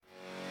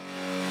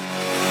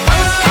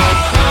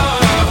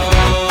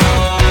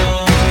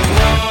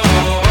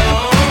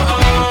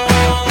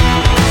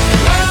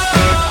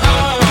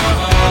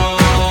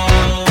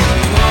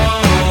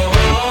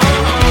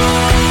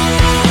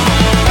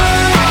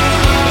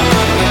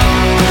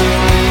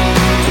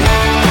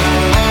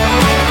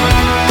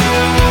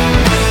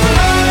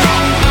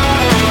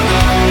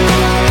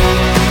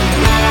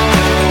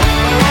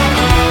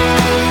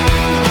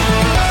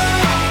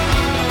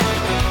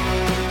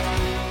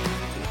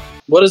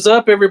What is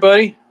up,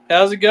 everybody?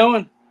 How's it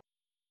going?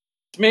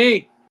 It's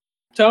me,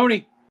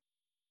 Tony,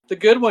 the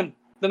good one,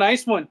 the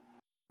nice one,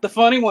 the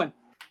funny one.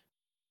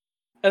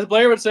 As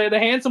Blair would say, the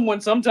handsome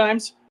one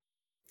sometimes.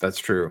 That's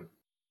true.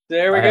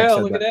 There we go.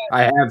 Look at that.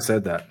 I have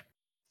said that.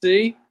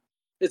 See?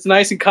 It's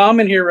nice and calm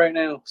in here right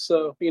now.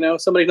 So,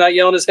 somebody's not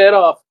yelling his head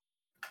off.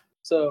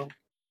 So,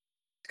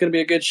 it's going to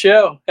be a good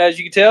show. As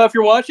you can tell, if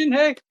you're watching,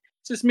 hey,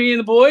 it's just me and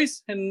the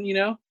boys. And,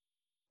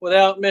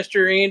 without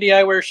Mr. Andy,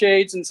 I wear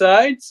shades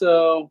inside.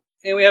 So,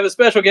 and we have a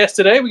special guest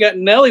today. We got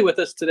Nelly with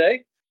us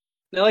today.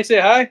 Nelly,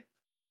 say hi.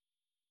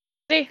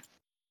 Hey.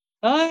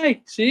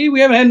 Hi. See, we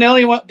haven't had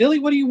Nelly. Dilly,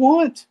 what do you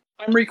want?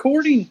 I'm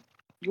recording.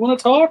 You want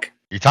to talk?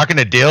 You talking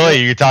to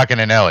Dilly or you talking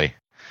to Nelly?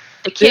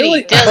 The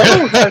kitty,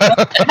 Dilly.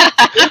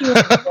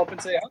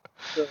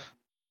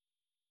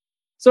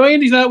 So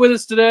Andy's not with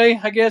us today.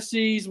 I guess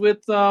he's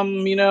with,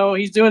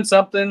 he's doing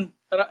something.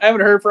 I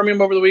haven't heard from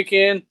him over the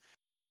weekend.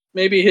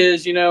 Maybe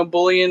his,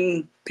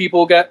 bullying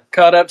people got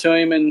caught up to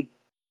him and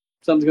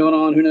something's going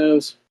on. Who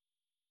knows?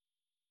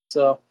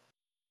 So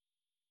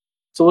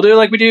we'll do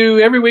like we do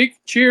every week.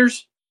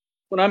 Cheers.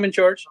 When I'm in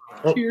charge.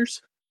 Oh.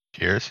 Cheers.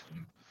 Cheers.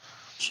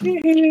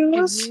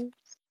 Cheers. Is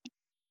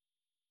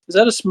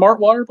that a smart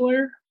water,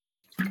 Blair?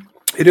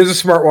 It is a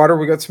smart water.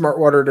 We got smart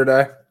water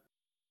today.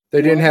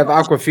 They didn't have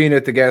Aquafina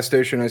at the gas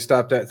station I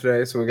stopped at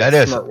today, so we got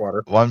smart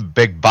water. One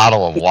big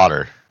bottle of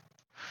water.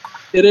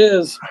 It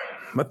is.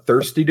 I'm a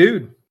thirsty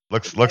dude.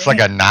 Looks like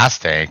a NOS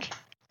tank.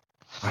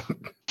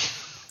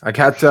 I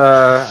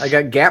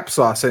got Gap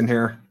sauce in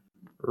here,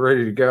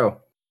 ready to go.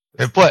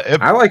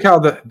 I like how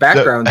the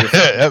background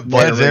it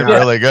blends in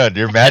really good.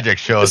 Your magic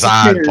show's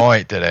on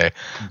point today.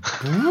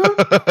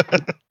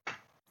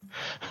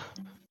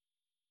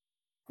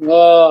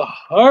 All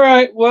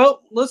right.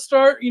 Well, let's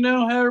start.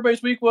 How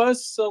everybody's week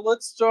was. So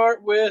let's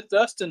start with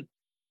Dustin.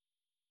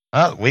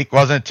 Week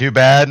wasn't too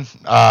bad.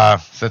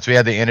 Since we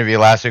had the interview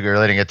last week, we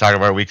really didn't get to talk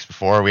about our weeks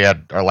before. We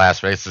had our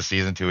last race this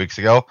season 2 weeks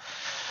ago.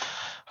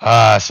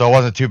 So it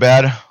wasn't too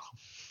bad.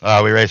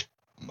 We raced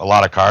a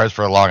lot of cars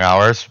for long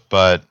hours,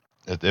 but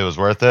it was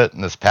worth it.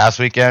 And this past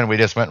weekend, we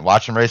just went and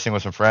watched some racing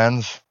with some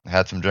friends,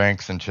 had some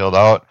drinks, and chilled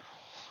out.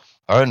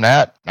 Other than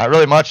that, not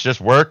really much,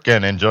 just work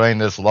and enjoying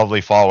this lovely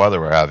fall weather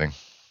we're having.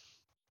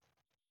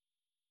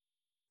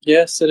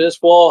 Yes, it is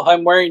fall.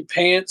 I'm wearing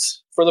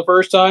pants for the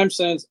first time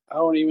since, I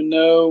don't even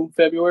know,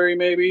 February,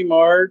 maybe,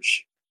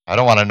 March. I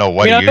don't want to know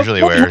what you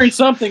usually wear.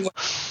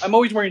 I'm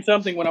always wearing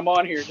something when I'm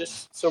on here,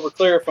 just so we're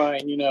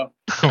clarifying,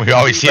 We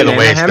always see the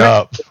waist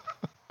up.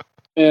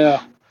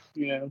 Yeah.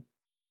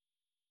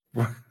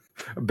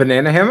 A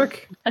banana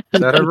hammock?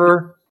 Is that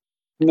ever?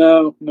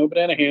 No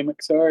banana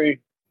hammock. Sorry.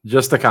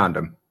 Just a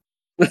condom.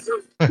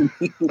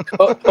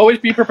 Always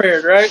be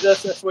prepared, right?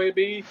 That's the way it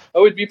be.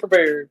 Always be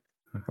prepared.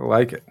 I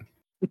like it.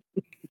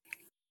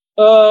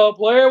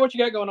 Blair, what you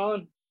got going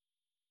on?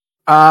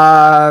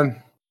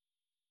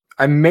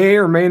 I may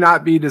or may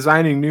not be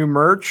designing new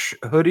merch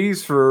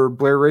hoodies for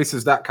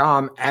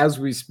BlairRaces.com as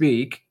we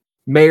speak.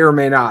 May or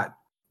may not.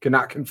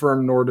 Cannot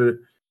confirm nor to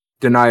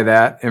deny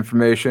that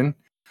information.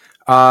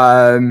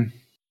 I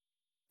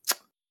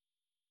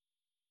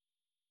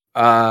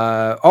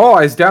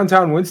was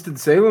downtown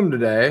Winston-Salem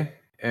today,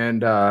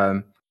 and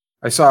I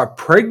saw a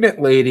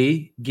pregnant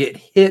lady get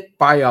hit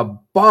by a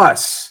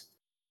bus.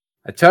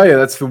 I tell you,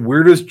 that's the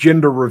weirdest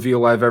gender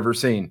reveal I've ever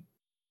seen.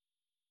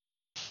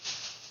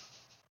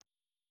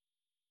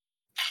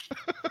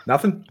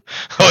 Nothing?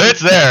 Oh, it's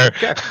there.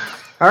 Okay.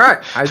 All right.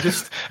 I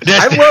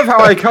love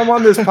how I come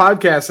on this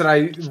podcast and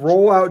I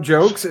roll out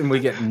jokes and we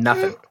get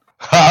nothing.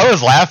 I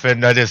was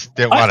laughing. I just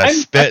didn't want to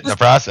spit in the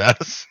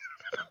process.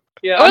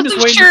 Yeah, I'm just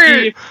waiting to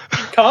see if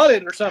you caught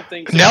it or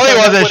something. So Nelly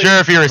wasn't sure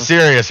if you were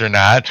serious or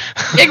not.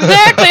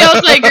 Exactly. I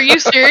was like, are you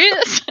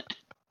serious?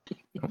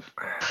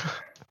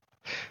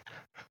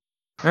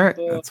 All right,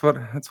 that's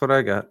what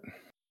I got.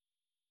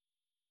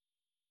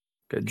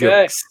 Good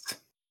jokes.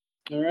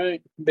 All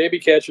right, baby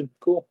catching,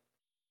 cool.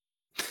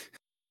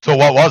 So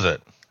what was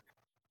it?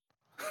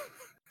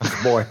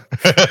 Boy,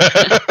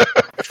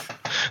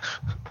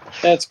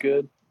 that's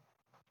good.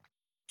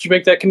 Did you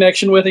make that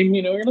connection with him?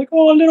 You're like,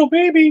 oh, little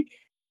baby.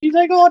 He's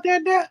like, oh,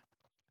 dad. Dad.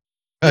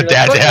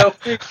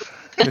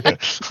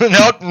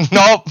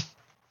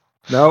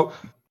 Nope.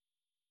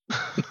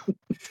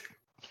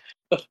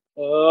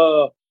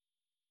 Oh.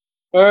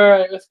 All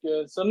right, that's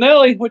good. So,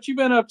 Nelly, what you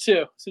been up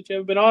to since you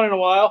haven't been on in a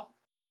while?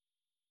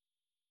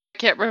 I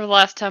can't remember the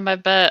last time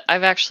I've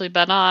actually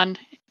been on,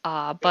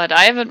 but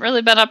I haven't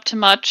really been up to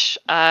much.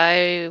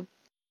 I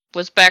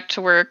was back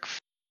to work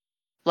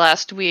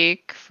last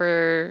week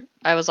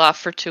I was off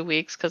for 2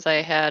 weeks because I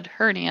had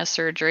hernia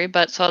surgery,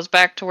 so I was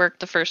back to work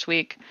the first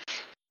week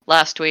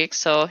last week.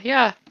 So,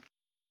 yeah,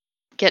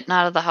 getting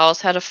out of the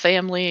house, had a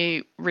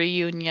family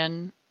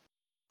reunion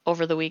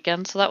over the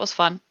weekend, so that was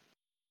fun.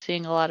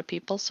 Seeing a lot of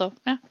people, so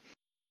yeah.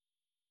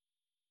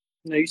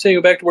 Now you say you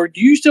go back to work.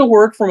 Do you still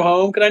work from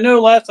home? Because I know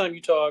last time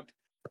you talked,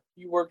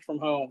 you worked from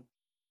home.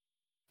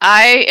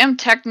 I am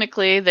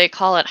technically, they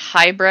call it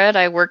hybrid.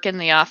 I work in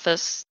the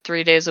office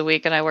 3 days a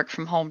week and I work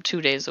from home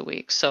 2 days a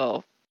week.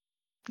 So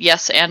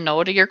yes and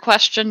no to your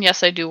question.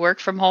 Yes, I do work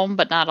from home,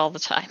 but not all the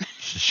time.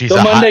 She's So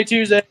a Monday,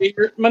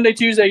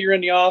 Tuesday, you're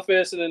in the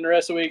office, and then the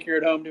rest of the week you're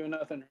at home doing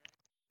nothing.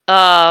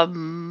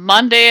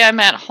 Monday I'm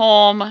at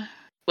home,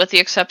 with the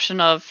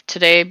exception of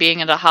today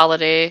being a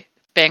holiday.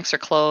 Banks are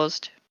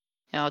closed.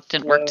 It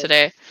didn't work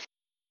today.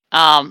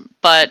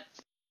 But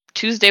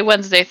Tuesday,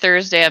 Wednesday,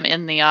 Thursday I'm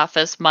in the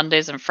office.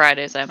 Mondays and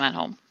Fridays I'm at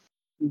home.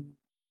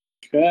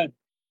 Okay.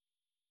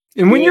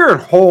 And when you're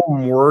at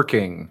home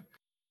working,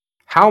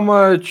 how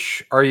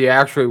much are you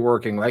actually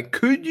working? Like,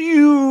 could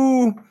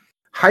you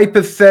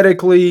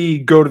hypothetically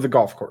go to the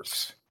golf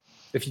course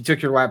if you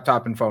took your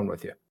laptop and phone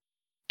with you?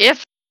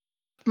 If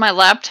my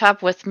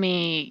laptop with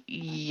me,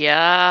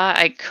 yeah,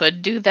 I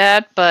could do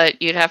that,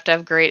 but you'd have to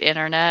have great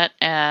internet,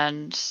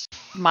 and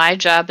my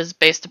job is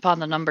based upon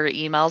the number of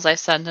emails I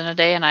send in a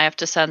day, and I have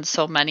to send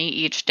so many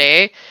each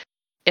day.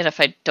 And if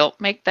I don't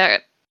make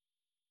that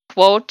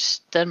quote,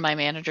 then my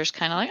manager's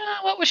kind of like,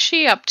 what was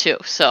she up to?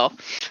 So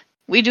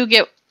we do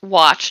get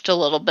watched a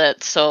little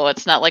bit, so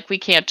it's not like we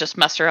can't just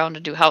mess around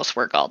and do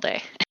housework all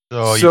day.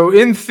 So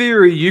in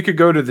theory, you could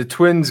go to the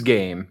Twins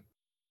game,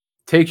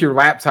 take your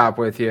laptop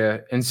with you,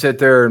 and sit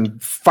there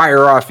and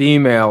fire off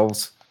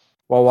emails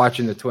while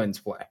watching the Twins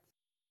play.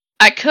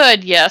 I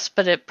could, yes,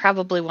 but it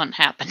probably wouldn't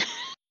happen.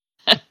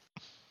 Because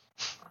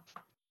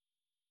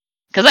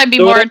I'd be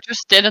more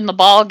interested in the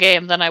ball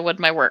game than I would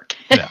my work.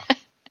 Yeah.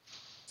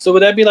 So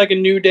would that be like a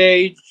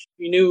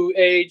new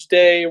age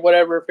day, or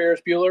whatever,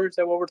 Ferris Bueller? Is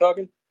that what we're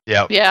talking?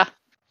 Yeah. Yeah.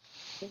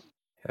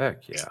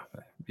 Heck yeah.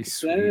 That'd be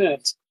sweet.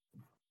 Yes.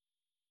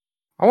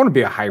 I want to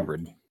be a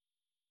hybrid.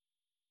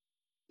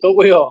 Don't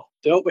we all?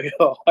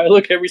 I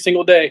look every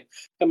single day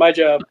at my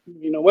job.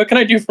 What can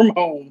I do from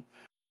home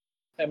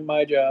at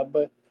my job?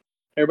 But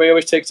everybody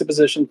always takes a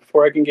position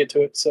before I can get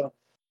to it. So.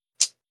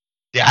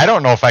 Yeah, I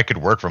don't know if I could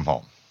work from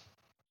home.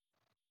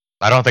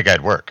 I don't think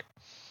I'd work.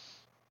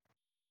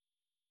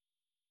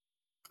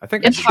 I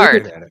think it's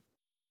hard. At it.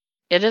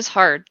 It is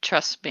hard,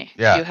 trust me.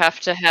 Yeah. You have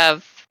to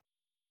have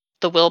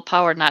the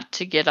willpower not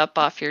to get up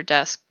out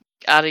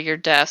of your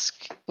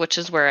desk, which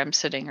is where I'm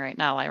sitting right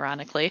now,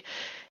 ironically,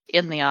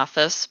 in the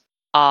office,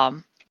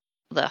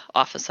 the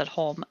office at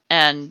home,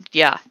 and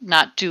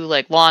not do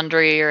like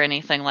laundry or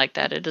anything like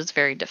that. It is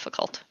very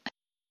difficult.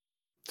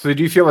 So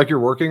do you feel like you're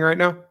working right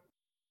now?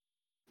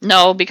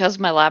 No, because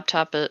my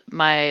laptop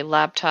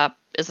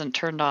isn't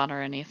turned on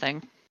or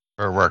anything.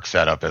 Her work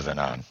setup isn't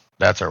on.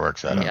 That's her work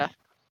setup. Yeah,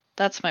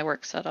 that's my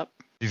work setup.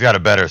 She's got a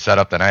better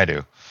setup than I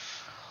do.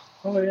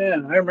 Oh yeah,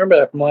 I remember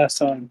that from last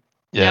time.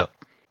 Yeah.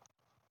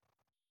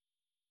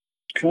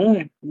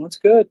 Okay, that's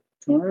good.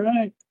 All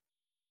right.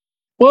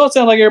 Well, it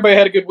sounds like everybody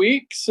had a good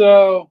week.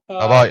 So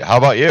How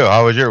about you?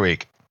 How was your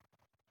week?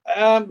 We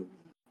didn't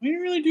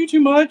really do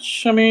too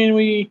much. I mean,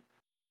 we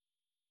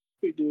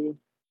do.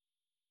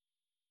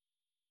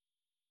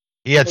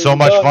 He had so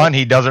much fun,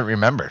 he doesn't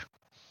remember.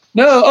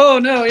 No,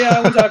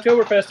 I went to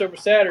Oktoberfest over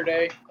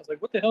Saturday. I was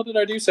like, what the hell did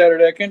I do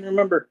Saturday? I can't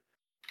remember.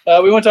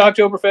 We went to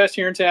Oktoberfest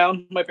here in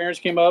town. My parents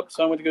came up,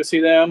 so I went to go see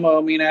them.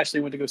 Me and Ashley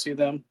went to go see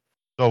them.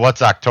 So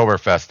what's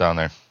Oktoberfest down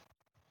there?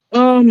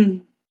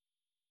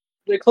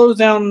 They closed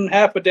down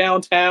half of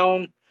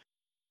downtown.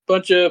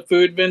 Bunch of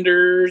food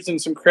vendors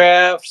and some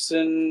crafts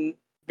and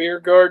beer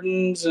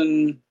gardens,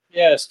 and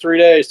it's 3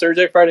 days: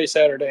 Thursday, Friday,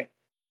 Saturday.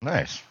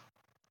 Nice.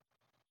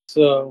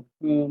 So,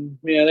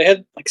 they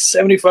had like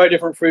 75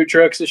 different food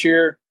trucks this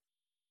year.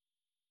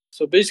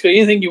 So basically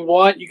anything you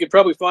want, you could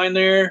probably find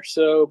there.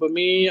 So, but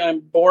me, I'm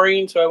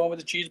boring, so I went with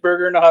a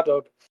cheeseburger and a hot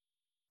dog.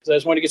 Because I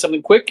just wanted to get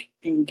something quick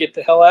and get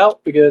the hell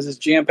out because it's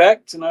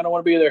jam-packed and I don't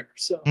want to be there.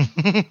 So,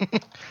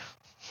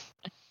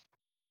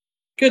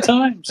 good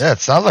times. Yeah, it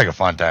sounds like a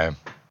fun time.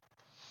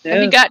 Yeah,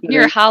 have you gotten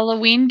your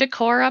Halloween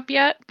decor up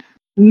yet?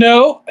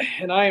 No,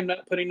 and I am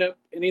not putting up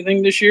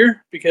anything this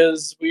year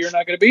because we are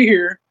not going to be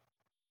here.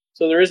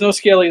 So there is no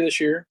Skelly this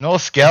year. No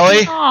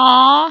Skelly?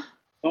 Aww.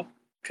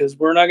 Because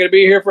we're not going to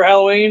be here for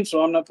Halloween,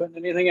 so I'm not putting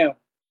anything out.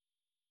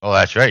 Oh,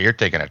 that's right. You're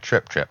taking a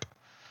trip.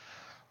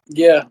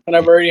 Yeah, and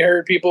I've already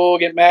heard people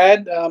get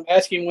mad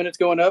asking when it's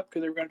going up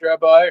because they were going to drive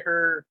by.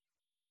 Her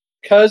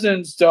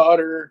cousin's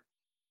daughter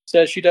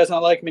says she does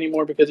not like him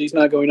anymore because he's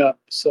not going up.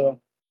 So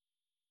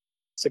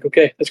it's like,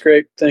 okay, that's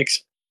great.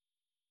 Thanks.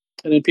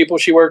 And then people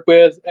she worked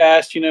with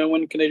asked,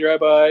 when can they drive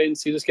by and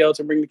see the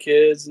skeleton, bring the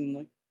kids, and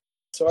like,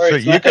 sorry, So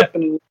it's not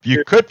happening.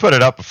 You could put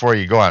it up before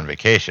you go on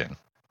vacation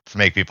to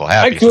make people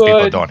happy, so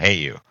people don't hate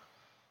you.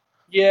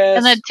 Yes,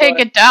 and then take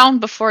it down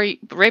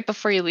right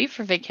before you leave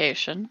for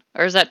vacation,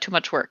 or is that too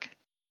much work?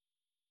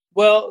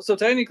 Well, so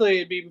technically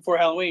it'd be before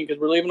Halloween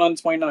because we're leaving on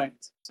the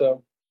 29th.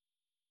 So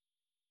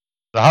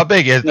how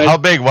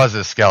big was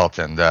this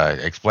skeleton?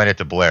 Explain it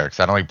to Blair, because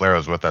I don't think Blair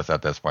was with us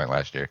at this point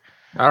last year.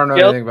 I don't know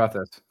anything about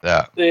this.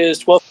 Yeah, it's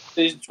 12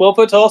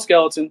 foot tall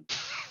skeleton.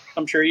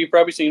 I'm sure you've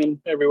probably seen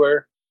him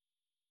everywhere.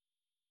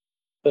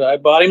 But I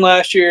bought him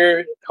last year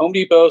at Home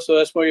Depot, so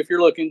that's why if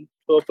you're looking,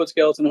 12-foot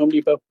skeleton at Home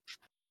Depot.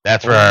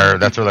 That's where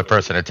the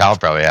person in town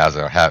probably has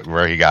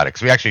where he got it,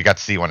 because we actually got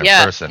to see one in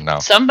person now.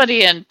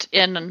 Somebody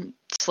in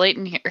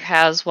Slayton here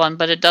has one,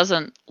 but it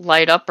doesn't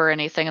light up or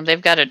anything, and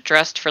they've got it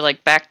dressed for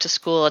like back to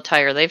school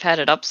attire. They've had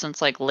it up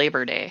since like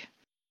Labor Day.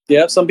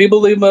 Yeah, some people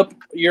leave them up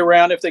year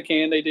round if they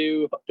can. They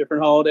do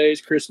different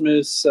holidays,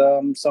 Christmas,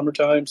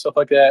 summertime, stuff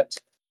like that.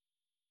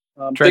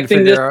 Big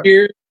thing this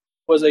year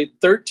was a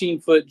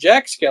 13-foot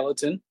jack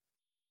skeleton.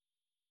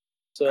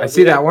 So I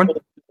see that one.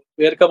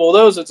 We had a couple of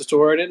those at the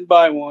store. I didn't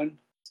buy one.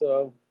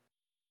 So,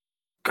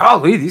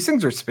 golly, these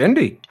things are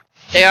spendy.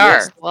 They are.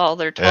 Yes. Well,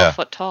 they're 12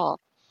 foot tall.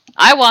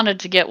 I wanted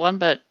to get one,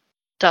 but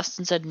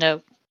Dustin said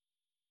no.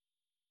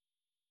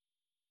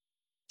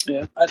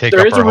 Yeah,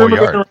 there is a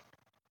rumor.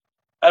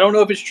 I don't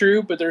know if it's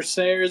true, but there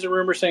is a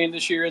rumor saying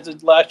this year is the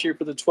last year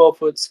for the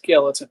 12-foot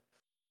skeleton.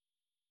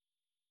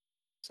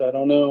 So I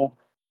don't know.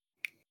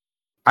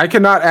 I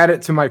cannot add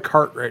it to my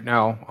cart right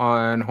now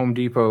on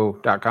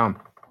HomeDepot.com.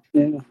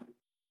 Yeah.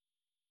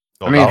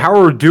 I mean, how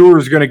are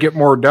doers going to get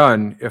more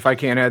done if I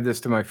can't add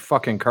this to my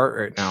fucking cart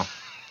right now?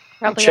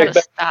 Probably out of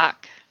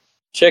stock.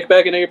 Check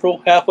back in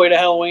April, halfway to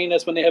Halloween.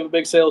 That's when they have a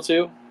big sale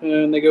too,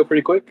 and they go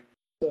pretty quick.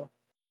 So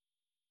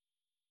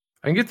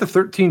I can get the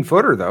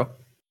 13-footer though.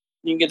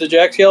 You can get the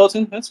jack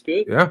skeleton. That's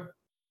good. Yeah.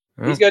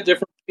 He's got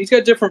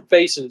different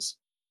faces.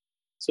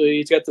 So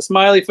he's got the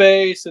smiley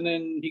face, and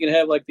then he can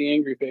have like the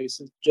angry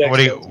face. What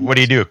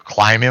do you do?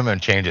 Climb him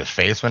and change his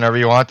face whenever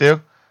you want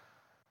to?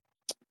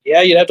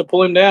 Yeah, you'd have to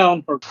pull him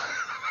down or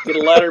get a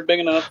ladder big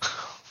enough.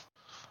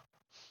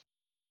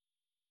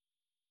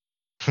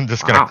 I'm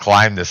just gonna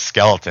climb this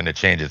skeleton to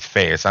change his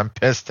face. I'm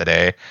pissed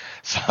today,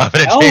 so I'm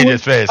gonna change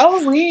his face.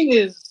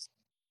 Halloween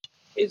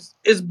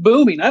is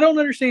booming. I don't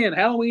understand.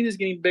 Halloween is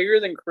getting bigger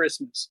than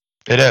Christmas.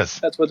 It is.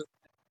 That's what.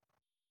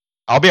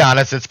 I'll be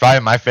honest. It's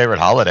probably my favorite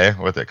holiday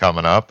with it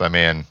coming up. I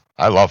mean,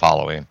 I love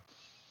Halloween.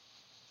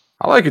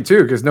 I like it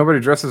too because nobody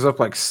dresses up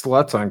like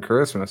sluts on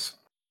Christmas.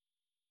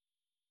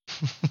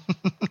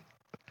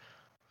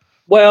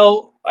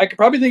 Well, I could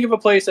probably think of a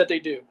place that they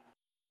do.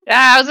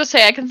 Yeah, I was gonna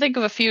say I can think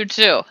of a few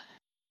too.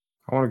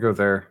 I want to go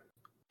there.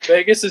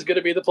 Vegas is going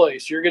to be the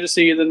place. You're going to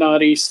see the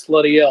naughty,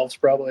 slutty elves,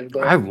 probably.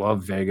 But I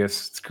love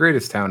Vegas. It's the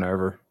greatest town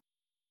ever.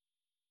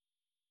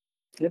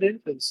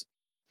 It is.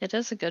 It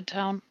is a good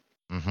town.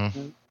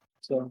 Mm-hmm.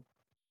 So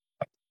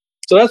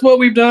that's what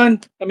we've done.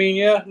 I mean,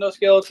 yeah, no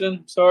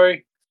skeleton.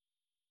 Sorry.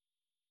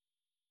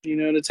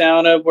 The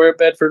town of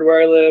Bedford,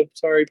 where I live.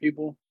 Sorry,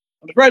 people.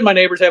 I'm surprised my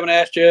neighbors haven't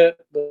asked yet,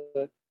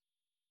 but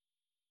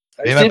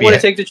I just didn't want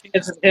to take the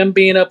chance of him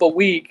being up a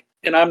week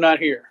and I'm not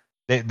here.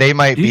 They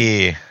might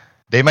be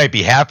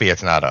happy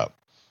it's not up.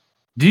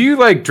 Do you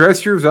like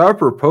dress yours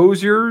up or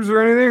pose yours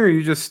or anything, or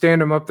you just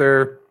stand them up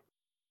there?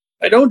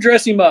 I don't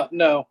dress him up,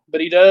 no,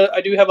 but he does.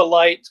 I do have a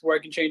light where I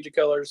can change the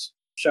colors,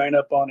 shine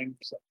up on him.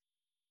 So.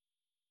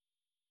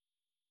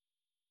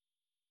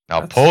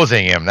 Now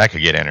posing him, that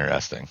could get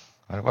interesting.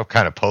 What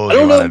kind of pose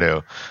you want to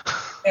do?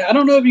 Yeah, I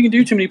don't know if you can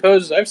do too many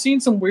poses. I've seen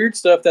some weird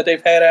stuff that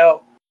they've had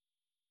out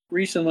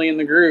recently in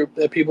the group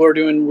that people are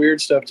doing weird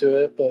stuff to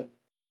it, but.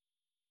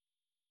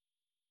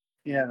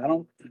 Yeah,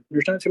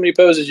 there's not too many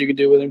poses you can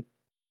do with him.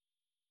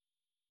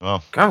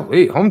 Well,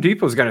 golly, Home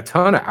Depot's got a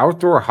ton of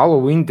outdoor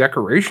Halloween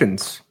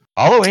decorations.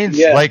 Halloween's,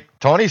 like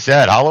Tony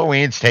said,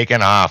 Halloween's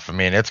taken off. I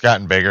mean, it's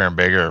gotten bigger and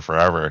bigger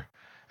forever.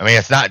 I mean,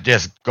 it's not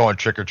just going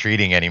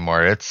trick-or-treating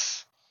anymore.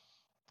 It's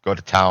go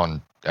to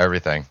town,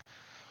 everything.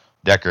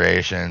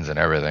 Decorations and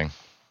everything.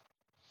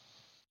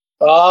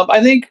 I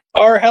think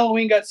our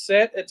Halloween got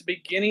set at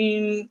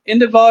the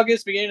end of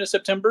August, beginning of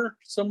September,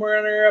 somewhere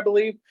in there, I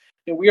believe.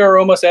 And we are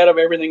almost out of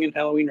everything in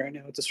Halloween right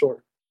now at the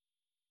store.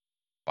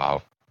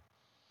 Wow.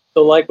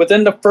 So, like,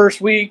 within the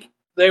first week,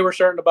 they were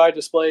starting to buy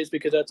displays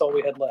because that's all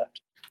we had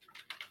left.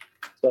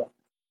 So,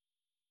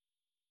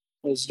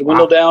 it's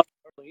dwindled down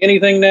hardly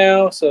anything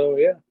now. So,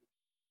 yeah.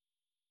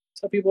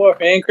 That's how people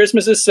are. And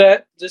Christmas is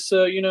set, just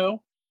so you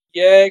know.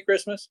 Yay,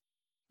 Christmas.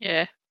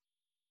 Yeah.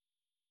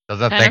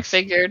 Doesn't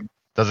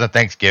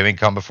Thanksgiving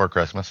come before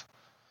Christmas?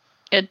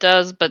 It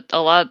does, but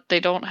they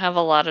don't have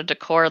a lot of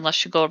decor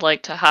unless you go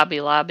like to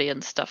Hobby Lobby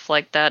and stuff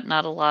like that.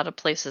 Not a lot of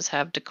places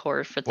have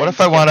decor for Thanksgiving. What if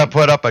I want to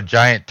put up a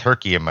giant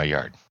turkey in my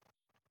yard?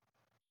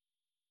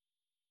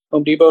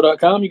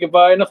 HomeDepot.com, you can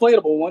buy an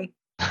inflatable one.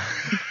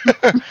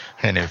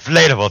 An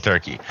inflatable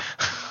turkey.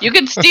 You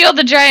can steal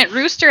the giant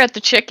rooster at the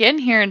Chick-In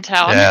here in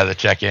town. Yeah, the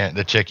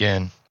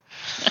Chick-In.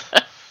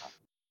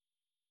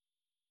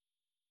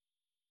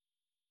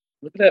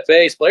 Look at that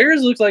face.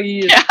 Players looks like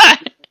he is. Yeah.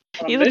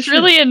 He looks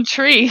really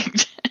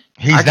intrigued.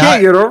 I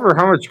can't get over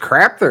how much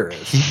crap there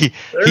is.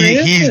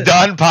 He's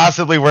done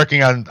possibly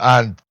working on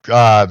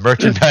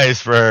merchandise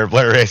for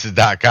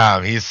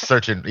BlairRaces.com.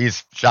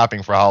 He's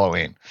shopping for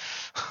Halloween.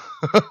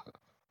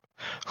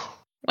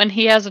 When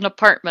he has an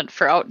apartment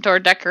for outdoor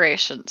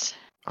decorations.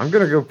 I'm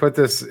going to go put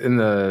this in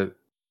the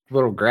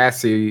little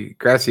grassy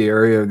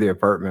area of the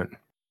apartment.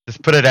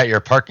 Just put it at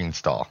your parking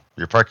stall,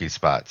 your parking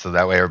spot, so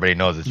that way everybody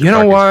knows it's your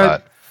parking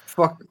spot.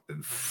 You know what?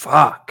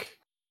 Fuck.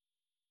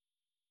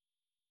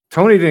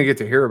 Tony didn't get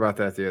to hear about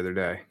that the other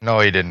day. No,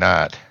 he did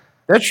not.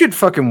 That shit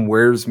fucking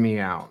wears me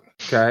out.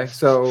 Okay,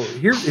 so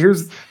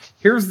here's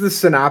the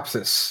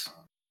synopsis,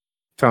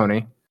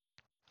 Tony.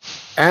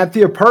 At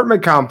the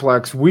apartment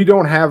complex, we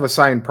don't have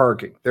assigned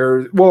parking.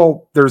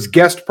 There's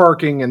guest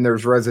parking and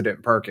there's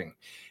resident parking.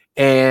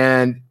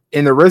 And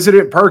in the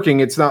resident parking,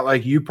 it's not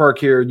like you park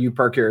here and you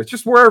park here. It's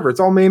just wherever. It's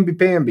all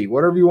mamby-pamby,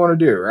 whatever you want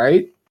to do,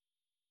 right?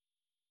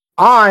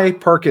 I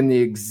park in the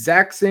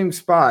exact same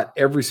spot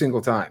every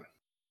single time.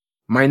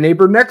 My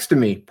neighbor next to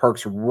me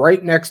parks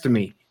right next to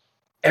me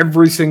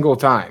every single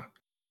time.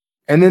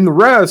 And then the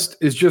rest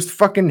is just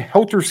fucking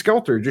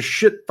helter-skelter, just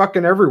shit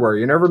fucking everywhere.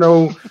 You never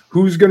know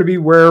who's going to be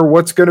where,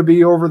 what's going to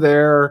be over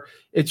there.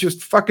 It's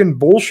just fucking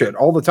bullshit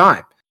all the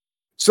time.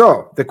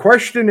 So the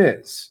question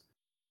is,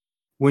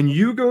 when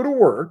you go to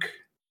work,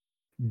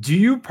 do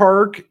you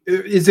park?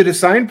 Is it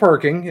assigned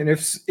parking? And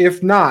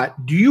if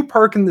not, do you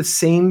park in the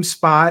same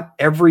spot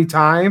every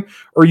time?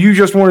 Or are you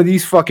just one of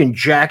these fucking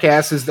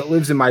jackasses that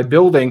lives in my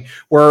building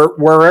where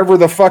wherever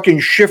the fucking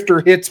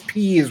shifter hits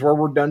P is where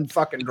we're done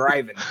fucking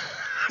driving?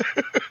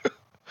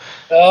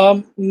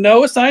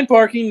 No assigned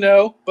parking,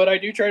 no, but I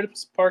do try to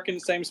park in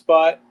the same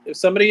spot. If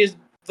somebody is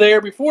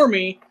there before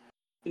me,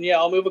 then yeah,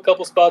 I'll move a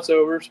couple spots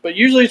over. But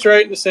usually it's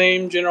right in the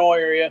same general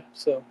area.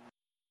 So,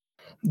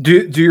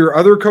 do your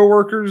other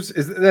coworkers?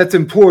 That's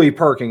employee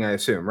parking, I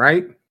assume,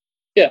 right?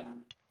 Yeah.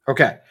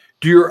 Okay.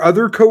 Do your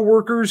other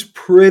coworkers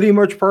pretty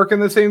much park in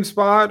the same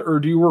spot, or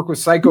do you work with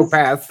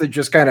psychopaths that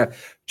just kind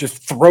of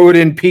just throw it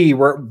in P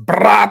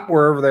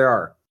wherever they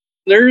are?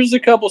 There's a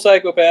couple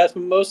psychopaths,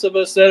 but most of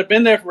us that have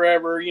been there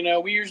forever,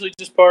 we usually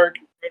just park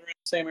right around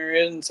the same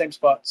area in the same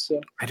spots. So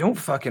I don't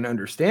fucking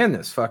understand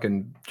this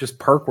fucking just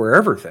park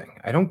wherever thing.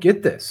 I don't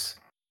get this.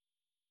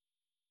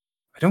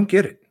 I don't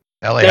get it.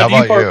 Ellie, how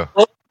about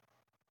you?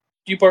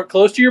 Do you park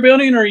close to your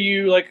building, or are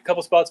you like a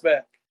couple spots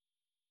back?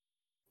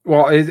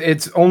 Well,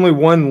 it's only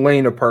one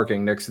lane of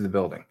parking next to the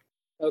building.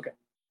 Okay.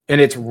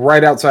 And it's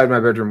right outside my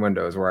bedroom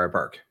window is where I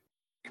park.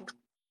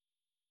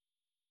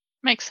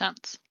 Makes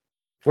sense.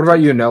 What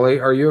about you, Nelly?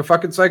 Are you a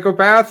fucking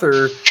psychopath,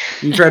 or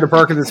you try to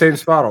park in the same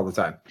spot all the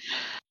time?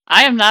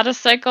 I am not a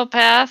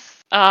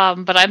psychopath,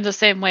 but I'm the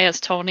same way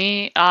as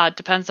Tony.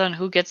 Depends on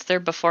who gets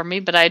there before me,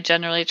 but I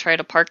generally try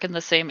to park in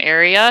the same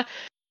area.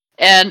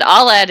 And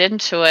I'll add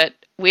into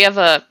it, we have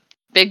a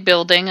big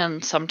building,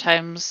 and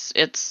sometimes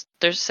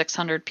there's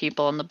 600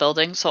 people in the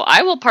building, so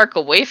I will park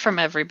away from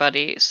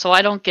everybody so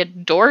I don't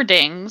get door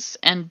dings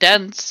and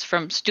dents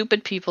from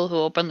stupid people who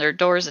open their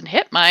doors and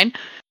hit mine.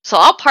 So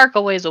I'll park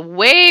a ways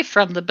away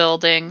from the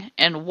building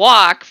and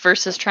walk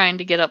versus trying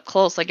to get up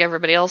close like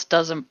everybody else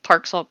does and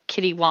parks all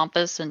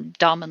kittywampus and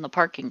dumb in the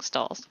parking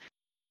stalls.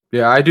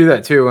 Yeah, I do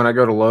that too. When I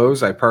go to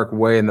Lowe's, I park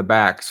way in the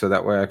back so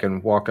that way I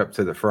can walk up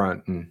to the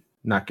front and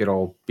not get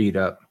all beat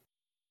up.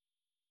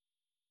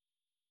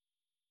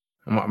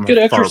 I'm good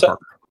exercise.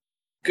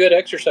 Good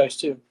exercise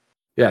too.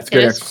 Yeah, it's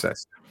good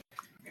exercise.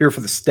 Here for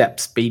the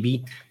steps,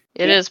 baby.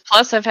 It is.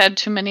 Plus, I've had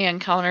too many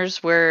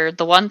encounters where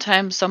the one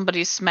time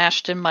somebody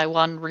smashed in my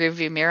one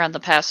rearview mirror on the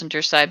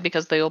passenger side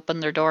because they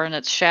opened their door and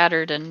it's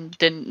shattered, and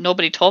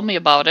nobody told me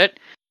about it,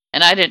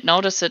 and I didn't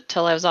notice it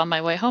till I was on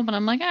my way home, and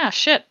I'm like,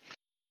 shit,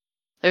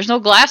 there's no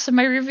glass in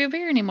my rearview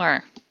mirror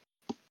anymore.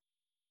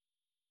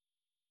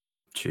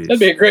 Jeez. That'd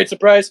be a great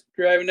surprise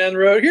driving down the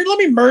road. Here, let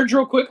me merge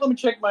real quick. Let me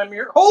check my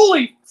mirror.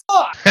 Holy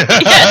fuck!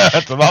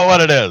 That's about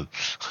what it is.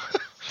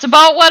 It's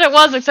about what it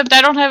was, except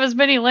I don't have as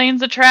many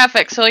lanes of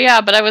traffic. So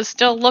yeah, but I was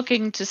still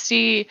looking to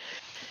see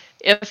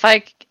if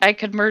I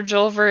could merge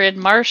over in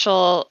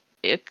Marshall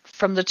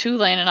from the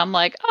 2-lane, and I'm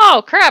like,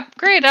 oh crap,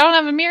 great, I don't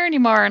have a mirror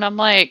anymore. And I'm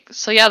like,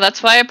 so yeah,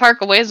 that's why I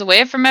park a ways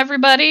away from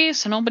everybody,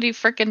 so nobody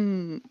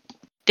freaking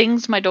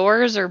dings my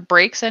doors or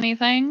breaks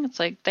anything. It's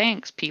like,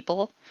 thanks,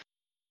 people.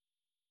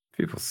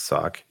 People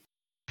suck.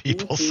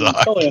 People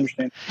suck. Totally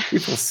understand.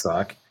 People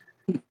suck.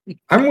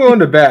 I'm willing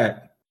to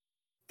bet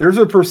there's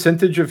a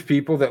percentage of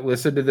people that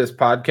listen to this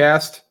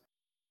podcast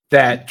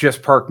that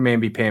just park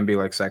mamby-pamby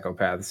like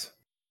psychopaths.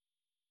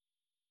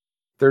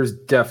 There's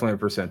definitely a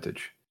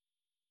percentage.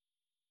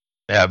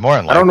 Yeah, more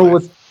than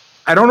likely.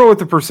 I don't know what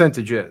the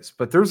percentage is,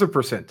 but there's a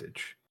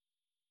percentage.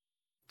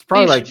 It's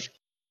probably like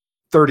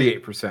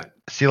 38%.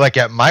 See, like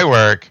at my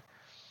work,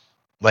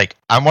 like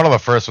I'm one of the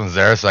first ones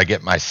there, so I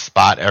get my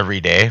spot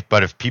every day.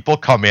 But if people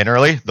come in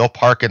early, they'll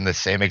park in the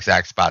same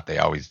exact spot they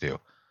always do.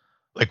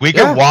 Like we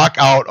can walk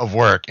out of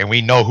work and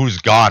we know who's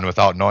gone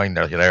without knowing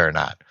they're there or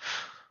not.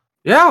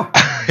 Yeah.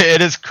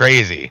 It is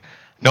crazy.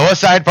 No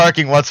assigned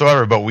parking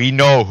whatsoever, but we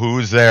know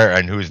who's there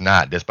and who's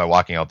not just by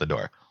walking out the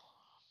door.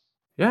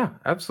 Yeah,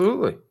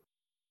 absolutely.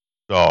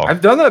 So I've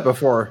done that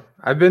before.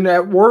 I've been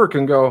at work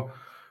and go,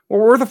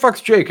 well, where the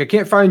fuck's Jake? I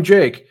can't find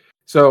Jake.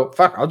 So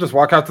fuck, I'll just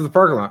walk out to the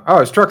parking lot.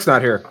 Oh, his truck's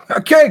not here.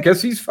 Okay, guess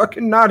he's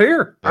fucking not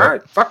here. All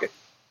right, fuck it.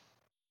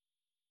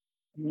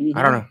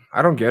 I don't know.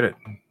 I don't get it.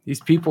 These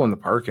people in the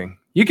parking.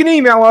 You can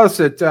email us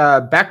at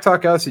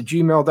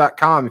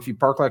backtalkus@gmail.com if you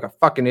park like a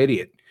fucking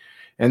idiot.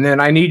 And then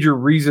I need your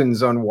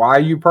reasons on why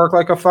you park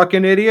like a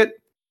fucking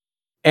idiot.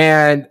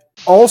 And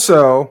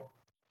also,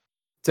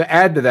 to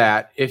add to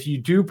that, if you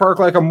do park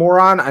like a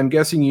moron, I'm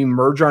guessing you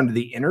merge onto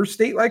the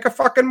interstate like a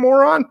fucking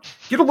moron.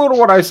 Get a little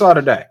what I saw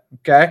today,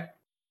 okay?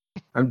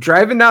 I'm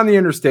driving down the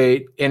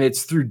interstate, and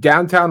it's through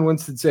downtown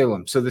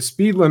Winston-Salem. So the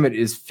speed limit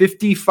is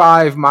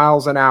 55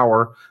 miles an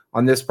hour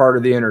on this part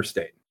of the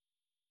interstate.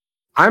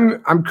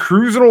 I'm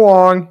cruising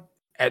along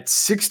at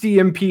 60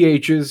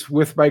 mphs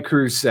with my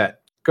cruise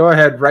set. Go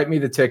ahead, write me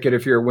the ticket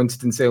if you're a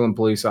Winston-Salem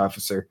police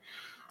officer.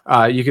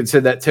 You can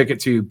send that ticket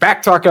to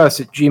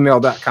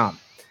backtalkus@gmail.com.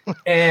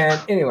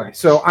 And anyway,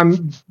 so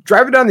I'm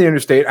driving down the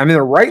interstate. I'm in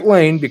the right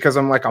lane because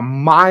I'm like a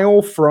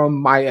mile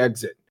from my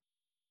exit.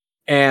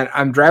 And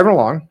I'm driving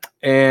along,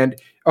 and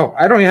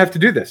I don't even have to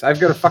do this. I've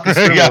got a fucking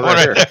steering wheel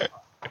right here.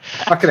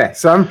 Fuck it.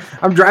 So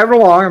I'm driving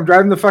along. I'm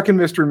driving the fucking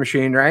mystery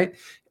machine, right?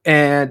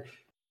 And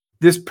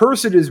this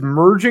person is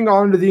merging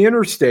onto the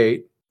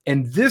interstate,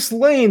 and this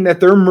lane that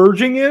they're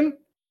merging in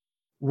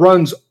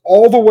runs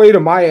all the way to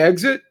my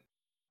exit.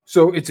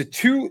 So it's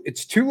two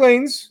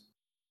lanes,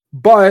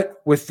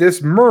 but with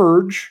this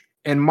merge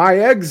and my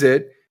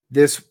exit,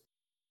 this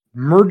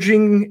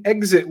merging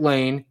exit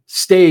lane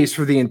stays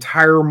for the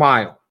entire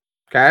mile.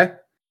 Okay?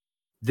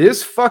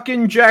 This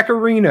fucking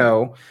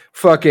Jackarino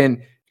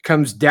fucking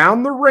comes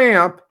down the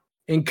ramp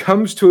and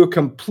comes to a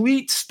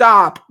complete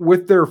stop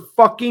with their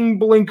fucking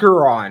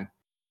blinker on.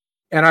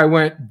 And I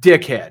went,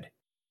 dickhead.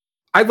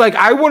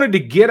 I wanted to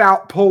get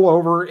out, pull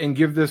over, and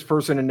give this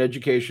person an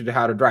education to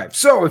how to drive.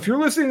 So if you're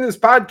listening to this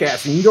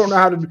podcast and you don't know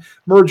how to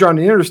merge on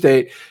the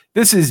interstate,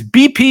 this is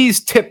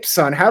BP's tips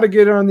on how to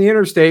get on the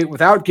interstate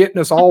without getting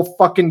us all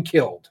fucking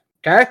killed.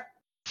 Okay?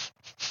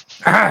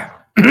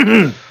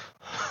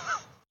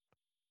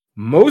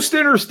 Most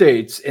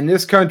interstates in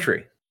this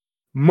country,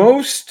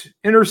 this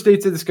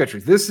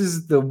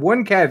is the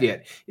one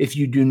caveat. If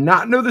you do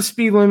not know the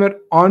speed limit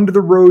onto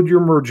the road you're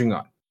merging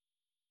on,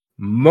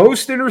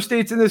 most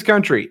interstates in this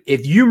country,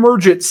 if you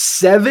merge at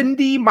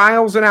 70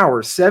 miles an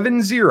hour,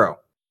 70,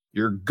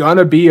 you're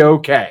gonna be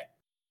okay.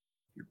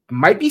 You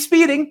might be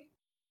speeding,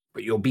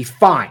 but you'll be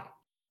fine.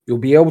 You'll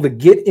be able to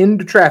get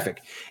into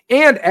traffic.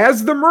 And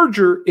as the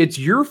merger, it's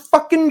your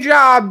fucking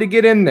job to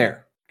get in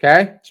there.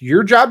 Okay? It's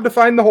your job to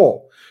find the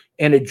hole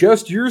and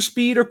adjust your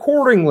speed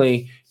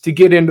accordingly to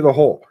get into the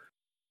hole.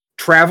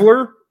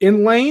 Traveler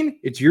in lane,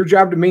 it's your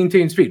job to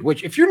maintain speed,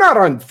 which if you're not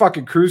on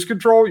fucking cruise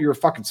control, you're a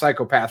fucking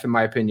psychopath in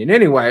my opinion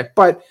anyway.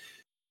 But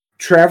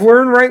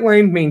traveler in right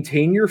lane,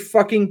 maintain your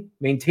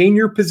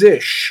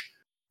position.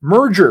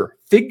 Merger,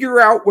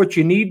 figure out what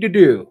you need to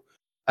do,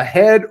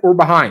 ahead or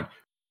behind.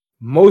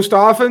 Most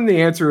often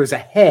the answer is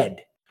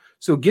ahead.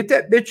 So get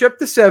that bitch up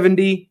to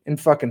 70 and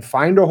fucking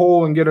find a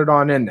hole and get it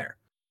on in there.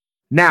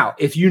 Now,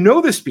 if you know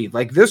the speed,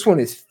 like this one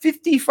is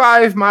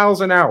 55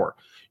 miles an hour,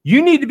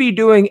 you need to be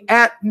doing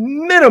at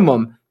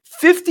minimum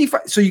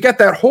 55. So you got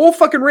that whole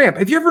fucking ramp.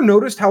 Have you ever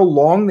noticed how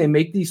long they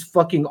make these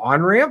fucking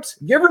on-ramps?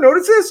 You ever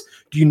notice this?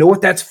 Do you know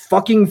what that's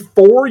fucking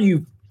for,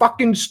 you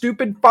fucking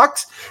stupid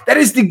fucks? That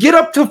is to get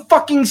up to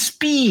fucking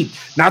speed,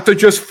 not to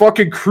just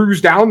fucking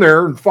cruise down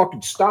there and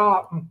fucking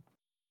stop.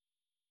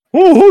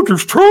 Oh, look,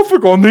 there's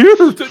traffic on the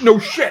interstate. No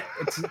shit.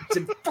 It's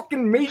a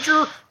fucking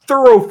major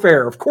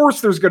thoroughfare. Of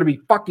course there's going to be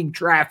fucking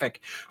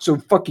traffic. So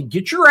fucking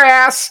get your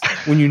ass,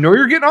 when you know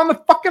you're getting on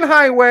the fucking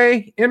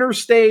highway,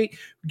 interstate,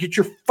 get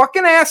your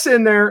fucking ass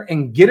in there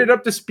and get it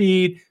up to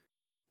speed.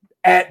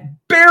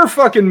 At bare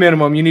fucking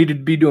minimum, you need to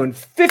be doing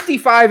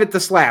 55 at the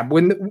slab.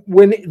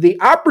 When the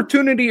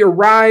opportunity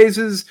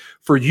arises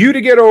for you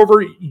to get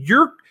over,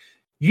 you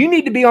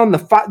need to be on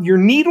your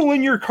needle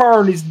in your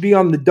car needs to be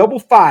on the double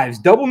fives,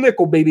 double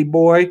nickel, baby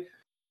boy.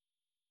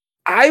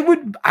 I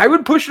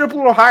would push it up a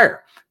little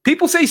higher.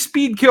 People say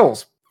speed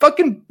kills.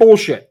 Fucking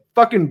bullshit.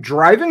 Fucking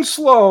driving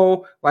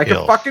slow like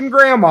a fucking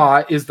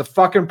grandma is the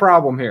fucking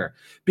problem here.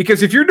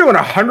 Because if you're doing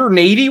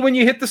 180 when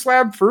you hit the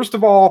slab, first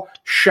of all,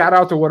 shout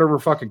out to whatever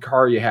fucking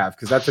car you have,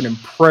 because that's an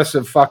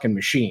impressive fucking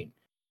machine.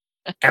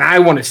 And I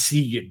want to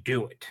see you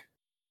do it.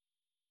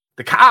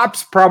 The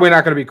cops probably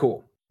not going to be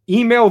cool.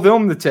 Email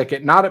them the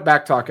ticket, not at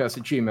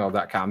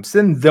backtalkus@gmail.com.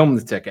 Send them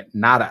the ticket,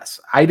 not us.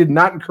 I did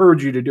not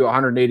encourage you to do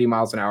 180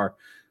 miles an hour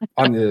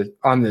on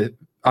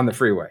the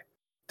freeway.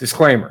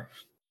 Disclaimer.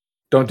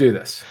 Don't do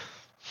this.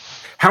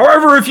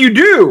 However, if you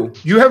do,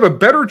 you have a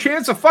better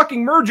chance of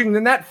fucking merging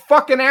than that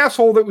fucking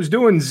asshole that was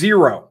doing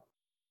 0.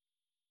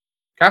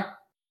 Okay?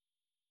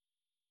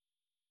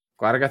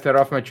 Glad I got that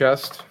off my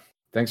chest.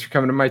 Thanks for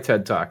coming to my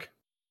TED Talk.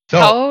 So,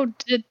 how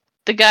did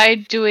the guy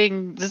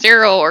doing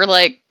 0 or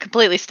like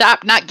completely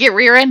stop not get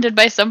rear-ended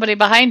by somebody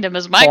behind him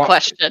is my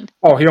question.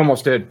 Oh, he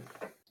almost did.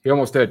 He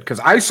almost did.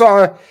 Because I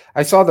saw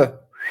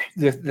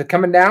the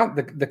coming down,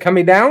 the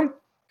coming down,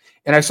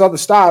 and I saw the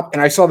stop,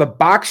 and I saw the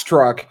box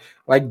truck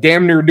like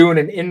damn near doing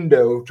an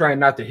endo trying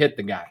not to hit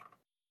the guy.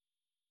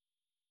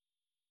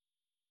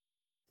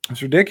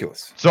 It's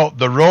ridiculous. So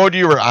the road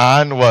you were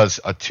on was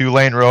a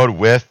 2-lane road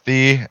with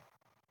the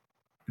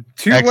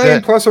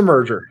 2-lane plus a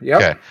merger.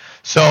 Yep. Okay.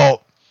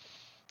 So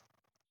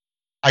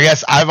I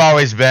guess I've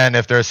always been,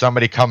 if there's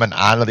somebody coming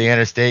onto the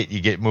interstate,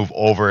 you move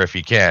over if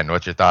you can.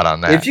 What's your thought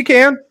on that? If you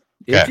can.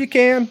 If you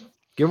can.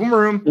 Give them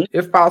room,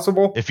 if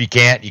possible. If you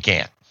can't, you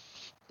can't.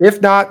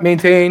 If not,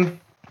 maintain.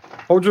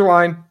 Hold your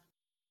line.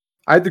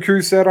 I had the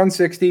cruise set on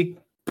 60.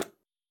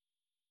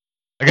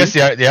 I guess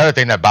the other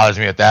thing that bothers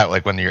me with that,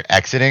 like when you're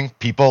exiting,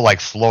 people like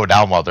slow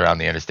down while they're on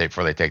the interstate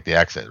before they take the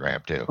exit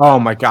ramp too. Oh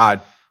my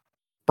God,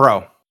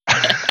 bro.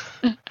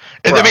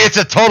 I mean, it's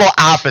a total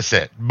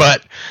opposite,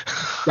 but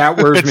that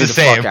wears it's me the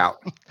fuck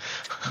out.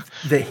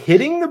 The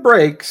hitting the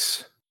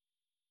brakes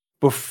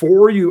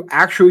before you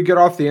actually get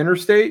off the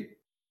interstate,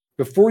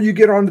 before you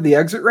get onto the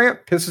exit ramp,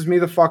 pisses me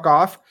the fuck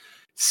off.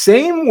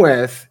 Same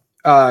with,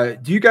 do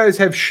you guys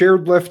have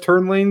shared left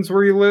turn lanes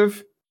where you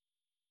live?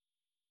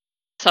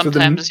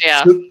 Sometimes,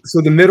 yeah.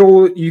 So the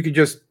middle, you could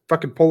just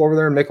fucking pull over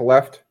there and make a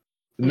left.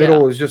 The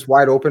middle is just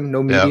wide open,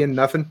 no median,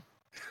 nothing.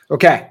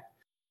 Okay.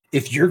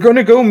 If you're going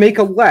to go make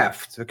a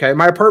left, okay,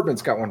 my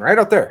apartment's got one right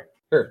out there.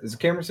 Here, does the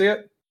camera see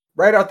it?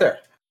 Right out there.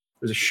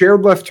 There's a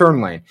shared left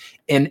turn lane.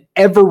 And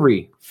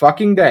every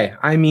fucking day,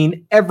 I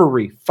mean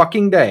every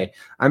fucking day,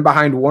 I'm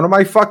behind one of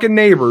my fucking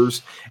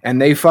neighbors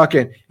and they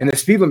fucking, and the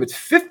speed limit's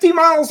 50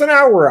 miles an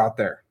hour out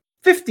there.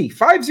 50.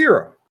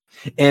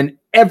 And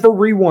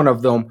every one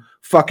of them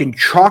fucking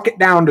chalk it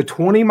down to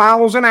 20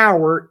 miles an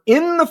hour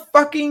in the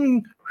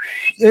fucking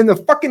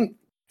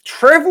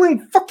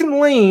traveling fucking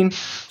lane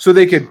so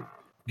they could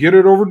get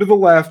it over to the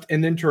left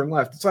and then turn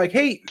left. It's like,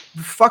 hey,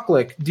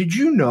 fucklick, did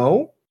you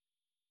know?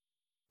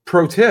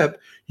 Pro tip,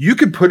 you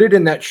could put it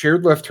in that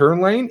shared left turn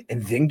lane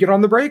and then get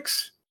on the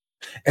brakes.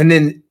 And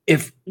then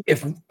if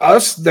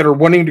us that are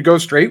wanting to go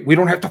straight, we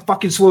don't have to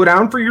fucking slow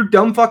down for your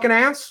dumb fucking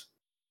ass.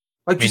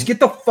 Like, just get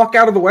the fuck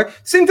out of the way.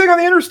 Same thing on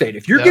the interstate.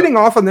 If you're getting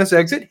off on this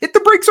exit, hit the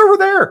brakes over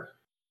there.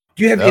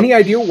 Do you have any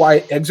idea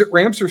why exit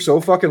ramps are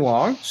so fucking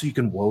long? So you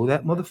can whoa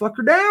that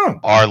motherfucker down.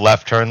 Our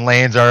left turn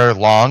lanes are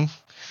long.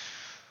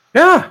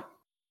 Yeah.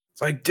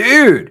 It's like,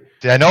 dude.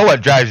 See, I know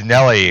what drives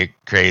Nelly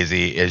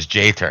crazy is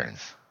J turns.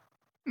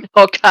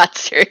 Oh, God,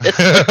 seriously.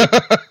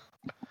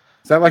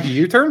 Is that like a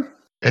U-turn?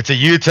 It's a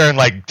U-turn,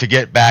 like to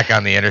get back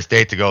on the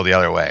interstate to go the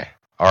other way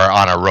or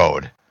on a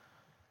road.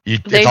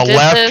 It's a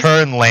left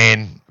turn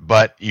lane,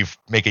 but you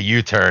make a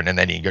U-turn and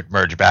then you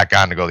merge back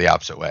on to go the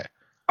opposite way.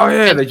 Oh,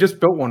 yeah, they just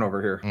built one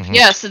over here. Mm-hmm.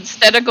 Yes,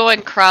 instead of going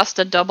across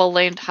a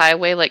double-laned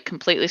highway, like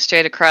completely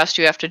straight across,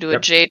 you have to do a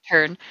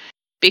J-turn.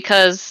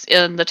 Because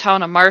in the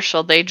town of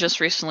Marshall, they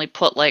just recently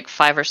put like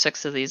 5 or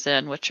 6 of these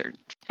in, which are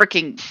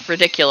freaking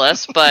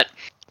ridiculous. But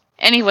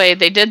anyway,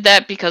 they did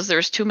that because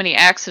there's too many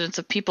accidents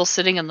of people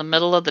sitting in the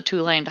middle of the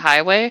 2-laned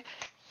highway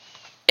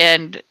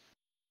and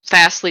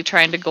fastly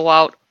trying to go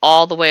out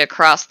all the way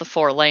across the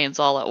 4 lanes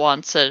all at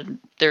once. And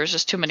there's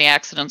just too many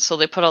accidents, so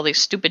they put all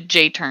these stupid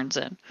J-turns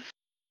in.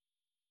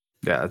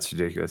 Yeah, that's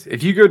ridiculous.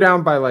 If you go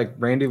down by like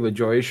Randy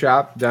LaJoy's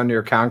shop down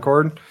near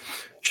Concord,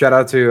 shout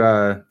out to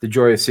the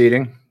Joy of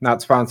Seating.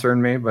 Not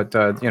sponsoring me, but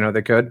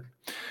they could.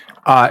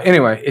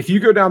 Anyway, if you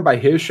go down by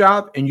his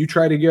shop and you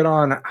try to get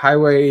on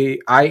Highway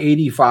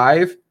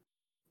I-85,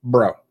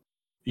 bro,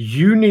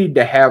 you need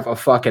to have a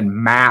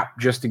fucking map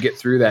just to get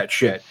through that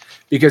shit.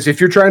 Because if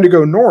you're trying to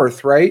go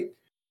north, right?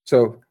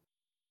 So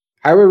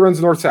highway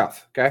runs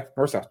north-south, okay?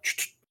 North-south.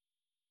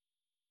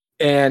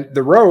 And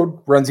the road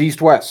runs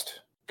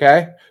east-west,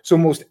 okay? So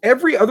most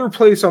every other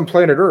place on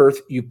planet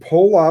Earth, you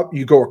pull up,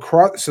 you go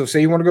across. So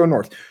say you want to go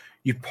north.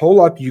 You pull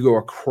up, you go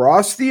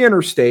across the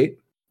interstate,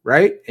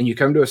 right? And you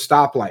come to a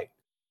stoplight.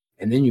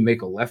 And then you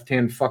make a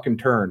left-hand fucking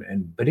turn.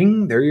 And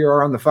bing, there you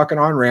are on the fucking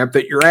on-ramp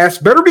that your ass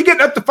better be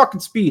getting up to fucking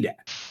speed at.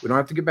 We don't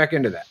have to get back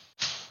into that.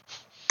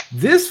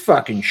 This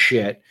fucking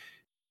shit,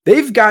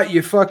 they've got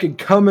you fucking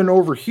coming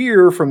over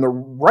here from the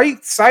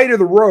right side of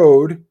the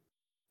road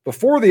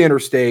before the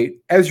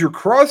interstate. As you're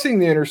crossing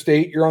the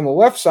interstate, you're on the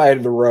left side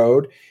of the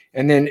road.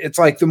 And then it's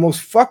like the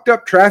most fucked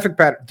up traffic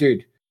pattern.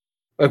 Dude,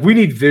 like we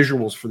need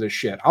visuals for this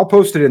shit. I'll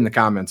post it in the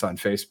comments on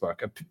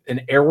Facebook,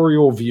 an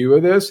aerial view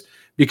of this,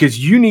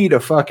 because you need a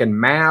fucking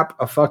map,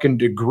 a fucking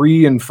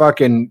degree in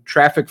fucking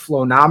traffic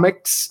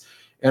flownomics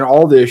and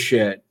all this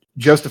shit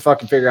just to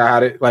fucking figure out how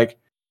to, like,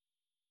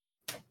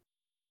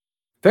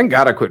 thank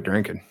God I quit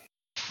drinking.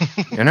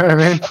 You know what I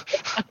mean?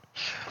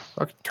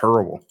 Fucking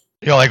terrible.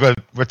 You know, like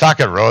we're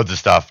talking roads and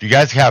stuff. Do you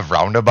guys have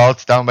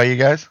roundabouts down by you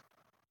guys?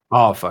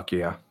 Oh, fuck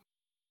yeah.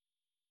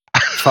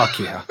 Fuck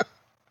yeah.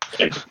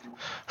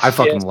 I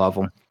fucking love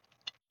them.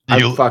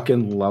 I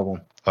fucking love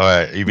them. Oh,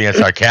 are you being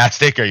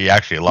sarcastic or you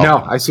actually love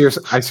them? No, I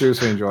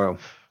seriously enjoy them.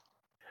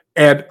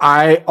 And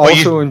I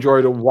also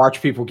enjoy to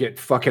watch people get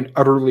fucking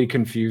utterly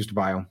confused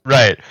by them.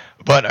 Right.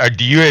 But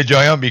do you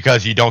enjoy them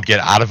because you don't get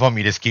out of them?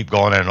 You just keep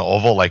going in an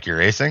oval like you're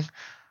racing?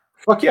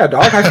 Fuck yeah,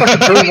 dog. I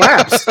fucking turn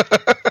laps.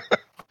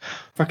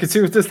 Fucking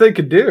see what this thing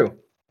could do.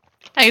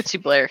 I can see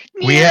Blair.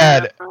 We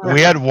had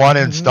one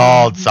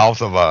installed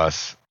south of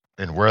us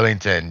in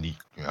Worthington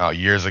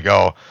years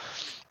ago.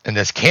 And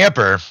this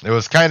camper, it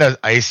was kind of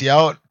icy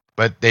out,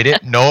 but they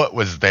didn't know it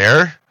was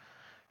there.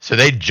 So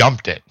they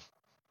jumped it.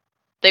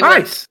 They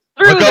nice.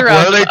 Look up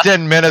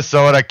Worthington,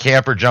 Minnesota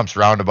camper jumps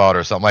roundabout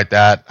or something like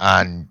that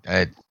on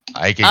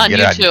I can get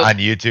YouTube. It on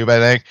YouTube, I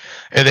think.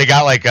 And they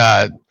got like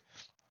a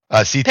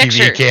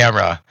CTV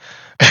camera.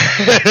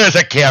 There's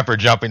a camper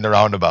jumping the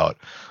roundabout.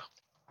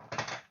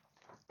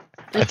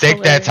 I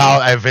think that's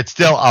how, if it's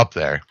still up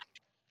there.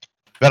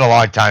 It's been a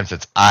long time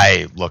since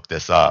I looked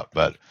this up,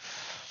 but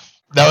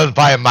That was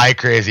probably my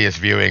craziest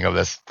viewing of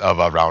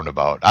a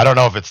roundabout. I don't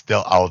know if it's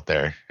still out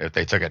there, if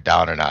they took it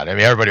down or not. I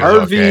mean, everybody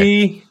was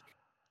okay.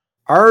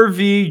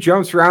 RV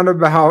jumps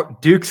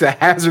roundabout, Dukes a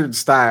Hazard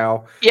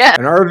style. Yeah.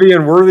 An RV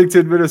in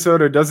Worthington,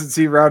 Minnesota doesn't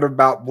see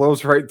roundabout,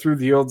 blows right through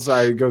the old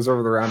side, and goes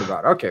over the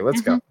roundabout. Okay,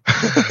 let's go.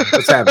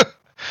 Let's have it.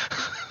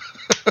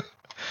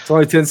 It's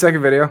only a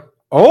 10-second video.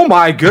 Oh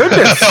my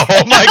goodness!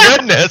 Oh my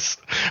goodness!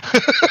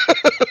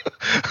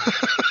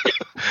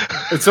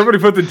 And somebody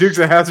put the Dukes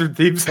of Hazzard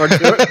theme song to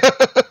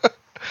it.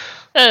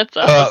 That's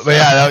awesome. But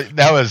yeah,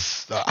 that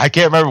was. I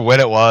can't remember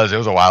when it was. It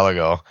was a while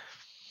ago.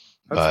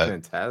 That's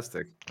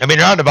fantastic. I mean,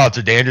 roundabouts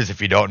are dangerous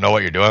if you don't know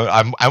what you're doing.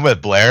 I'm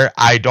with Blair.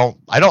 I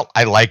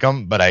like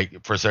them, but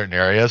for certain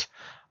areas.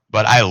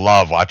 But I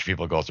love watching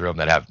people go through them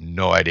that have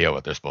no idea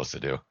what they're supposed to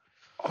do.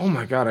 Oh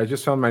my God, I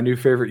just found my new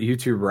favorite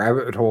YouTube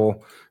rabbit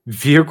hole.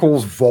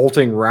 Vehicles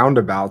vaulting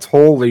roundabouts.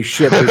 Holy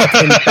shit, there's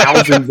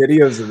 10,000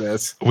 videos of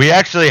this. We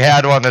actually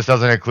had one. This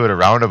doesn't include a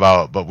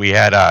roundabout, but we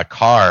had a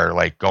car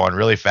like going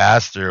really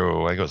fast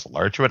through, I think it was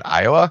Larchwood,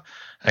 Iowa.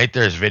 I think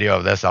there's video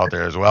of this out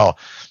there as well.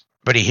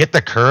 But he hit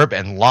the curb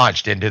and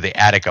launched into the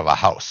attic of a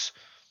house.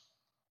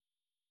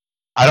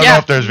 I don't know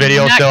if there's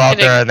video still out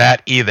there on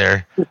that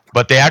either,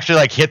 but they actually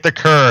like hit the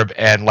curb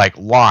and like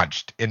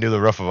launched into the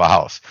roof of a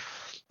house.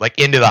 Like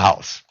into the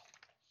house.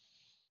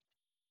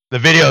 The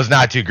video is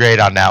not too great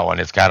on that one.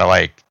 It's kind of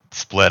like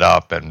split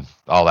up and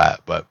all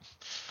that, but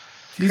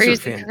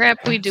crazy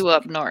crap we do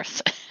up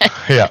north.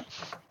 Yeah.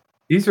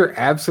 These are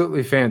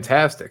absolutely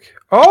fantastic.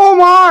 Oh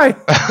my!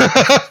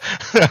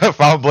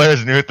 Found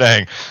Blair's new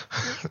thing.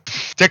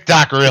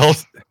 TikTok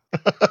reels.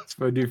 That's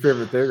my new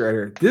favorite thing right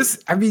here.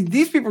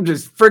 These people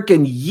just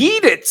freaking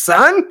yeet it,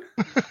 son.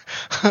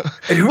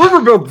 And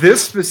whoever built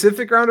this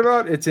specific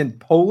roundabout, it's in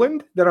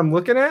Poland that I'm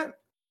looking at.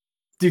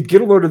 Dude,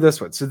 get a load of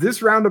this one. So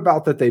this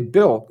roundabout that they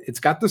built, it's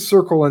got the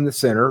circle in the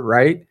center,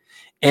 right?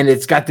 And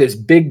it's got this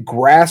big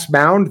grass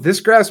mound. This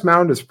grass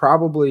mound is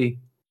probably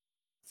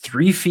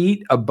 3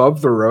 feet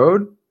above the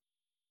road.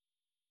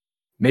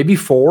 Maybe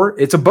 4.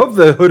 It's above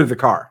the hood of the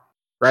car,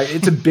 right?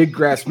 It's a big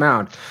grass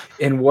mound.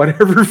 And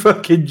whatever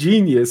fucking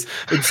genius,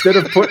 instead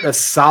of putting a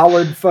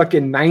solid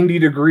fucking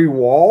 90-degree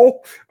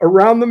wall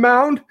around the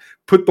mound,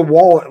 put the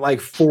wall at like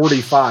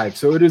 45.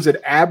 So it is an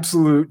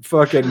absolute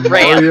fucking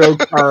Mario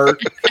Kart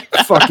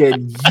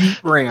fucking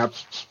yeet ramp.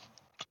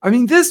 I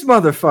mean, this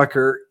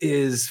motherfucker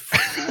is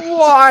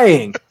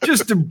flying.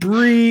 Just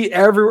debris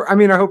everywhere. I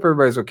mean, I hope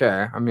everybody's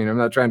okay. I mean, I'm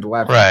not trying to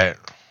laugh at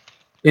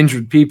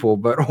injured people,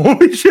 but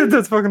holy shit,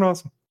 that's fucking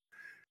awesome.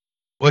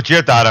 What's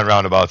your thought on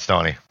roundabouts,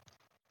 Tony?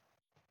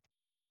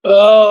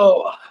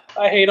 Oh,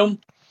 I hate them.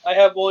 I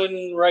have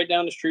one right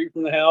down the street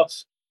from the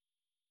house.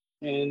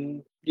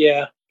 And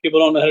yeah, people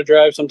don't know how to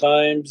drive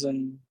sometimes.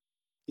 And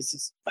it's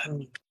just, I don't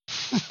know.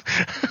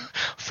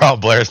 From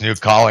Blair's new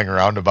calling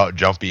roundabout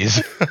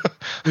jumpies.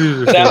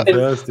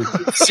 Fantastic.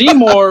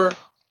 Seymour,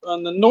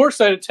 on the north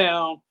side of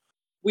town,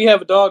 we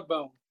have a dog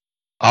bone.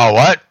 Oh,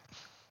 what?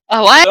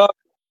 Oh, what?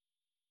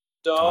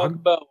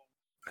 Dog bone.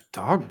 A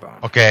dog bone?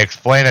 Okay,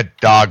 explain a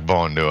dog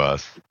bone to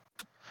us.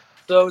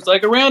 So it's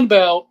like a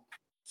roundabout.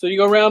 So you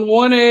go around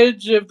one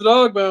edge of the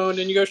dog bone,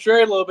 and you go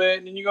straight a little bit,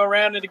 and then you go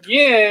around it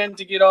again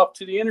to get off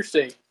to the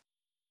interstate.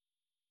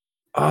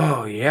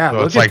 Oh, yeah. So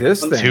Look it's at like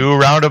this thing. 2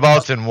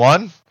 roundabouts in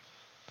one?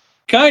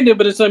 Kind of,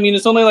 but it's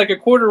only like a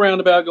quarter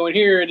roundabout going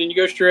here, and then you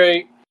go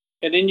straight,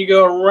 and then you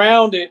go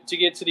around it to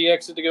get to the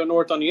exit to go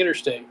north on the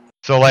interstate.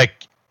 So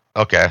like,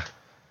 okay.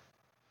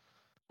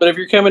 But if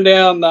you're coming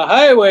down the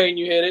highway and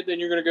you hit it, then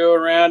you're going to go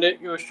around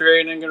it, go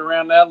straight, and then go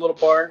around that little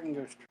part and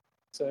go straight.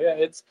 So yeah,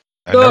 it's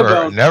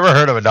Never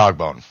heard of a dog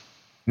bone.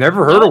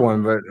 Never heard of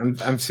one, but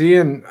I'm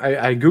seeing.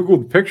 I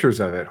googled pictures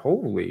of it.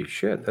 Holy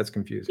shit, that's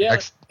confusing. Yeah,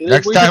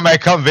 next time I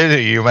come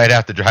visit you might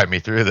have to drive me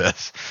through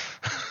this.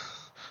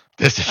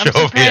 Just to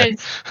show me.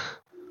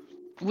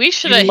 We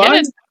should have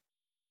hit it.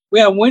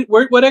 Yeah,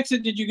 what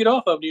exit did you get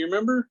off of? Do you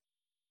remember?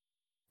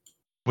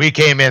 We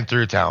came in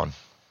through town.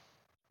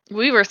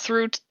 We were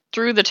through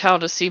the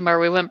town to Seymour.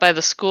 We went by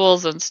the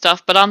schools and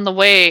stuff, but on the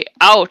way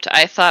out,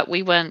 I thought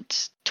we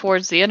went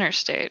towards the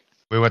interstate.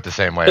 We went the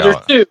same way but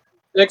out. There's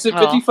 2. Exit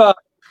 55,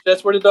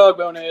 that's where the dog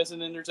bone is,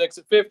 and then there's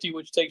exit 50,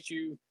 which takes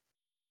you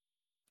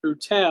through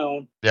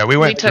town. Yeah, we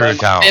went through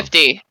town.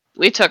 50.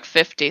 We took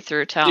 50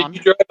 through town. Did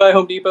you drive by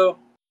Home Depot?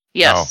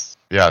 Yes.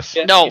 No. Yes.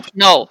 Yeah.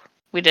 No,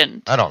 we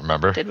didn't. I don't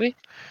remember. Did we?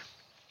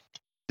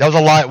 That was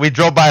a lot. We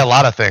drove by a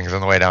lot of things on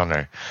the way down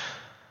there.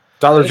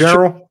 Dollar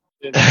General?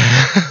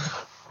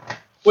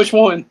 Which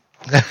one?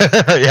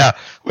 Yeah,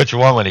 which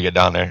one when you get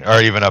down there,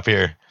 or even up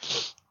here?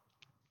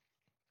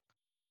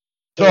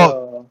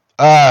 So,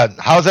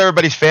 how's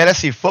everybody's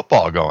fantasy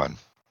football going?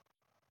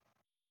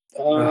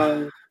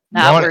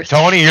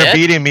 Tony, you're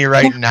beating me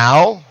right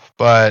now,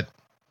 but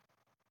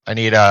I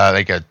need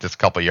just a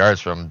couple yards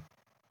from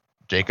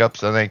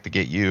Jacobs, I think, to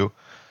get you.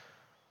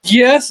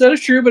 Yes, that is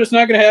true, but it's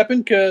not going to happen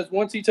because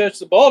once he touches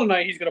the ball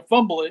tonight, he's going to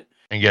fumble it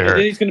and get hurt.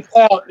 Then he's going to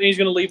pout and he's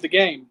going to leave the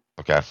game.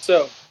 Okay.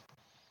 So.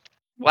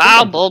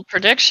 Wow, bold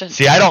prediction.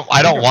 See, I don't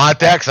want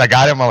that because I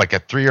got him on like a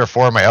 3 or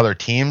 4 of my other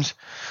teams,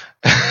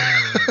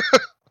 I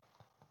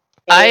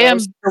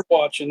was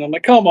watching. I'm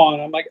like, come on.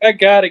 I'm like, I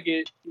gotta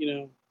get,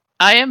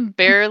 I am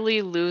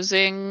barely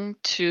losing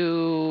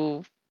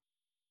to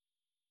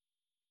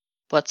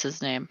what's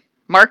his name?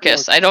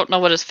 Marcus. I don't know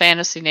what his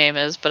fantasy name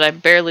is, but I'm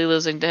barely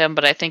losing to him.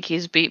 But I think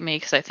he's beat me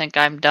because I think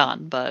I'm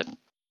done. But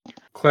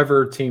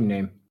Clever team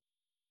name.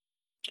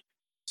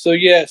 So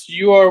yes,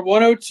 you are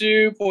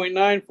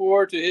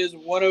 102.94 to his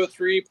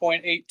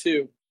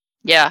 103.82.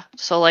 yeah,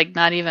 so like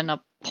not even a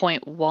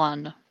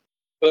 0.1.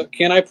 But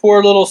can I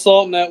pour a little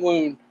salt in that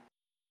wound?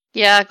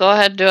 Yeah, go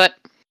ahead, do it.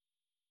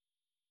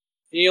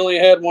 He only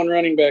had one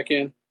running back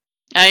in.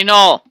 I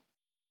know.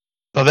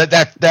 So that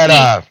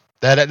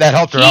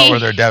helped her out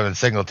with her Devin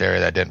Singletary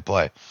that didn't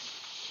play.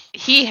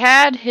 He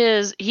had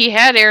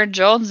Aaron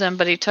Jones in,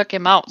 but he took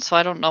him out, so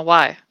I don't know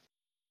why.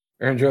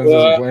 Aaron Jones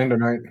isn't playing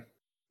tonight.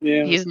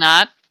 Yeah, he's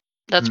not.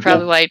 That's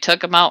probably why he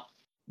took him out.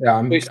 Yeah,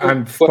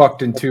 I'm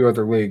fucked in 2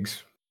 other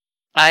leagues.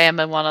 I am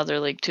in one other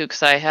league too,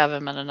 because I have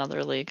him in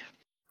another league.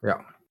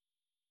 Yeah.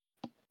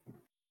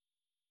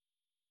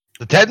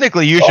 So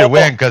technically, you should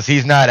win because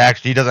he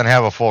doesn't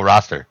have a full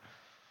roster.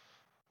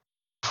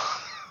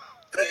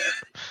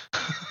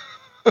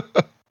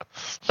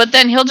 But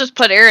then he'll just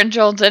put Aaron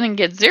Jones in and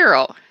get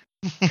 0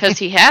 because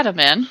he had him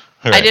in.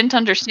 Right. I didn't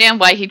understand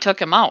why he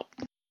took him out.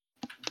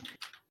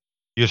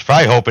 He was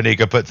probably hoping he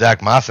could put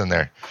Zach Moss in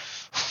there.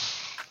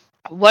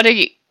 What are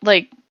you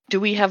like? Do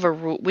we have a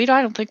rule?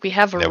 I don't think we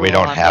have a rule. We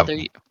don't have.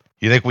 You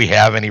think we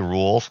have any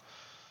rules?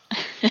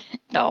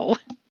 No.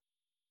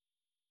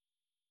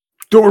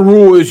 The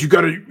rule is you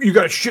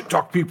gotta shit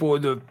talk people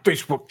in the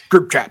Facebook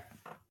group chat.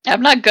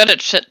 I'm not good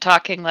at shit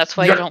talking. That's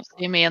why you don't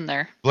see me in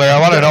there. Blair, I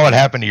want to know what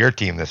happened to your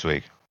team this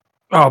week.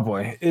 Oh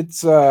boy,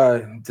 it's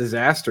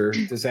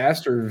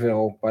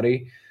Disasterville,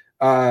 buddy.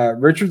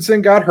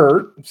 Richardson got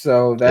hurt,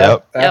 so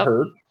that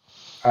hurt.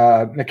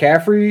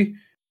 McCaffrey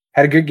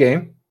had a good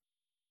game.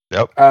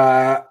 Yep.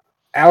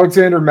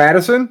 Alexander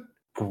Madison,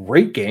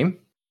 great game.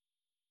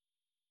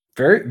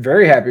 Very,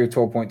 very happy with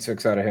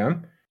 12.6 out of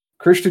him.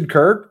 Christian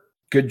Kirk,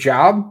 good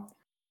job.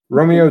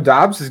 Romeo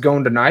Dobbs is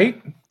going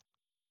tonight.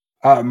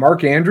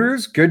 Mark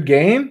Andrews, good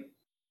game.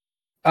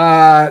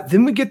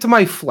 Then we get to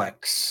my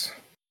flex.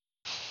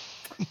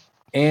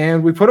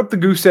 And we put up the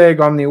goose egg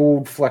on the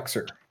old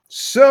flexer.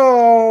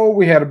 So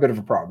we had a bit of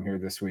a problem here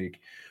this week.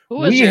 Who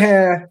was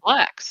your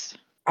flex?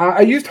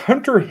 I used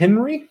Hunter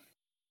Henry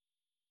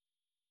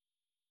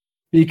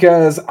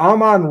because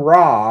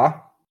Amon-Ra,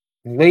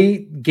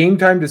 late game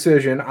time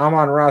decision,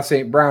 Amon-Ra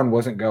St. Brown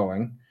wasn't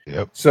going.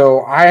 Yep.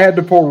 So I had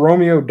to pull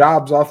Romeo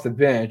Dobbs off the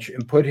bench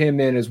and put him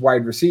in as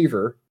wide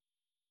receiver.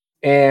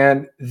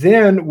 And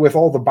then with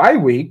all the bye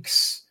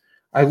weeks,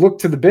 I looked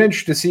to the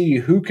bench to see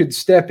who could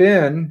step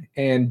in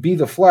and be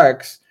the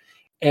flex.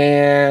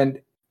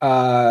 And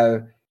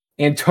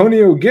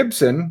Antonio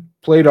Gibson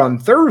played on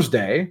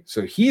Thursday,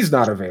 so he's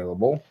not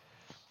available.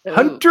 Ooh.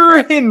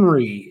 Hunter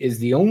Henry is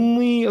the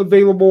only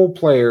available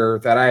player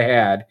that I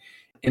had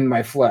in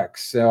my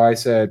flex. So I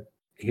said,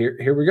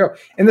 here we go.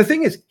 And the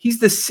thing is, he's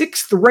the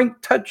 6th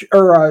ranked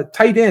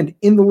tight end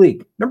in the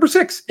league. Number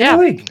 6 in the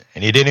league.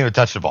 And he didn't even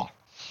touch the ball.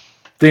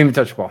 Didn't even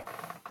touch the ball.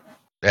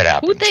 It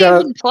happened. Who'd they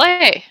even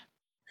play?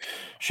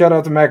 Shout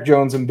out to Mac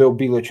Jones and Bill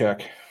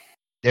Belichick.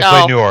 They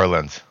played New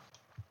Orleans.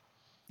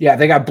 Yeah,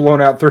 they got blown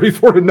out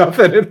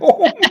 34-0 at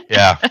home.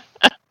 Yeah.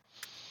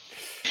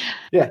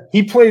 Yeah,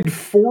 he played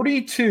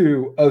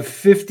 42 of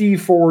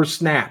 54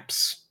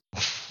 snaps.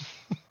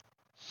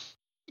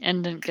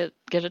 And didn't get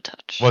a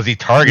touch. Was he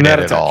targeted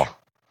at all?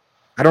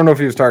 I don't know if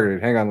he was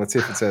targeted. Hang on, let's see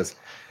if it says.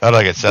 I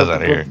don't think it says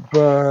on here.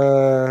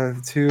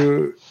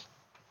 2,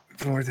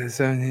 4 to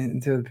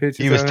 17 to the pitch.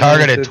 He was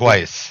targeted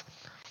twice.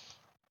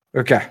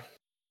 Okay.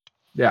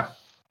 Yeah.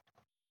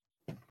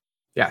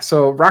 Yeah,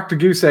 so rock the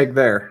goose egg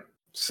there.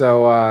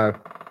 So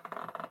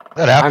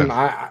that happened.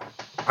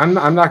 I'm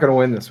not going to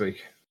win this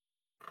week.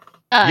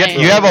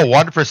 You have a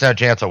 1%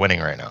 chance of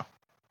winning right now.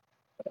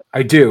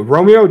 I do.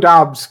 Romeo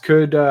Dobbs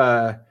could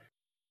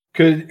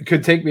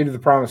take me to the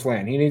promised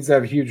land. He needs to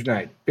have a huge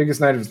night, biggest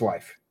night of his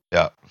life.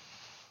 Yeah.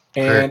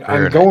 And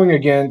I'm going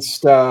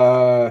against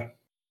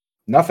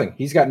nothing.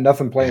 He's got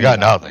nothing playing. He's got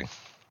nothing.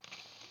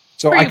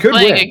 So I could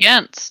playing win.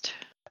 Against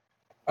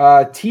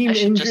Team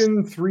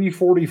Engine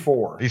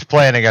 344. He's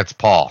playing against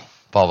Paul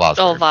Vosberg.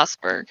 Paul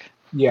Vosberg.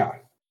 Yeah.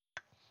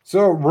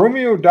 So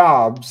Romeo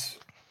Dobbs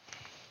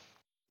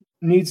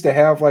needs to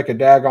have like a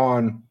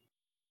daggone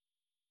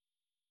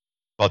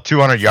about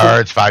 200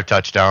 yards, 5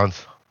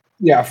 touchdowns.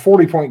 Yeah,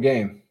 40-point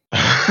game.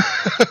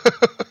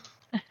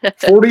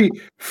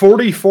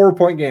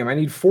 44-point game. I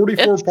need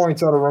 44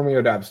 points out of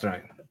Romeo Dobbs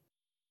tonight.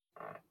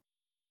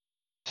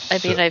 I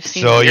mean, I've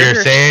seen. So you're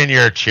saying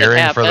you're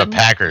cheering for the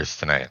Packers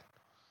tonight?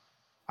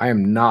 I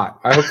am not.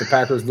 I hope the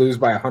Packers lose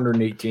by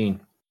 118.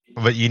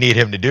 But you need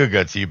him to do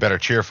good, so you better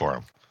cheer for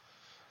him.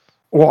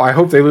 Well, I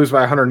hope they lose by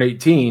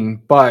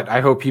 118, but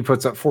I hope he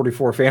puts up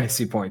 44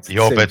 fantasy points.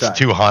 You hope it's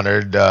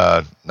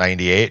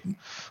 298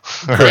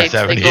 or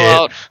 78. They go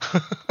out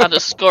on a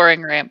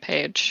scoring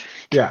rampage.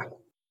 Yeah.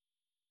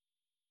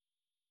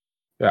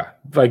 Yeah.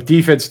 Like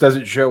defense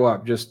doesn't show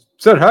up, just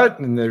Set hut,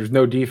 and there's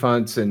no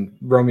defense, and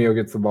Romeo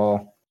gets the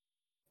ball.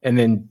 And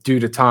then due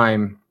to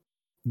time,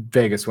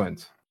 Vegas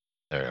wins.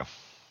 There you go.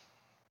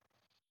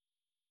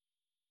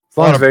 As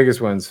long as Vegas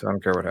wins, I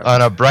don't care what happens.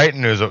 On a bright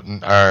news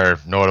or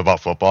note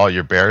about football,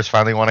 your Bears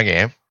finally won a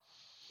game.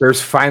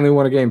 Bears finally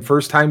won a game.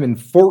 First time in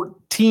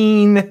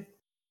 14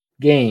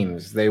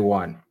 games they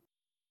won.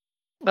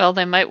 Well,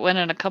 they might win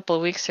in a couple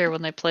of weeks here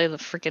when they play the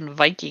freaking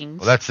Vikings.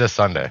 Well, that's this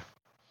Sunday.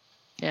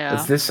 Yeah.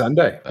 It's this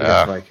Sunday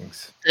against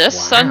Vikings. This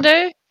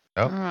Sunday?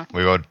 Yep.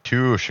 We go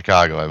to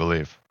Chicago, I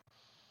believe.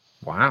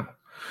 Wow.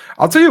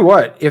 I'll tell you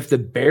what, if the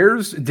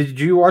Bears, did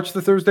you watch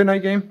the Thursday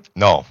night game?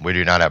 No, we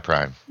do not have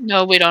Prime.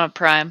 No, we don't have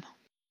Prime.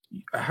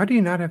 How do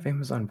you not have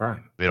Amazon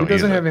Prime? Who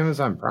doesn't have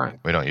Amazon Prime?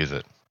 We don't use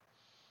it.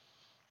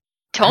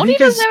 Tony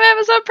doesn't have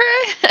Amazon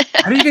Prime?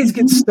 How do you guys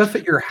get stuff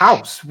at your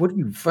house? What do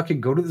you fucking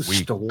go to the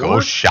store?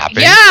 Go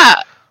shopping? Yeah.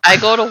 I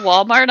go to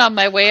Walmart on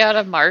my way out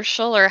of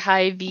Marshall or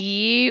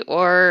Hy-Vee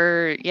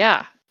or,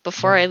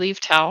 before I leave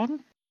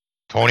town.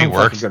 Tony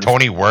works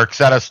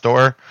at a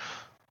store.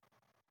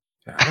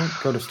 Yeah, I don't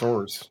go to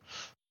stores.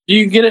 Do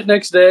you get it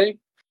next day?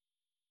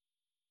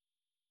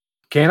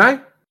 Can I?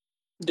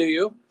 Do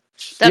you?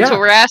 That's what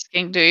we're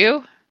asking. Do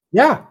you?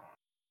 Yeah.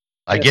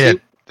 I get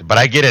it, but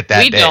I get it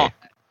that day.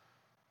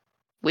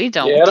 We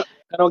don't. Yeah,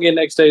 I don't get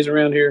next days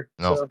around here.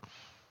 No. So.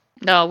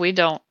 No, we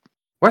don't.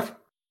 What?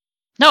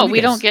 No,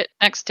 we don't get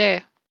next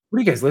day. What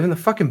do you guys live in the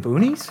fucking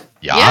boonies?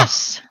 Yeah.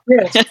 Yes.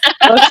 Yes.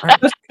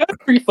 Us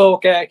country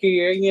folk out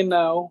here, you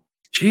know.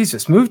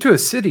 Jesus, move to a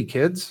city,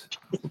 kids.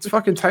 Let's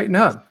fucking tighten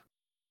up.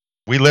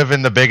 We live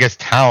in the biggest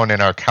town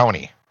in our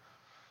county.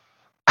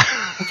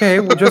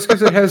 Okay, well, just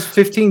because it has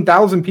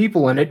 15,000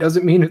 people in it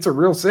doesn't mean it's a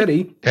real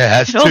city.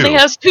 It only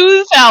has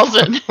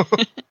 2,000.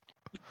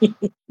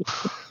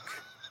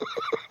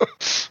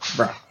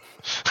 Bro.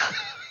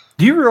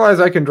 Do you realize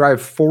I can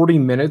drive 40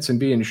 minutes and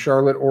be in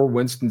Charlotte or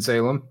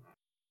Winston-Salem?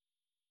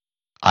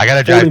 I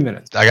gotta drive 40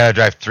 minutes. I gotta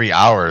drive 3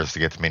 hours to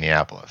get to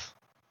Minneapolis.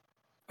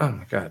 Oh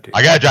my god, dude.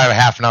 I gotta drive a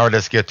half an hour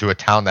just to get to a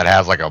town that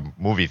has like a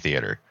movie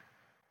theater.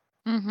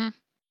 Mm-hmm.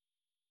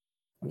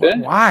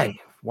 Why?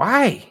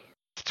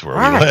 That's where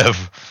we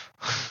live.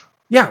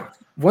 Yeah.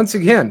 Once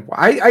again,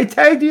 I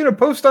tagged you in a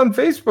post on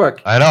Facebook.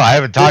 I know. I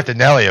haven't talked to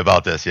Nelly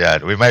about this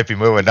yet. We might be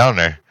moving down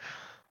there.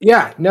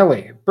 Yeah,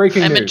 Nelly.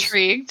 Breaking news. I'm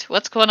intrigued.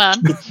 What's going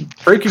on?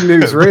 Breaking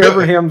news. Ray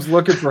Abraham's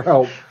looking for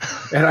help.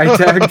 And I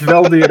tagged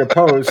Veldy in a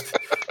post.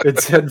 It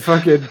said,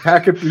 fucking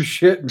pack up your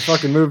shit and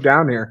fucking move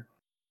down here.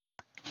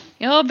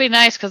 You know, it'd be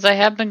nice because I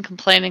have been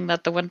complaining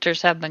that the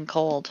winters have been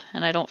cold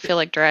and I don't feel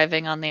like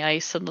driving on the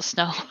ice and the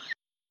snow.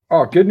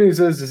 Oh, good news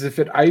is if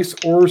it ice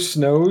or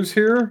snows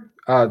here,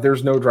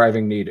 there's no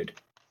driving needed.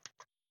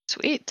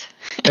 Sweet.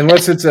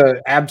 Unless it's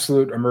an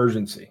absolute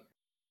emergency.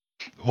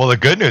 Well, the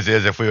good news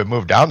is if we would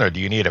move down there,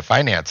 do you need a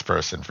finance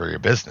person for your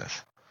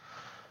business?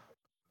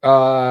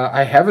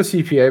 I have a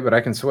CPA, but I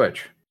can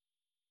switch.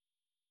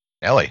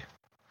 Nelly.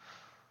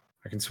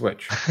 I can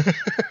switch.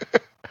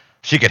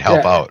 She could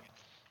help out.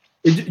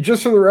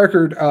 Just for the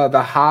record,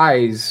 the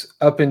highs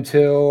up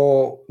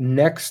until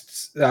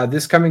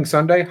this coming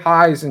Sunday,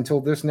 highs until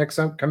this next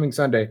coming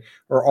Sunday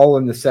are all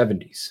in the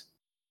 70s.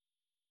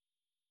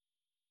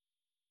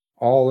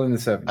 All in the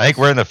 70s. I think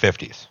we're in the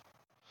 50s.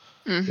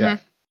 Mm-hmm. Yeah.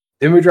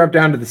 Then we drop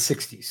down to the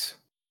 60s.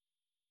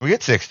 We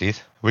get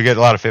 60s. We get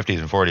a lot of 50s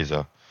and 40s,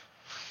 though.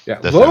 Yeah.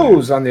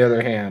 Lows, on the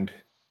other hand,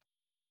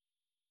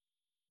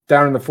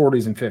 down in the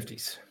 40s and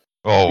 50s.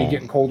 Oh. Be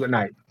getting cold at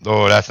night.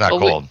 Oh, that's not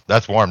cold.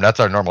 That's warm. That's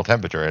our normal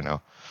temperature right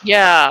now.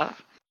 Yeah.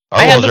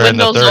 I had the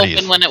windows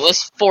open when it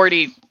was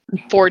 40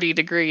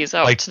 degrees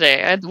out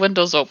today. I had the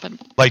windows open.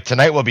 Like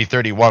tonight will be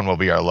 31 will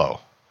be our low.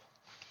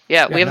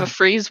 Yeah, we have a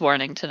freeze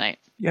warning tonight.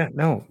 Yeah,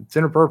 no, it's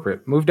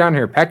inappropriate. Move down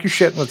here. Pack your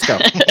shit and let's go.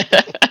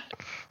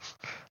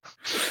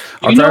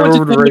 You know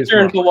what the temperature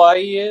in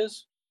Hawaii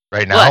is?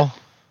 Right now?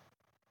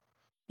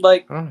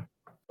 Like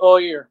all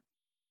year.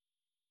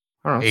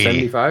 I don't know,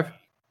 75?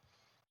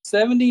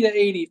 70 to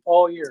 80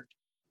 all year.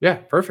 Yeah,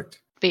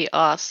 perfect. Be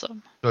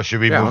awesome. So should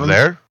we move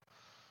there?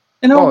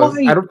 In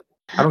Hawaii. I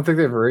don't think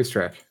they have a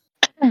racetrack.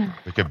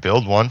 We could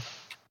build one.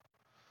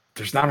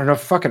 There's not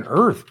enough fucking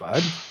earth,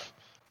 bud.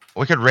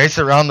 We could race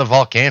around the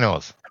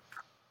volcanoes.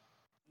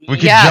 We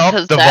could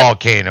jump the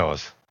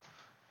volcanoes.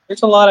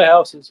 There's a lot of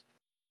houses.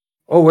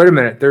 Oh, wait a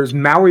minute. There's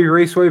Maui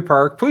Raceway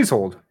Park. Please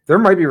hold. There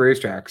might be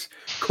racetracks.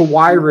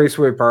 Kauai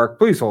Raceway Park.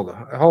 Please hold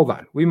on. Hold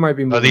on. We might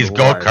be moving. These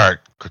go-kart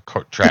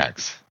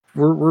tracks.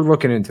 We're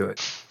looking into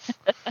it.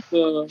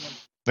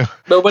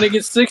 But when it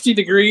gets 60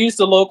 degrees,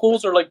 the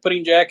locals are like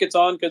putting jackets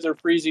on because they're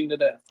freezing to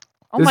death.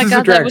 Oh my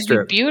god, that would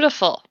be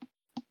beautiful.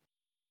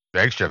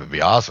 Drag strip would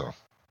be awesome.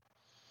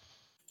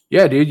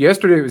 Yeah, dude.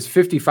 Yesterday it was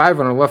 55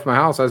 when I left my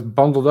house. I was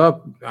bundled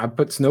up. I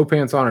put snow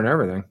pants on and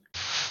everything.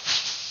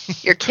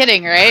 You're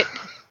kidding, right?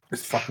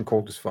 It's fucking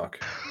cold as fuck.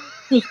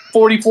 It was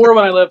 44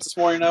 when I left this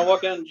morning. I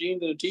walked out in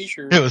jeans and a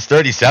t-shirt. It was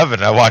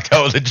 37. I walked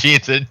out with a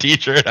jeans and a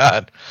t-shirt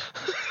on.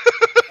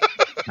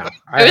 No,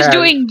 I was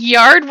doing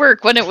yard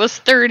work when it was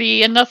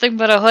 30 and nothing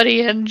but a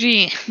hoodie and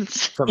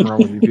jeans. Something wrong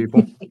with you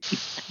people.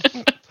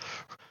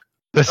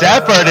 The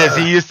sad part is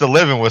he used to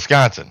live in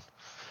Wisconsin.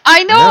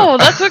 I know.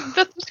 That's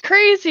what's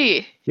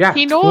crazy. Yeah,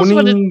 He knows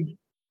what it's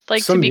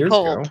like to be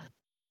cold.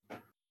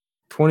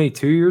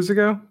 22 years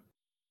ago?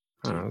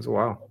 Oh, it was a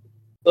while.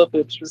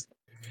 Hipster.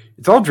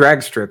 It's all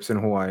drag strips in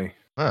Hawaii.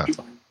 Huh.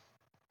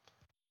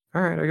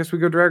 All right, I guess we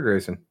go drag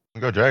racing.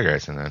 We'll go drag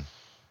racing then.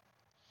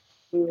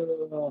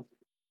 All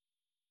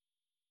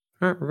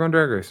right, we're going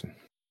drag racing.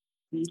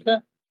 Okay.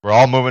 We're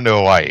all moving to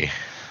Hawaii.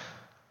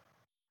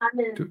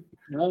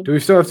 Do we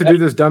still have to do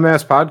this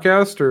dumbass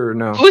podcast or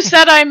no? Who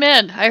said I'm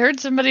in? I heard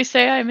somebody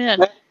say I'm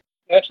in.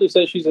 Ashley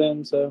says she's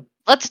in, so.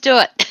 Let's do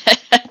it.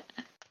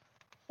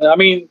 I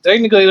mean,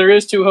 technically there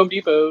is 2 Home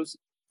Depots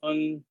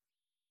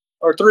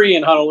or 3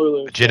 in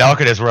Honolulu. Janelle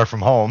could just work from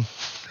home.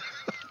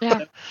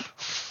 Yeah.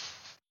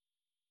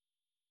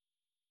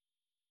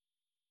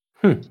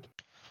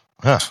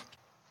 Huh.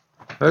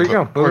 There you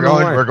go.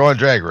 We're going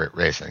drag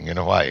racing in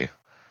Hawaii.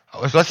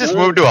 Let's just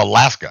move to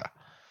Alaska.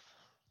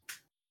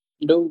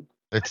 No.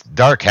 It's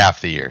dark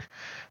half the year.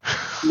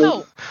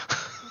 No.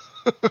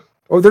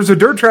 Oh, there's a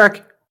dirt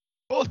track.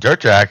 Oh,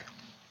 dirt track.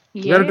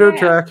 We got a dirt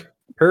track.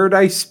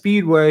 Paradise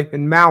Speedway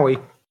in Maui.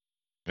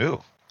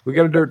 Ooh. We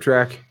got a dirt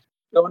track.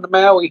 Going to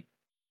Maui.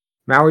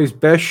 Maui's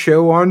best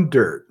show on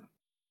dirt.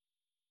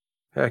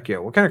 Heck yeah.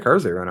 What kind of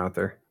cars they run out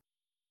there?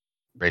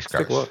 Race Let's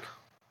cars. take a look.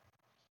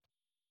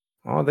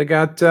 Oh, they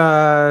got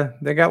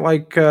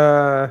like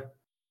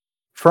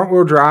front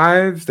wheel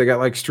drives. They got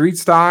like street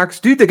stocks.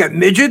 Dude, they got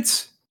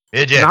midgets.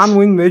 Midgets.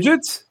 Non-wing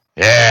midgets.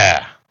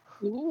 Yeah.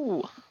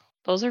 Ooh,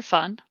 those are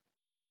fun.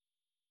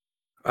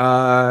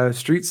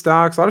 Street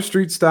stocks. A lot of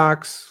street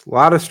stocks. A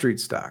lot of street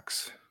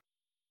stocks.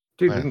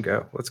 Dude, Right. we can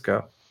go. Let's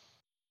go.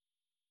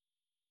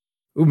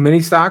 Ooh,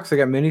 mini stocks. They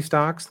got mini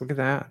stocks. Look at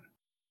that.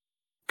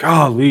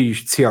 Golly, you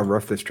should see how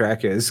rough this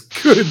track is.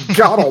 Good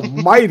God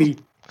Almighty.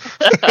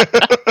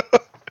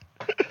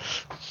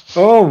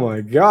 Oh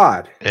my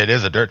God. It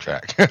is a dirt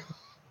track.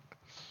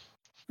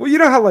 Well, you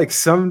know how like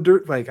some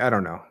dirt, like, I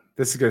don't know.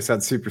 This is going to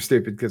sound super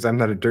stupid because I'm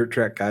not a dirt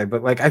track guy,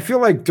 but like, I feel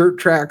like dirt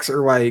tracks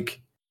are like,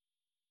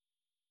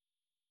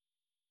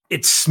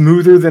 it's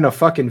smoother than a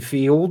fucking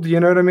field. You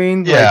know what I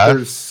mean? Yeah. Like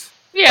there's,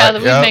 Yeah,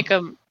 we yeah. make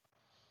them.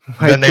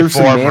 like, Then they there's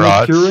some form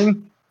rods.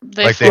 manicuring.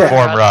 They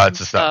form rods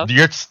and stuff.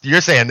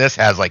 You're saying this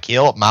has like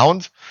heel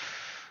mounds?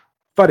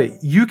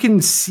 But you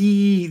can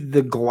see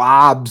the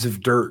globs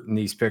of dirt in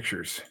these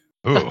pictures.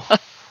 Ooh.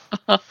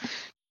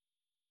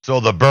 So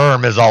the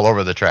berm is all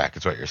over the track,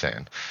 is what you're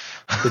saying.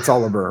 It's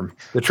all a berm.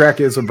 The track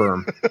is a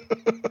berm.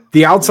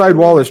 The outside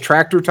wall is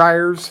tractor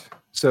tires.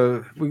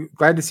 So we're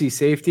glad to see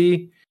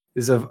safety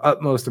is of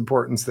utmost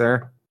importance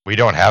there. We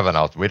don't have an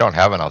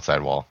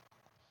outside wall.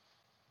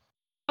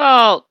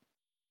 Well,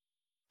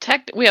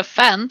 we have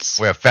fence.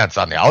 We have fence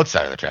on the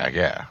outside of the track,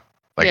 yeah.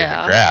 Like in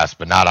the grass,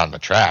 but not on the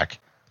track.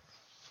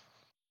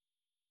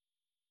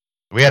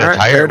 We had a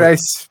tire.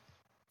 Paradise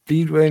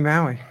Speedway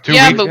Maui.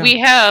 But we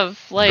have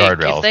like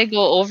Guardrails. if they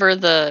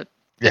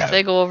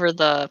go over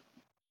the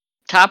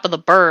top of the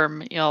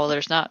berm, you know,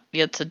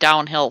 it's a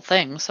downhill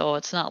thing, so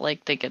it's not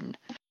like they can.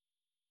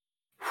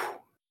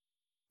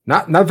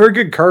 Not very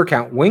good car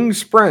count. Wing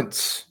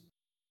sprints.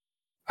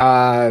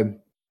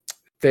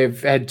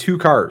 They've had 2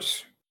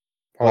 cars.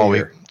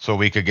 So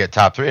we could get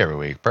top 3 every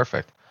week.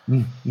 Perfect.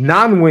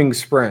 Non-wing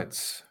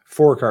sprints,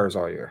 4 cars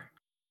all year.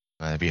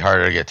 It'd be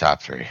harder to get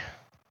top 3.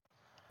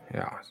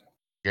 Yeah.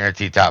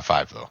 Guaranteed top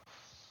 5 though.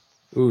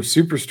 Ooh,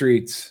 super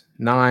streets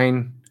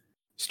 9,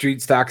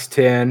 street stocks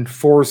 10,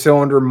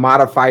 4-cylinder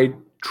modified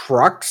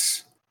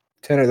trucks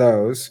 10 of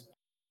those,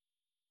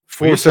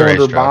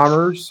 4-cylinder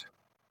bombers,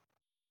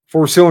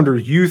 4-cylinder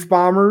youth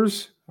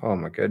bombers. Oh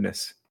my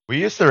goodness.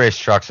 We used to race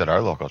trucks at our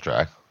local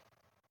track.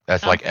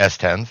 That's like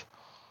S10s.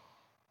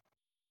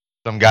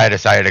 Some guy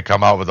decided to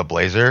come out with a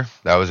Blazer.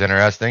 That was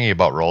interesting. He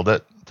about rolled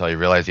it until he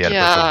realized he had to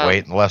put some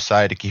weight in the left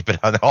side to keep it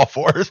on all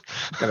 4s.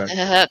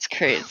 That's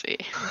crazy.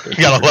 You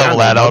gotta level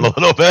that out a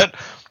little bit.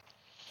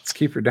 Let's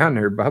keep her down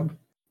there, bub.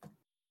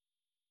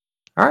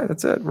 All right,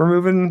 that's it. We're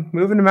moving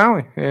to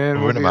Maui,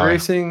 and we'll be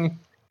racing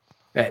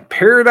at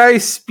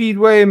Paradise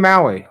Speedway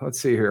Maui. Let's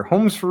see here.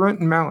 Homes for rent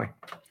in Maui.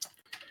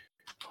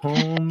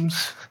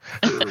 Homes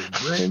for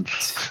rent.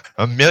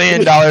 $1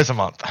 million a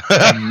month.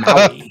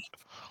 Maui.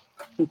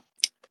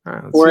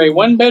 Right, for a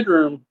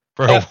 1-bedroom,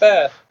 half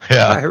bath.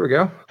 Yeah, here we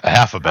go. A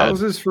half a bed.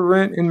 Houses for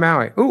rent in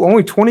Maui. Ooh,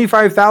 only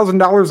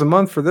 $25,000 a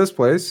month for this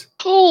place.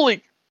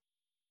 Holy!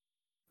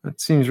 That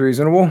seems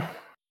reasonable.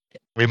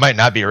 We might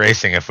not be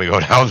racing if we go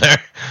down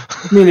there.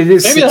 I mean, it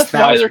is. Maybe that's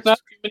why there's not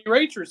too many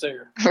racers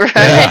there. Right.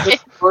 Yeah.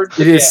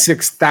 It is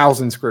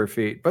 6,000 square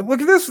feet. But look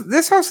at this.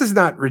 This house is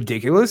not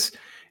ridiculous.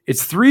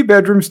 It's 3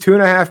 bedrooms,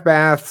 2.5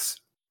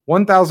 baths,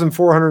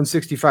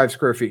 1,465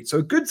 square feet. So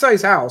a good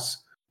size house,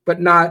 but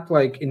not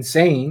like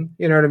insane.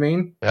 You know what I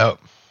mean? Yep.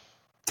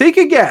 Take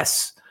a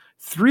guess.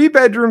 3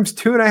 bedrooms,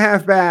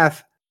 2.5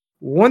 bath,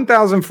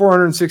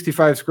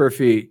 1,465 square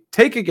feet.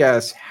 Take a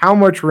guess how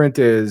much rent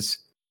is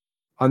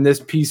on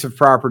this piece of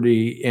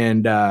property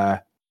in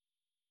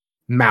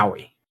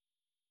Maui.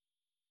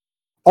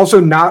 Also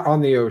not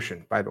on the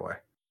ocean, by the way.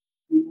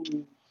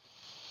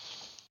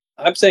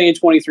 I'm saying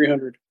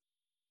 2,300.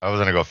 I was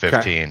gonna go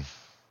 15.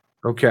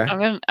 Okay.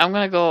 I'm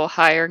gonna go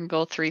higher and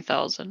go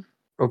 3,000.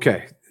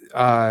 Okay.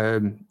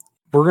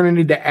 We're gonna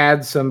need to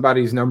add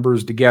somebody's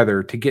numbers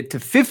together to get to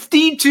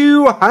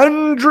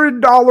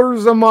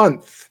 $5,200 a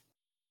month.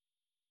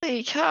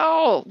 Holy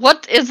cow!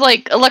 What is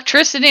like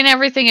electricity and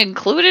everything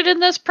included in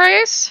this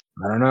price?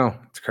 I don't know.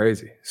 It's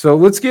crazy. So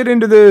let's get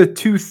into the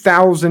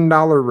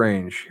 $2,000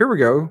 range. Here we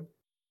go.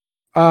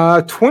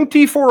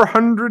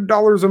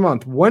 $2,400 a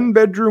month. 1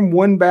 bedroom,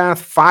 1 bath,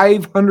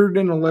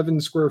 511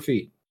 square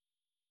feet.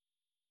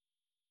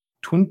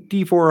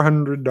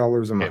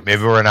 $2,400 a month.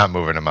 Maybe we're not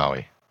moving to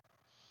Maui.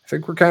 I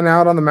think we're kind of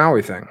out on the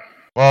Maui thing.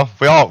 Well,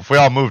 if we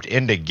all moved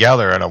in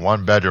together in a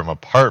 1-bedroom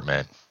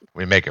apartment,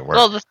 we make it work.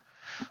 Well,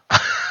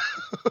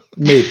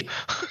 Maybe.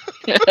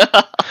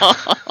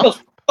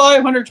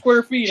 500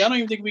 square feet. I don't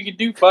even think we could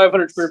do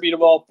 500 square feet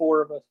of all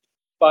 4 of us.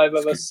 5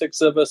 of us,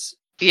 6 of us.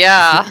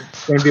 yeah.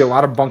 It's going to be a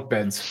lot of bunk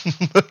beds.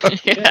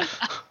 Yeah.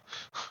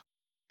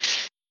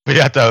 We'd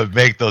have to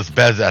make those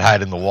beds that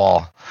hide in the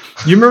wall.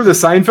 You remember the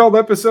Seinfeld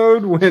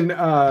episode when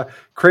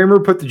Kramer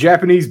put the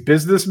Japanese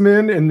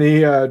businessmen in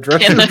the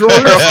dresser In the drawer?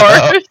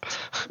 drawer.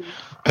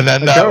 And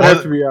then That would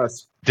have to be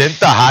us. didn't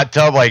the hot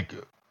tub like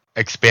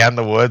expand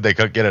the wood? They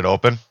couldn't get it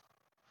open.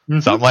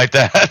 Mhm. Something like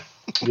that.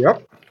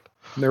 Yep.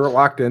 They were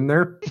locked in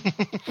there.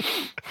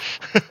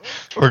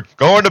 We're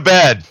going to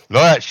bed.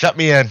 All right, shut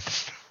me in.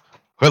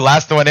 The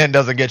last one in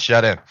doesn't get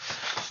shut in.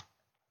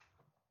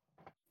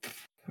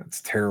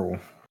 That's terrible.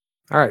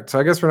 All right, so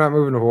I guess we're not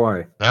moving to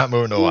Hawaii. Not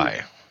moving to Hawaii.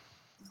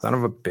 Son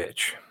of a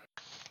bitch.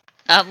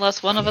 Not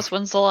unless one of us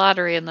wins the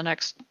lottery in the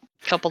next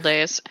couple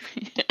days.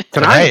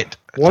 Tonight.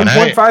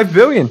 1.5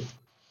 billion.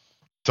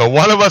 So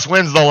one of us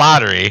wins the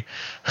lottery.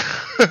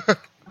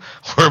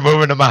 We're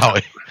moving to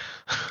Maui.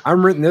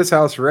 I'm renting this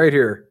house right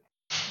here.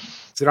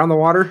 Is it on the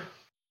water?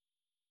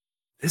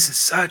 This is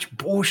such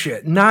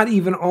bullshit. Not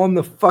even on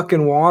the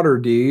fucking water,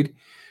 dude.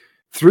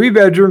 3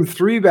 bedroom,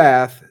 3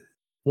 bath,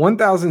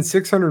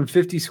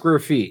 1,650 square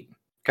feet.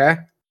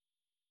 Okay.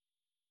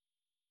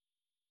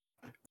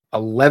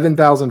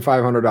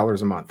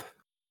 $11,500 a month.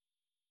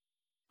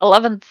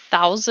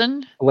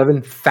 11,000.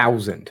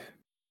 11,000.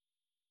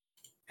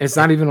 It's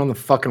not even on the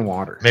fucking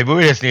water. Maybe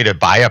we just need to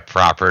buy a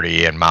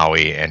property in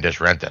Maui and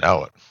just rent it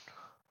out.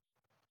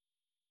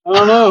 I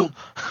don't know.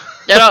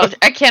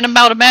 I can't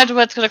imagine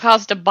what it's going to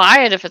cost to buy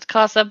it if it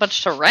costs that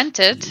much to rent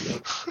it.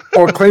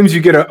 Oh, it claims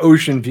you get an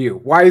ocean view.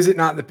 Why is it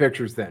not in the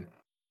pictures then?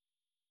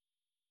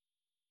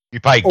 You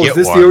probably Oh, get is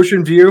this one. the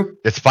ocean view?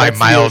 It's 5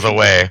 miles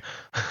away.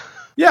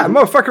 Yeah,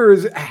 motherfucker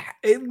is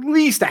at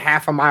least a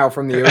half a mile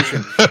from the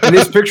ocean. And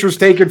this picture's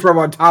taken from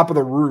on top of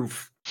the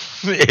roof.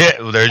 Yeah,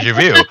 well, there's your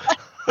view.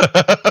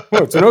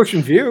 Well, it's an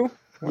ocean view.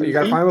 Well, you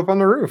got to climb up on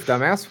the roof,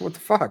 dumbass. What the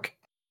fuck?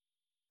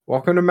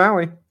 Welcome to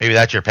Maui. Maybe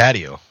that's your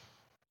patio.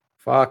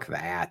 Fuck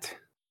that.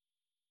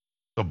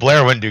 So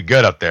Blair wouldn't do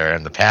good up there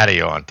in the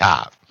patio on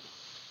top.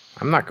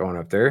 I'm not going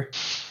up there.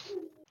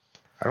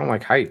 I don't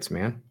like heights,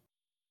 man.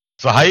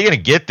 So how are you going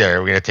to get there?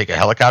 Are we going to take a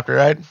helicopter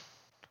ride?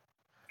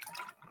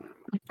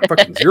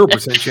 Fucking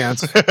 0%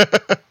 chance.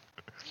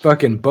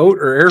 Fucking boat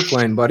or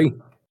airplane, buddy.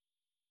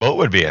 Boat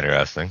would be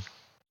interesting.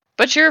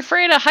 But you're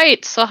afraid of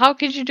heights, so how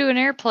could you do an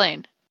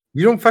airplane?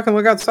 You don't fucking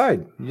look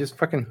outside. You just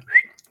fucking...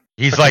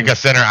 He's like a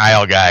center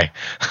aisle guy.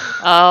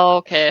 Oh,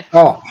 okay.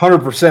 Oh,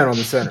 100% on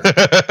the center.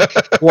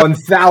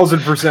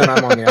 1,000%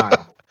 I'm on the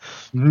aisle.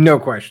 No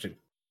question.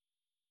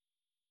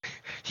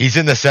 He's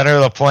in the center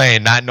of the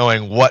plane, not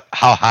knowing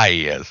how high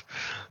he is.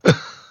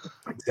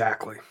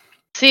 Exactly.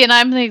 See, and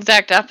I'm the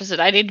exact opposite.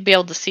 I need to be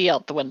able to see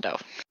out the window.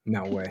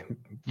 No way.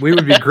 We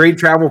would be great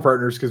travel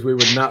partners because we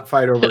would not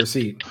fight over a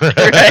seat. Right?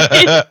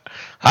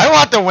 I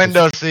want the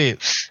window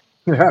seat.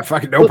 Yeah,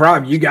 fucking no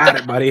problem. You got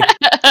it, buddy.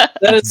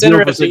 That is 0%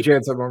 interesting.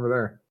 chance I'm over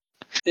there.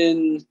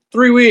 In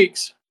 3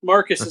 weeks,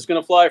 Marcus is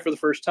going to fly for the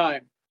first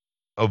time.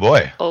 Oh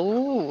boy.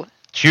 Oh.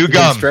 Chew You been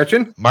gum.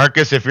 stretching?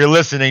 Marcus, if you're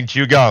listening,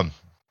 chew gum.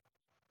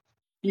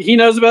 He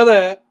knows about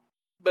that,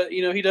 but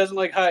he doesn't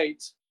like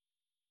heights.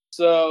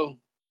 So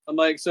I'm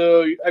like,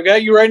 so I've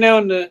got you right now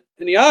in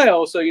the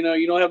aisle, so you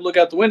don't have to look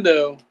out the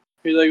window.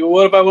 He's like, well,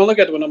 what if I want to look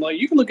out the window? I'm like,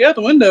 you can look out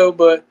the window,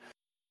 but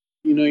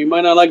you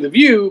might not like the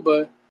view,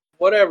 but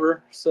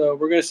whatever. So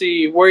we're gonna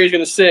see where he's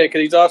gonna sit because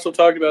he's also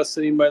talked about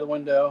sitting by the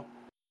window.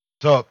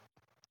 So,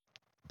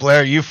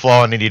 Blair, you've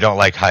flown and you don't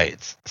like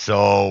heights.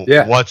 So,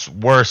 Yeah. What's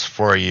worse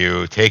for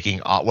you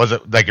taking off? Was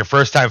it like your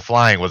first time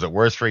flying? Was it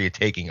worse for you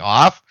taking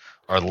off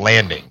or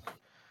landing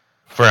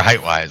for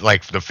height wise,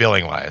 like the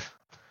feeling wise?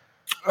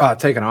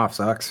 Taking off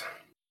sucks.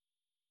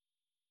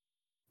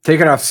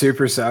 Taking off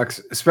super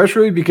sucks,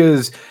 especially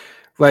because,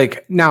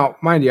 now,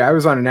 mind you, I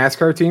was on a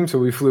NASCAR team, so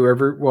we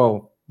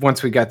flew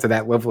once we got to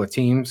that level of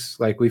teams,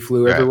 we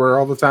flew Right. everywhere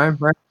all the time,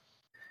 right?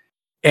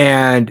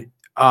 And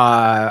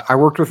I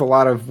worked with a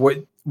lot of what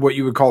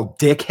you would call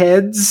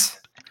dickheads.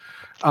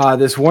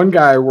 This one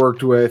guy I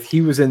worked with, he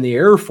was in the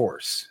Air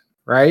Force,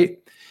 right?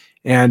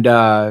 And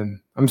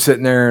I'm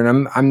sitting there,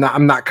 and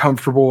I'm not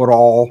comfortable at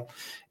all.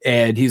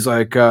 And he's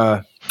like,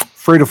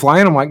 afraid of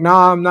flying? I'm like,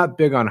 nah, I'm not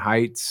big on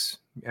heights.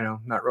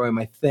 not really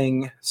my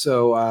thing.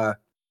 So,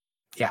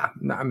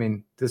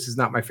 this is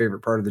not my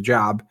favorite part of the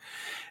job.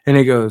 And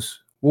he goes,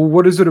 well,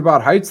 what is it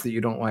about heights that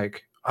you don't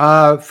like?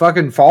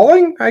 Fucking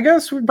falling, I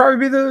guess, would probably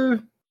be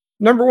the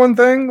number one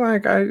thing.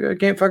 Like, I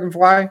can't fucking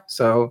fly.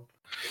 So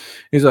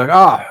he's like,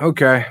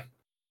 okay.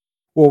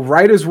 Well,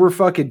 right as we're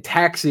fucking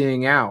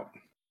taxiing out,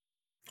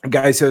 a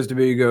guy says to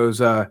me, he goes,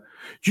 do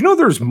you know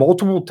there's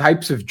multiple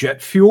types of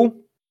jet fuel?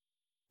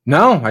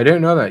 No, I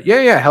didn't know that.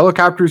 Yeah.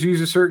 Helicopters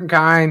use a certain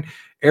kind.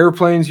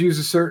 Airplanes use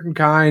a certain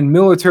kind.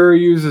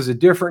 Military uses a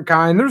different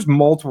kind. There's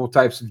multiple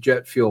types of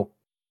jet fuel.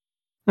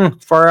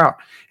 Far out.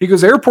 He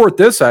goes, airport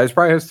this size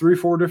probably has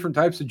 3-4 different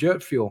types of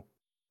jet fuel.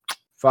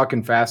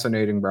 Fucking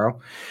fascinating, bro.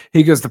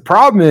 He goes, the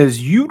problem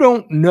is you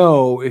don't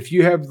know if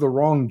you have the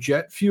wrong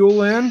jet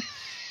fuel in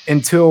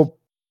until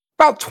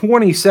about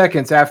 20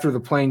 seconds after the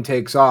plane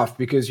takes off,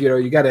 because,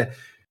 you got to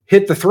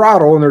hit the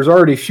throttle and there's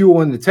already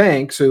fuel in the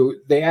tank. So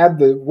they add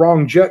the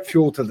wrong jet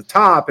fuel to the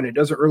top and it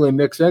doesn't really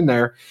mix in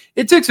there.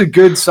 It takes a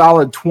good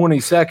solid 20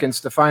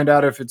 seconds to find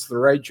out if it's the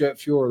right jet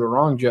fuel or the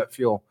wrong jet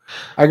fuel.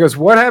 I goes,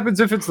 what happens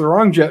if it's the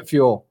wrong jet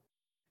fuel?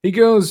 He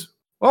goes,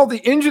 well, the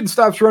engine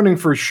stops running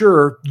for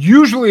sure.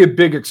 Usually a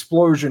big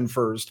explosion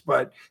first,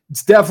 but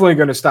it's definitely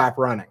going to stop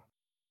running.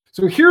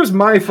 So here's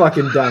my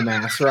fucking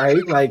dumbass,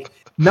 right? Like,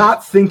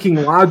 not thinking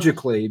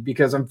logically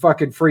because I'm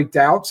fucking freaked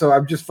out. So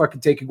I'm just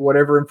fucking taking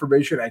whatever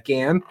information I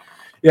can,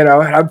 and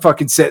I'm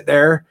fucking sit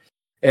there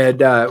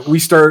and we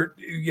start,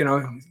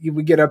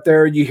 we get up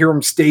there, you hear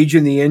them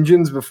staging the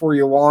engines before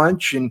you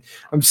launch. And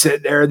I'm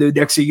sitting there. The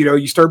next thing you know,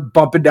 you start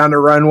bumping down the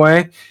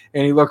runway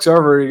and he looks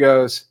over and he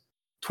goes,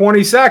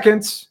 20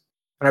 seconds.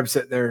 And I'm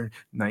sitting there,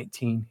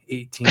 19,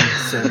 18,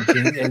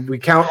 17. And we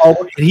count all,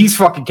 and he's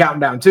fucking counting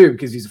down too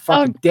because he's a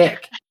fucking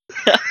dick.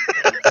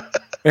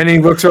 And he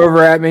looks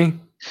over at me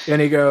and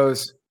he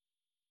goes,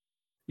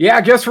 yeah,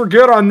 I guess we're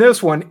good on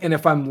this one. And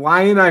if I'm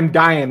lying, I'm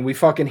dying. We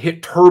fucking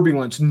hit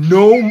turbulence.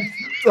 No,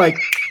 like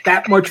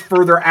that much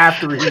further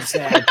after he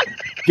said,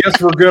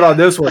 guess we're good on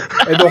this one.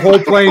 And the whole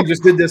plane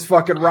just did this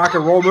fucking rock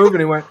and roll move.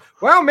 And he went,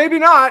 well, maybe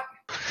not.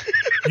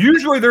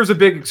 Usually there's a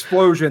big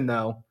explosion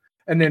though.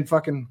 And then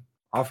fucking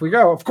off we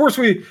go. Of course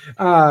we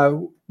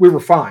were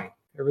fine.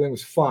 Everything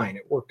was fine.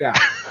 It worked out.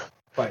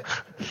 But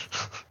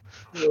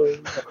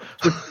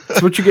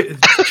that's what you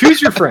get.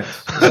 Choose your friends.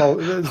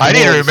 I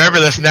need to remember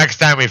this next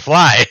time we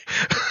fly.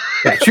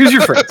 Yeah, choose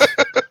your friends.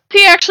 Was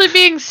he actually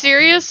being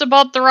serious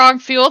about the wrong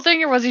fuel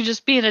thing, or was he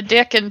just being a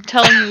dick and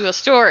telling you a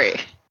story?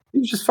 He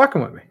was just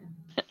fucking with me.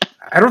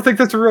 I don't think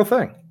that's a real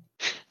thing.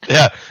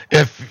 Yeah,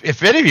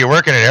 if any of you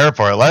work in an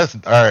airport,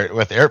 or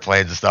with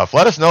airplanes and stuff,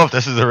 let us know if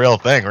this is a real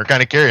thing. We're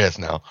kind of curious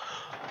now.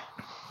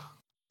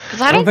 Because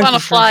I don't want to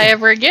fly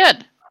ever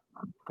again.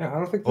 Yeah, I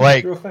don't think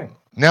that's a real thing.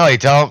 Nelly,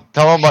 tell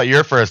them about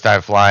your first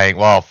time flying.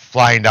 Well,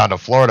 flying down to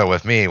Florida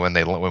with me when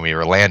we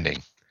were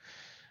landing.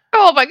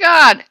 Oh my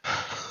God!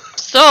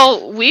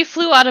 So we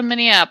flew out of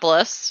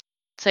Minneapolis,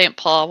 St.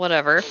 Paul,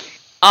 whatever,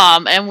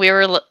 and we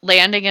were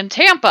landing in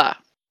Tampa.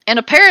 And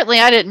apparently,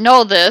 I didn't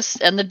know this,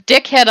 and the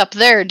dickhead up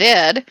there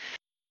did.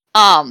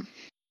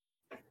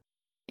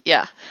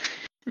 Yeah,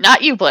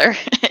 not you, Blair.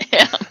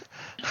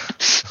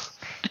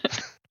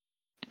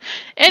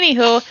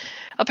 Anywho.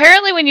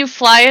 Apparently, when you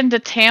fly into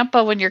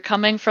Tampa, when you're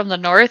coming from the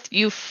north,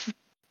 you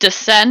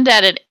descend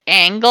at an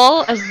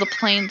angle as the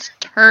plane's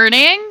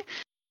turning.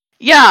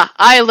 Yeah,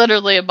 I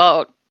literally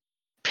about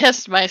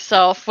pissed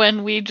myself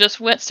when we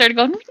just started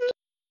going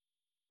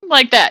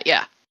like that.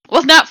 Yeah,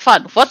 was not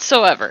fun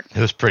whatsoever.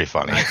 It was pretty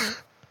funny.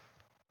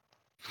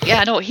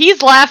 Yeah, no,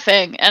 he's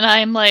laughing, and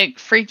I'm like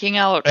freaking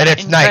out. And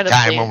it's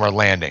nighttime when we're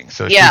landing,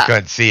 so she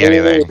couldn't see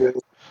anything.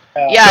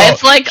 Yeah, so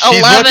it's like 11:30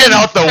 she's looking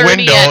out the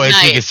window and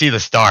night. she can see the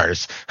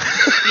stars.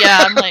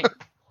 Yeah, I'm like,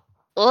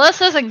 well, this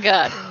isn't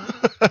good.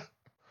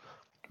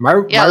 My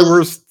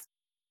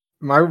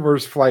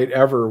worst flight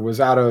ever was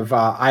out of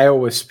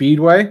Iowa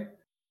Speedway,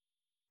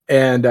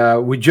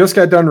 and we just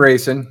got done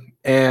racing.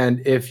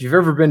 And if you've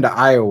ever been to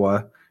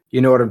Iowa,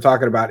 you know what I'm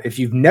talking about. If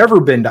you've never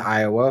been to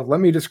Iowa, let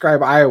me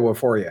describe Iowa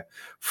for you.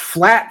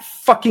 Flat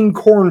fucking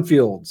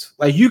cornfields,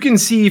 like you can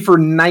see for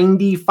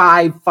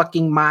 95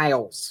 fucking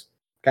miles.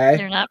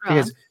 Okay, you're not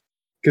wrong.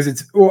 Because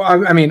it's, well,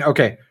 I mean,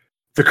 okay,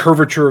 the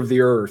curvature of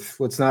the earth.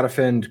 Let's not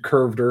offend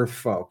curved earth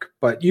folk,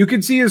 but you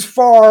can see as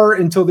far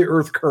until the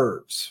earth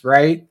curves,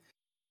 right?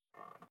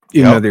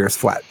 Even though the earth's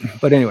flat.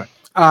 But anyway,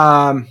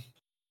 so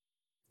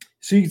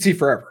you can see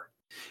forever.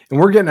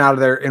 And we're getting out of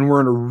there, and we're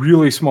in a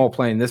really small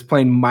plane. This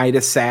plane might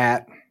have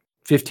sat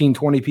 15,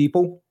 20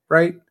 people,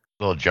 right?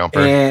 Little jumper.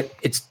 And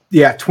it's,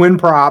 twin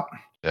prop.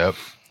 Yep.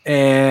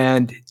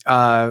 And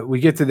we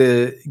get to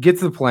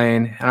the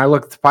plane, and I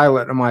look at the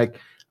pilot, and I'm like,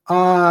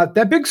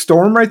 that big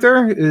storm right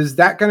there, is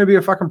that going to be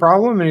a fucking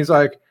problem? And he's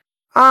like,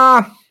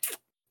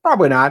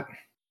 probably not.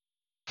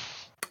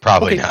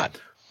 Probably not.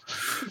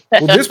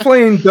 Well, this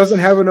plane doesn't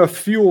have enough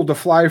fuel to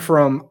fly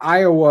from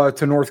Iowa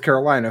to North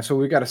Carolina, so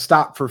we got to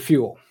stop for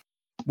fuel.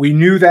 We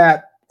knew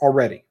that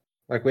already.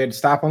 Like, we had to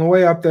stop on the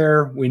way up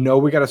there. We know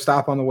we got to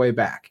stop on the way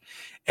back.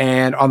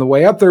 And on the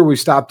way up there, we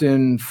stopped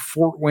in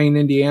Fort Wayne,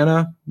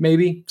 Indiana,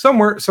 maybe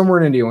somewhere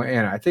in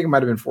Indiana. I think it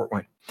might have been Fort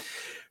Wayne.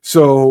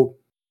 So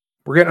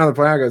we're getting on the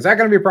plane. I go, is that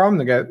going to be a problem?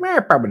 The guy,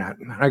 probably not.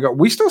 And I go,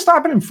 we still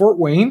stopping in Fort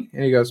Wayne?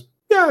 And he goes,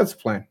 yeah, that's the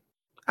plan.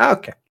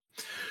 Okay.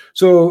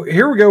 So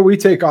here we go. We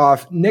take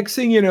off. Next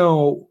thing you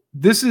know,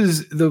 this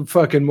is the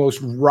fucking most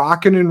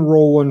rocking and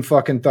rolling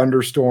fucking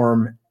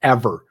thunderstorm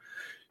ever.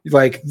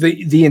 Like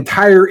the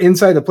entire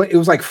inside of the plane, it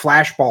was like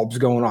flash bulbs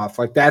going off.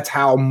 Like that's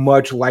how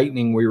much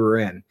lightning we were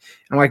in. And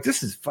I'm like,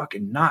 this is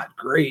fucking not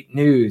great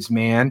news,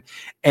 man.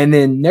 And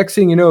then next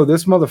thing you know,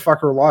 this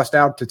motherfucker lost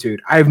altitude.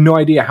 I have no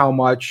idea how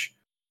much,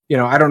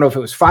 I don't know if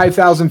it was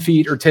 5,000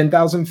 feet or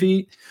 10,000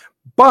 feet,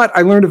 but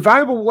I learned a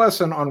valuable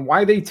lesson on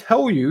why they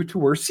tell you to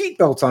wear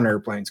seatbelts on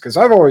airplanes. Because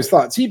I've always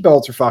thought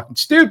seatbelts are fucking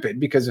stupid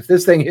because if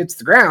this thing hits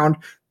the ground,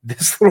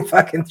 this little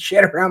fucking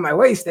shit around my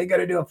waist, they got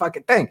to do a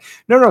fucking thing.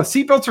 No,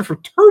 seatbelts are for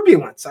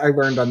turbulence, I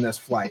learned on this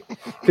flight.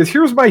 Because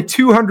here's my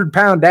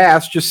 200-pound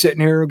ass just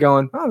sitting here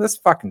going, oh, this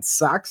fucking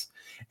sucks.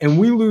 And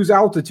we lose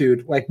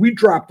altitude. Like we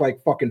dropped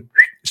like fucking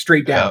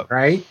straight down,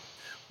 right?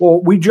 Well,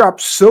 we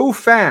dropped so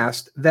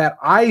fast that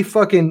I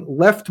fucking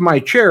left my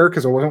chair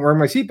because I wasn't wearing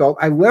my seatbelt.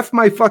 I left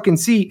my fucking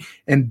seat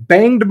and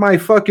banged my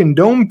fucking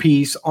dome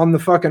piece on the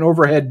fucking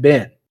overhead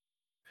bin.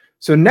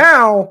 So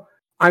now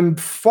I'm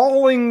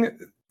falling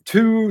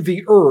to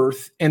the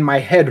earth and my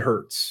head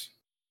hurts.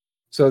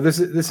 So this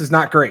is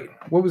not great.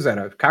 What was that?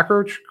 A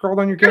cockroach crawled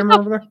on your camera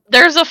over there?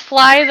 There's a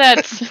fly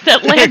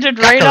that landed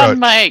right on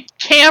my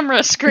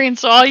camera screen,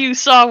 so all you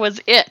saw was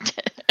it.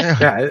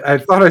 Yeah, I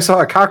thought I saw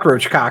a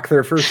cockroach cock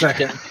there for a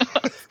second.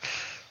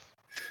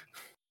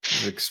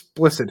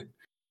 Explicit.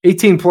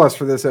 18 plus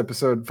for this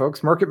episode,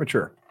 folks. Market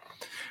mature.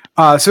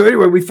 So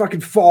anyway, we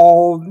fucking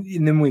fall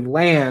and then we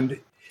land.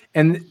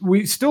 And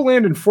we still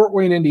land in Fort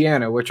Wayne,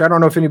 Indiana, which I don't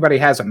know if anybody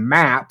has a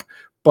map,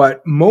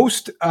 but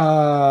most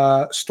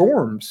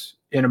storms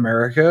in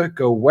America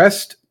go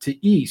west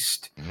to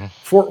east. Mm-hmm.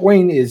 Fort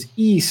Wayne is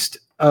east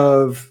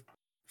of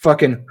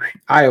fucking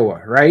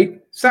Iowa, right?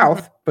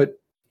 South, but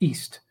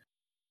east.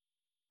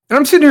 And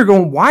I'm sitting here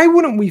going, why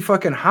wouldn't we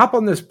fucking hop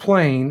on this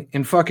plane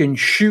and fucking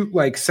shoot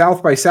like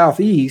south by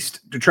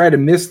southeast to try to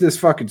miss this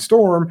fucking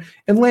storm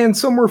and land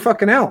somewhere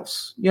fucking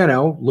else?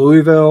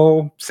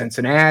 Louisville,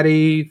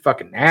 Cincinnati,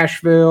 fucking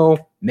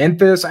Nashville,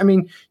 Memphis. I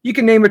mean, you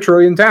can name a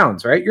trillion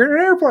towns, right? You're in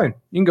an airplane.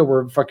 You can go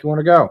wherever the fuck you want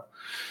to go.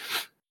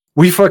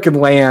 We fucking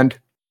land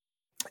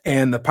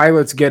and the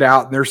pilots get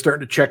out and they're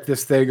starting to check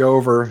this thing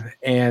over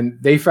and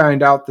they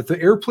find out that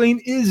the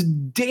airplane is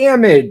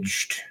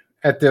damaged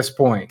at this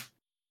point.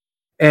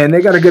 And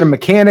they got to get a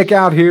mechanic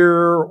out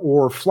here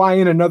or fly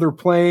in another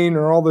plane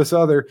or all this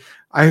other.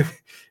 I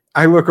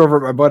look over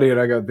at my buddy and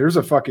I go, there's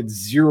a fucking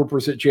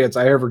 0% chance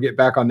I ever get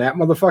back on that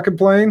motherfucking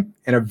plane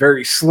and a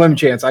very slim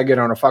chance I get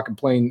on a fucking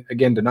plane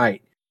again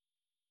tonight.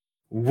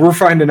 We're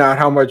finding out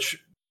how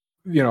much,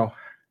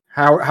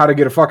 how to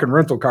get a fucking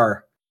rental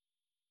car.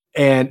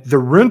 And the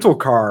rental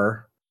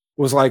car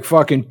was like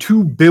fucking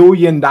 $2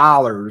 billion,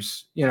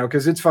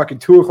 because it's fucking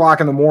 2:00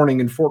 in the morning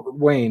in Fort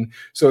Wayne.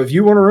 So if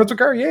you want a rental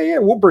car, yeah,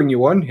 we'll bring you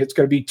one. It's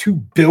going to be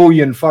 $2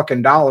 billion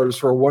fucking dollars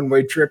for a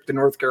one-way trip to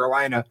North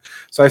Carolina.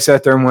 So I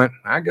sat there and went,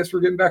 I guess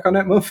we're getting back on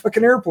that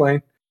motherfucking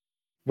airplane.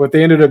 What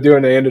they ended up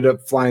doing, they ended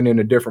up flying in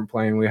a different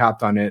plane. We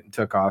hopped on it and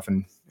took off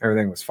and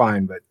everything was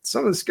fine. But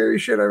some of the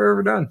scariest shit I've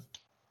ever done.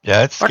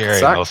 Yeah, it's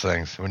scary, those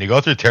things. When you go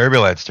through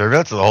turbulence is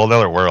a whole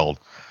other world.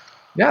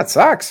 Yeah, it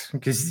sucks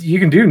because you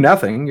can do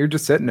nothing. You're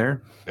just sitting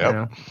there.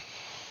 Yep.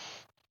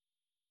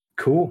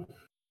 Cool.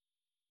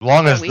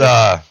 Long as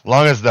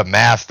the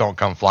masks don't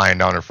come flying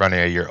down in front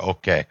of you, you're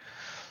okay.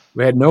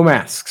 We had no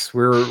masks.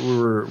 We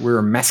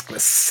were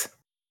maskless.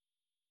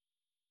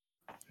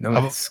 No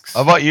masks.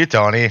 How about you,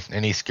 Tony?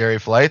 Any scary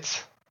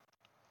flights?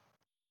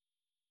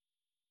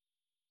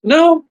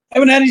 No, I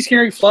haven't had any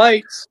scary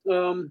flights.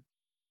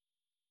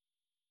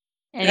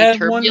 Any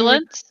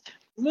turbulence?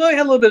 I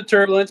had a little bit of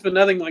turbulence, but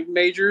nothing like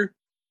major.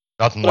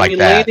 Nothing like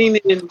that. Landing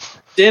in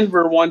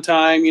Denver one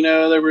time,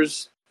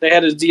 they had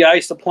to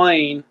de-ice the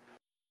plane,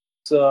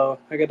 so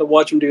I got to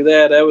watch them do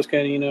that. That was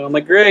kind of, I'm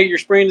like, great, you're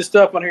spraying the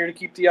stuff on here to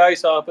keep the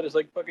ice off, but it's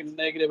like fucking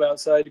negative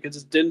outside because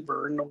it's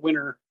Denver in the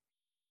winter.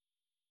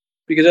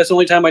 Because that's the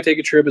only time I take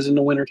a trip is in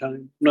the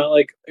wintertime, not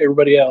like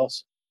everybody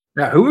else.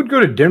 Now, who would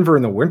go to Denver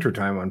in the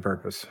wintertime on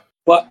purpose?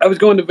 Well, I was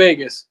going to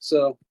Vegas,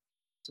 so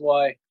that's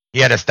why. He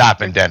had to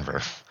stop in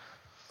Denver.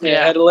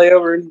 Yeah, I had to lay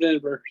over in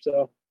Denver,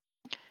 so.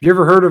 You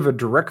ever heard of a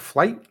direct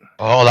flight?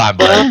 Hold on,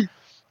 bud.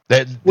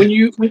 When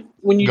you do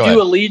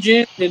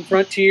Allegiant and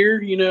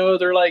Frontier,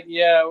 they're like,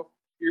 yeah,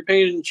 you're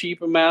paying a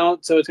cheap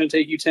amount, so it's going to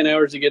take you 10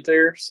 hours to get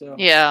there. So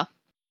yeah,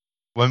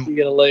 you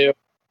get a layover.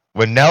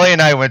 When Nelly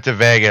and I went to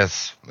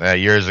Vegas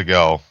years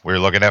ago, we were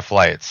looking at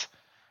flights.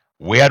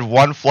 We had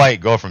one flight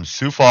go from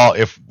Sioux Falls.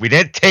 If we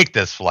didn't take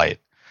this flight,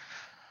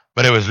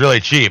 but it was really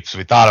cheap, so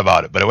we thought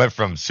about it. But it went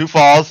from Sioux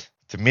Falls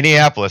to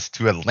Minneapolis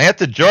to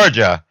Atlanta,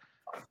 Georgia,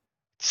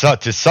 so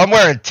to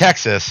somewhere in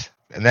Texas,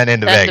 and then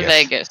into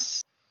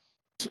Vegas.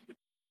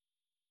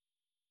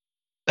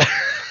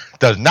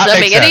 Does not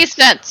make any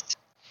sense.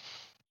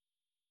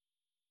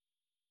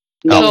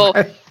 So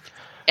Okay.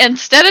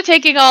 instead of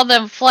taking all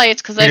them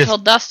flights, because We I just-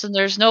 told Dustin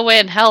there's no way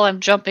in hell I'm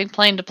jumping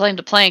plane to plane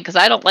to plane because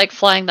I don't like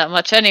flying that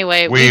much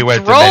anyway. We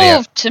went to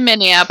drove to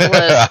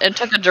Minneapolis and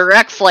took a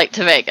direct flight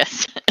to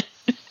Vegas.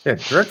 Yeah,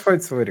 direct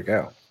flight's the way to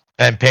go.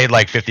 And paid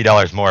like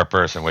 $50 more a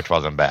person, which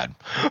wasn't bad.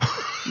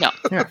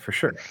 Yeah, for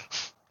sure.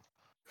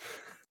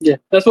 Yeah,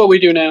 that's what we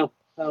do now.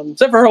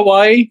 Except for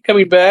Hawaii,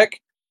 coming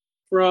back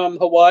from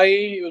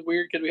Hawaii, it was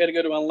weird because we had to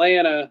go to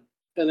Atlanta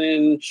and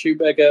then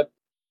shoot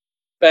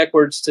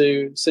backwards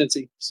to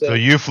Cincy. So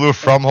you flew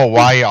from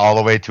Hawaii all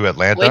the way to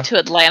Atlanta? Way to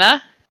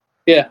Atlanta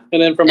yeah,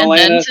 and then from and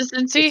Atlanta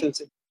then to Cincy.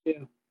 Cincy.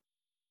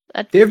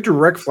 Yeah, They have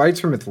direct flights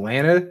from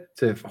Atlanta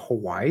to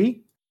Hawaii?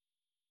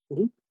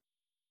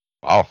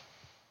 Wow.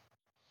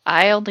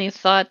 I only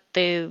thought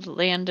they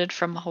landed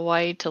from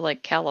Hawaii to like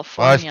Well,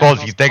 California. I suppose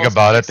and you those think close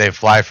about it, places. they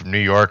fly from New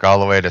York all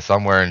the way to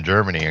somewhere in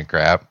Germany and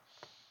crap.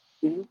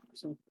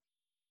 So.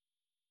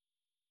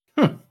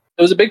 It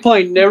was a big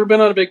plane. Never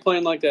been on a big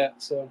plane like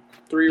that. So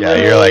 3 Yeah,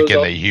 rows. you're like in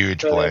all- the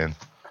huge uh, plane.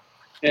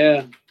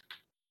 Yeah,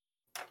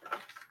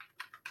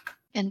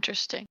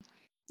 Interesting.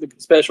 the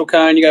special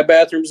kind. You got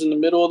bathrooms in the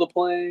middle of the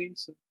plane.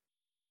 So.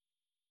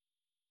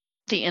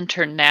 The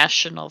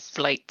international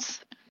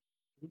flights.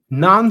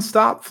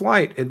 Non-stop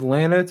flight,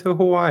 Atlanta to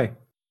Hawaii.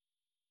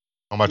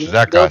 How much does Yeah,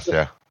 that cost you?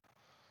 Delta.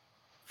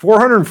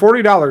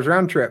 $440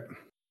 round trip.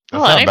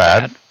 That's that not ain't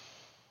bad.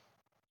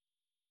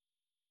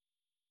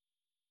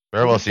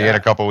 Sure, we'll see you in a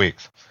that. couple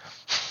weeks.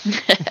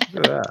 Look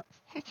at that.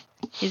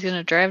 He's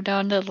gonna drive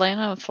down to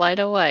Atlanta and fly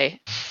to Hawaii.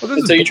 Well, this And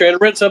is so you try to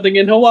rent something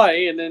in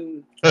Hawaii and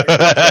then.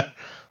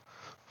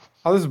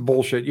 Oh, this is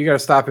bullshit. You got to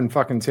stop in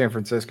fucking San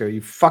Francisco.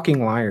 You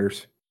fucking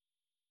liars.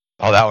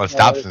 Oh, that one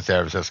stops in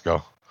San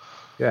Francisco.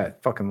 Yeah,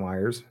 fucking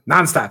liars.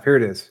 Nonstop. Here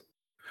it is.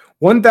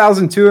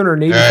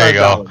 $1,285. There you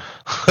go.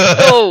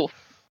 Oh,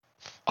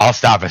 I'll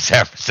stop in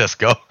San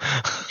Francisco.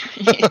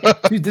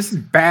 Dude, this is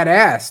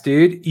badass,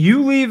 dude.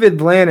 You leave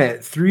Atlanta at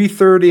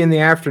 3:30 in the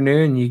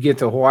afternoon. You get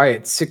to Hawaii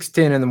at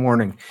 6:10 in the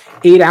morning.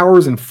 8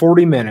 hours and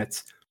 40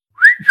 minutes.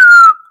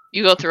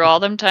 you go through all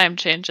them time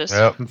changes.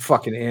 Yep. I'm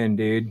fucking in,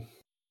 dude.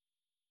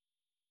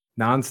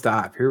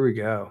 Nonstop. Here we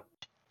go.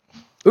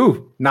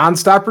 Ooh,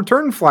 nonstop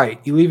return flight.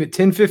 You leave at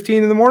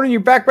 10:15 in the morning. You're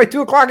back by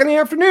 2 o'clock in the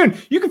afternoon.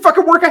 You can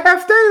fucking work a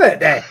half day that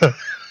day.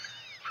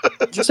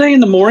 Did you say in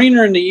the morning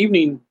or in the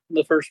evening?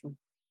 The first one.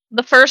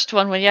 The first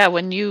one,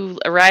 when you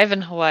arrive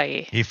in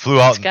Hawaii. He flew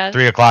out Scott? at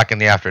 3 o'clock in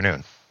the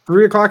afternoon.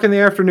 3 o'clock in the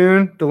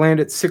afternoon to land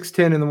at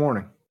 6:10 in the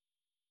morning.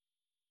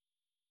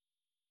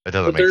 It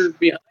doesn't But make they're sense.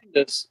 behind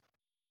us.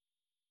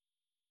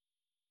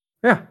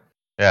 Yeah,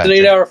 Yeah, It's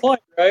an 8-hour flight,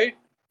 right?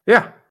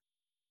 yeah.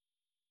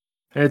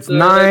 And it's So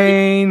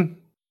that'd 9.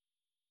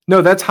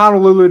 No, that's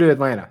Honolulu to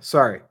Atlanta.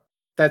 Sorry,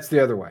 that's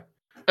the other way.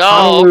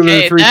 Oh, Honolulu,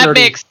 okay.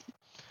 3:30.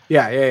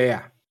 Yeah.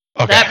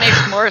 Okay. That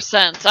makes more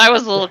sense. I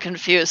was a little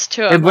confused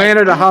too. I'm Atlanta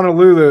like, to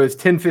Honolulu is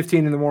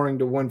 10:15 in the morning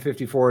to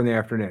 1:54 in the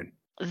afternoon.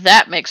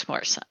 that makes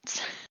more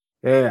sense.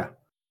 Yeah,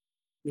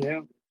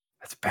 Yeah.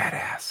 that's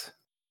badass.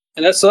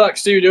 And that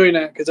sucks too, doing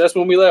that, because that's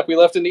when we left. We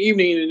left in the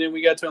evening, and then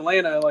we got to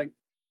Atlanta like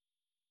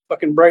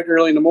fucking bright and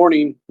early in the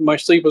morning. My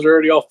sleep was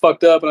already all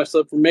fucked up, and I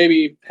slept for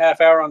maybe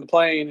half hour on the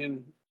plane,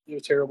 and it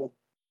was terrible.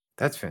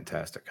 That's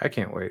fantastic. I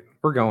can't wait.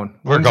 We're going.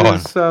 We're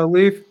When's this,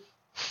 leave?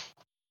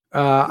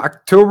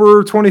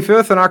 October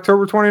 25th and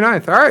October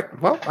 29th. All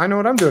right. Well, I know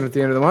what I'm doing at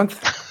the end of the month.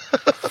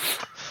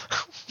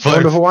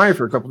 Going to Hawaii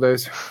for a couple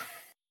days.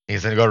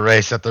 He's going to go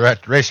race at the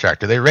racetrack.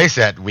 Do they race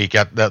that week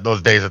at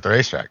those days at the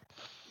racetrack?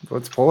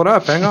 Let's pull it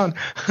up. Hang on.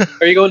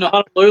 Are you going to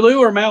Honolulu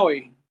or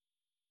Maui?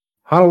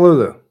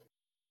 Honolulu.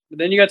 But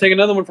then you got to take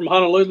another one from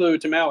Honolulu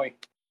to Maui.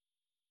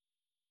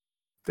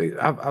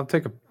 I'll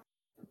take a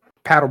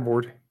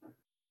paddleboard.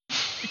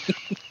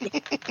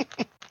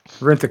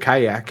 Rent a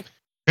kayak.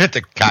 Hit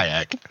the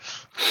kayak.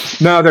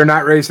 No, they're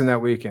not racing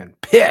that weekend.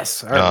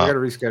 Piss. All right, No. we got to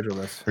reschedule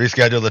this.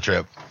 Reschedule the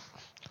trip.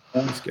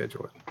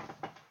 Reschedule it.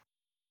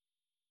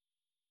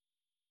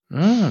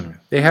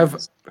 They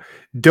have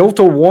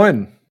Delta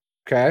One.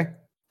 Okay.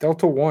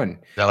 Delta One.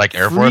 Is that like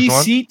Air Force Free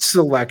One? seat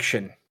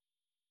selection.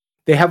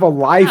 They have a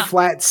lie Huh.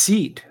 flat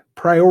seat.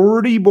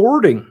 Priority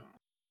boarding.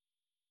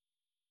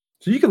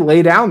 So you can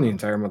lay down the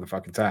entire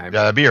motherfucking time.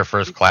 Yeah, that'd be your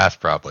first class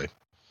probably.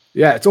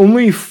 Yeah, it's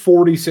only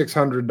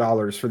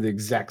 $4,600 for the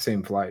exact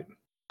same flight.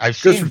 I've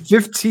It goes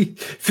seen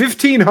from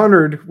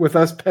 1,500 with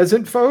us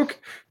peasant folk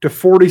to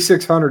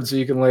 4,600 so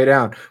you can lay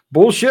down.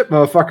 Bullshit,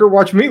 motherfucker.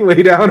 Watch me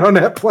lay down on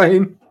that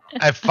plane.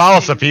 I follow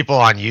some people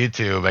on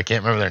YouTube. I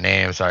can't remember their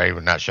names. Sorry,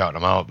 we're not shouting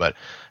them out, but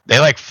they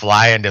like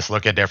fly and just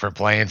look at different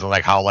planes and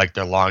like how like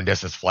their long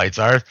distance flights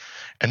are.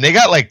 And they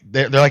got like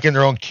they're like in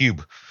their own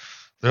cube,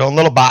 their own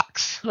little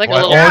box, Like a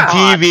own little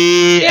pod.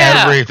 TV,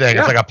 Yeah. everything.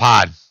 Yeah. It's like a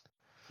pod.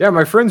 Yeah,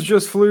 my friends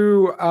just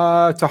flew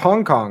to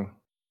Hong Kong.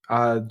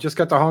 Just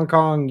got to Hong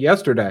Kong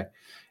yesterday.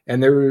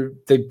 And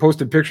they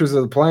posted pictures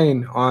of the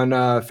plane on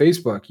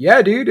Facebook.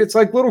 Yeah, dude, it's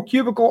like little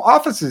cubicle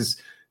offices,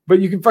 but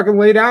you can fucking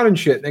lay down and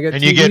shit. They got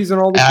And TVs you get and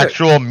all the shit.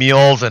 actual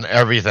meals and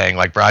everything,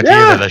 like brought to you.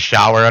 Yeah. There's a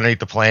shower underneath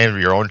the plane,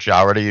 your own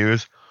shower to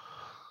use.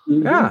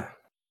 Mhm. Yeah,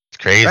 It's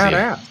crazy.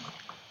 badass.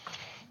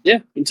 Yeah,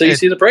 until you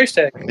see the price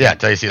tag. Yeah,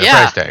 until you see the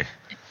price tag.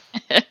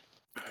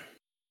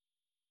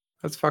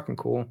 That's fucking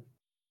cool.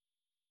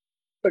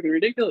 Fucking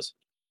ridiculous.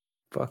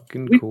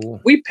 Fucking cool.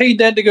 We paid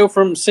that to go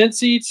from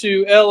Cincy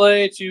to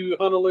LA to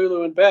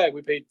Honolulu and back.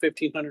 We paid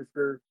 $1,500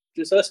 for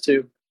just us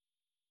two.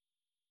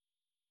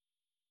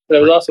 But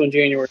it was also in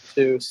January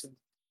too. So.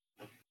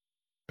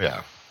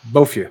 Yeah.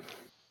 Both you.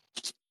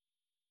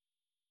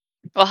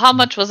 Well, how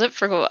much was it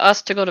for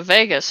us to go to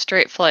Vegas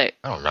straight flight?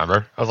 I don't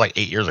remember. That was like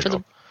 8 years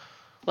ago.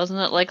 Wasn't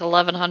it like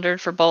 $1,100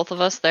 for both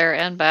of us there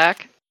and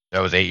back?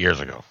 That was 8 years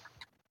ago.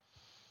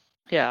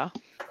 Yeah.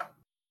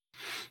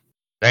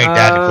 I think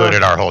that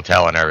included our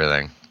hotel and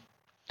everything.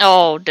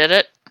 Oh, did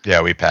it?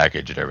 Yeah, we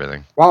packaged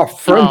everything. Wow,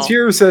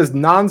 Frontier says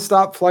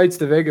nonstop flights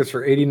to Vegas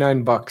for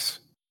 $89.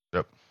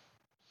 Yep.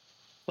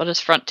 What is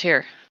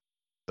Frontier?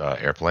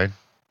 The airplane.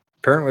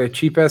 Apparently a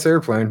cheap ass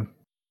airplane.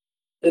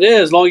 It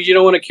is, as long as you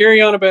don't want to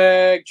carry on a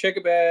bag, check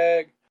a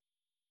bag,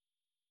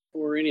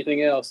 or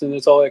anything else, and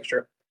it's all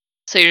extra.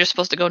 So you're just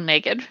supposed to go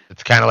naked?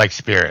 It's kind of like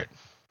Spirit.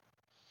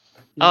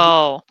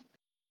 Oh.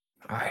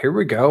 Here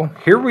we go.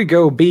 Here we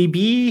go,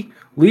 baby.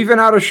 Leaving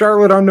out of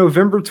Charlotte on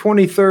November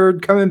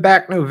 23rd, coming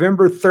back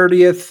November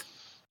 30th.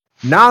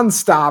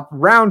 Nonstop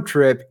round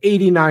trip,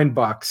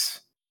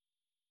 $89.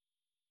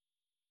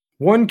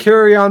 One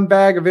carry-on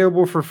bag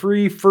available for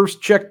free.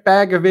 First check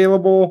bag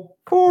available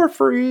for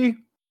free.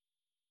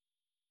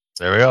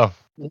 There we go.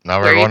 Now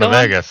we're Where are you going to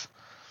going? Vegas.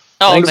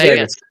 Oh, Thanks,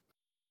 Vegas.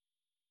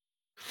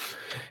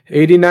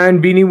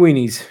 89 beanie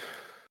weenies.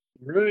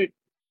 Right.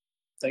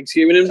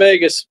 Thanksgiving in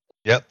Vegas.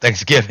 Yep,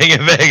 Thanksgiving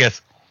in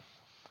Vegas.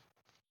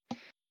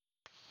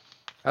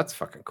 That's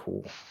fucking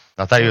cool.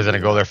 I thought he was going to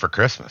go there for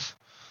Christmas.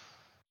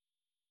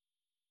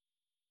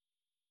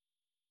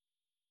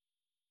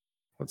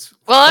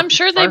 Well, I'm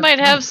sure they might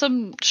have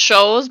some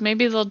shows.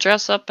 Maybe they'll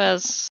dress up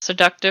as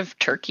seductive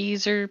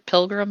turkeys or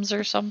pilgrims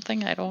or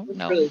something. I don't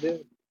know. Really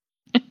do.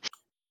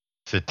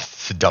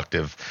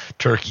 Seductive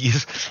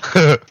turkeys.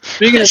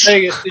 Speaking of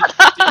Vegas, did you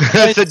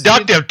guys see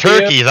Seductive the video?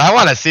 turkeys. I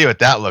want to see what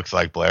that looks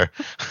like, Blair.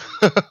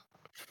 That's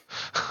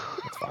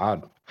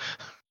odd.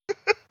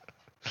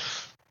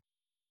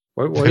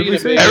 What did we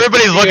say?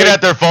 Everybody's looking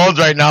at their phones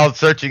right now,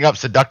 searching up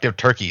seductive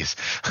turkeys.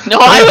 No,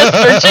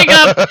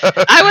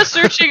 I was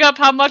searching up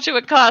how much it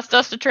would cost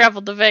us to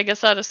travel to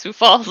Vegas out of Sioux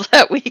Falls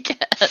that weekend.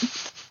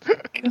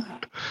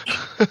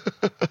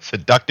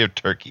 Seductive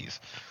turkeys.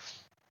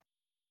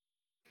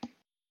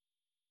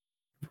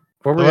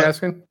 What were you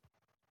asking?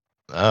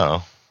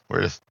 Oh,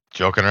 we're just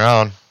joking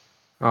around.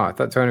 Oh, I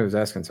thought Tony was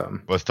asking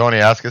something. Was Tony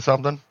asking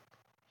something?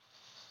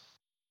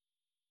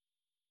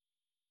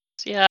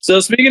 Yeah. So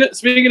speaking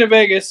of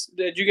Vegas,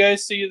 did you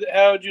guys see?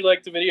 How did you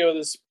like the video of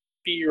the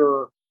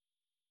sphere?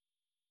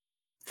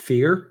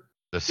 Fear?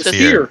 The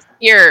sphere.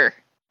 Here.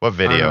 What I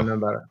video? don't know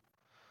about it.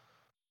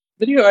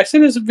 Video. I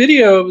sent us a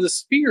video of the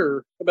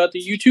sphere about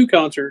the U2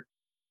 concert.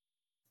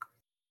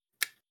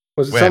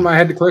 Was it something I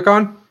had to click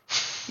on?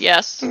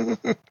 Yes.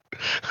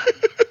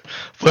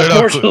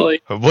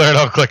 Unfortunately. Blair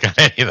don't click on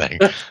anything.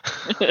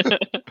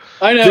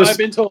 I know. I've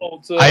been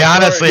told. So I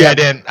honestly,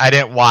 sorry. I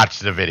didn't watch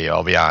the video.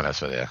 I'll be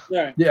honest with you.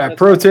 Right, Yeah.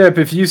 Pro tip: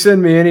 if you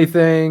send me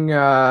anything,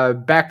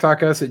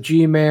 backtalkus at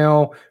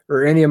Gmail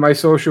or any of my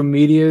social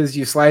medias,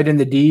 you slide in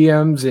the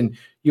DMs and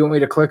you want me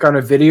to click on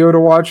a video to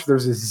watch.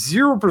 There's a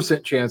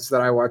 0% chance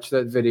that I watch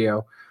that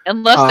video.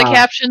 Unless the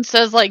caption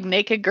says like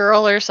naked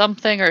girl or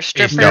something or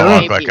stripper. He still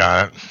won't click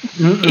on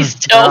it. He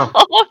still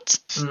won't.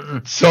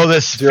 So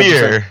the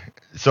sphere. 0%.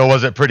 So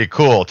was it pretty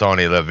cool,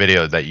 Tony? The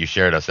video that you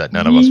shared us that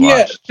none of us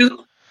watched.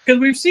 Because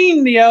we've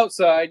seen the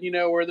outside,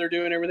 where they're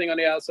doing everything on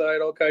the outside,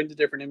 all kinds of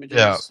different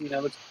images,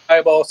 with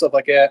eyeball stuff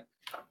like that.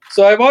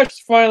 So I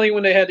watched finally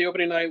when they had the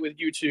opening night with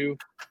U2.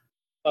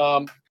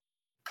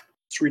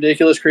 It's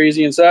ridiculous,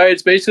 crazy inside.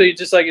 It's basically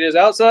just like it is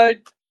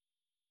outside.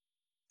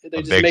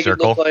 They just make it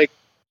look like.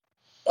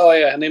 Oh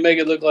yeah, and they make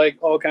it look like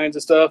all kinds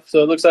of stuff.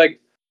 So it looks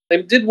like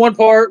they did one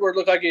part where it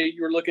looked like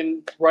you were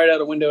looking right out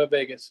a window at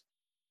Vegas.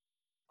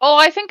 Oh,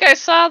 I think I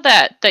saw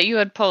that you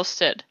had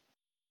posted.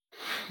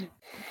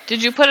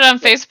 Did you put it on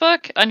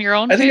Facebook on your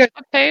own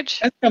Facebook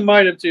page? I think I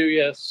might have too.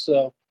 Yes.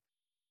 So.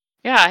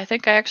 Yeah, I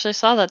think I actually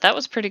saw that. That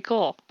was pretty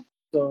cool.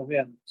 So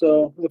yeah.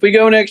 So if we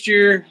go next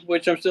year,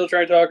 which I'm still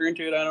trying to talk her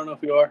into it, I don't know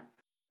if we are.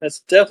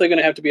 That's definitely going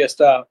to have to be a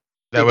stop.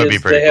 That would be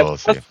pretty cool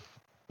to see.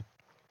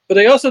 But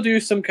they also do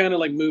some kind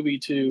of like movie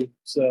too,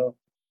 so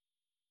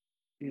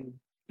it's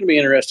gonna be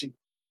interesting.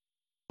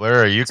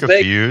 Blair, are you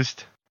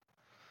confused?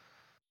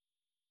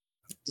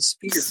 The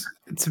sphere.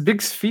 It's a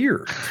big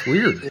sphere. It's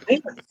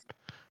weird.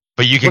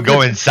 But you can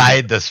go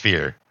inside the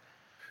sphere.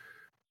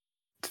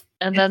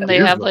 And then they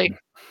have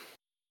like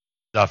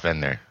stuff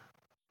in there.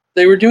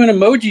 They were doing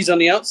emojis on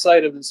the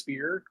outside of the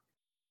sphere.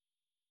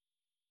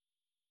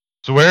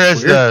 So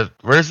where's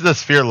the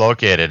sphere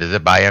located? Is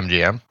it by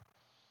MGM?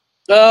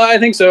 I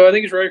think so. I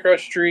think it's right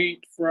across the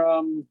street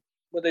from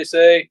what they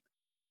say,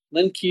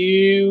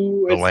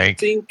 LinQ. I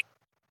think.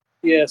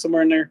 Yeah,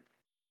 somewhere in there.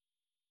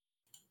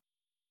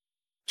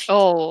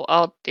 Oh,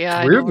 I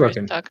know what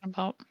you're talking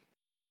about.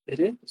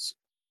 It is.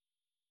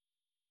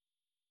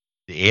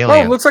 The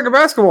aliens. Oh, it looks like a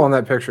basketball in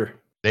that picture.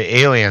 The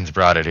aliens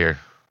brought it here.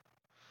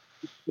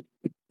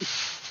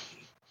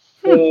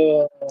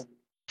 What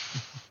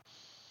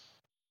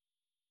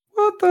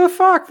the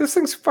fuck? This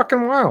thing's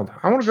fucking wild.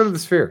 I want to go to the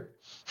Sphere.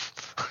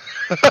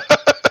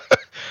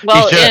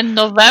 Well, in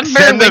November,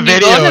 send the when you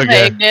video go to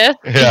again. Vegas,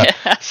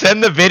 Yeah.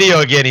 Send the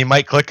video again. He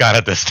might click on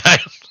it this time.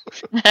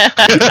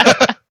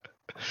 I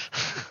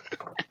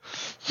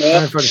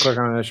fucking click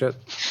on that shit.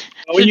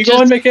 When you go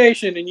on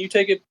vacation and you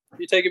take a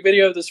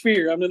video of the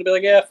Sphere, I'm gonna be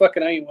like, yeah,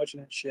 fucking, I ain't watching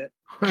that shit.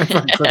 I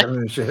fucking click on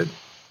that shit.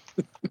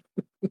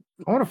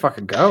 I want to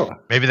fucking go.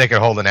 Maybe they could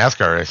hold a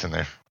NASCAR race in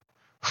there.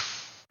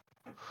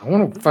 I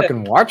want to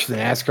fucking watch the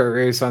NASCAR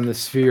race on the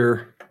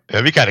Sphere.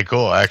 That'd be kind of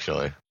cool,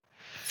 actually.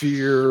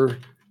 Sphere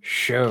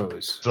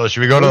shows. So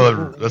should we go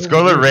to let's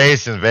go to the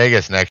race in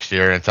Vegas next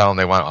year and tell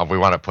them we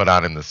want to put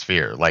on in the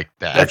Sphere, like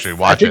to actually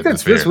watch it. I think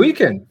that's this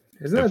weekend,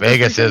 isn't it?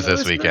 Vegas is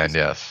this weekend,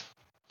 yes.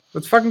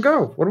 Let's fucking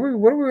go. What are we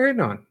waiting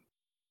on?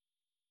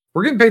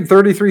 We're getting paid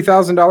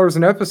 $33,000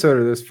 an episode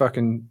of this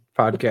fucking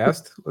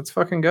podcast. Let's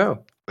fucking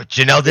go. But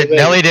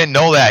Nelly didn't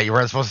know that. You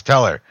weren't supposed to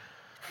tell her.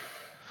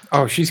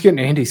 Oh, she's getting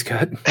Andy's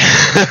cut.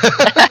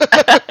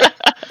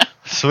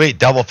 Sweet,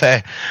 double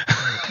pay.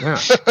 Yeah.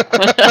 She's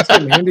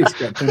getting Andy's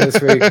cut from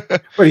this week.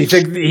 What, do you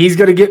think he's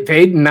going to get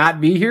paid and not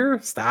be here?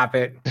 Stop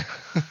it.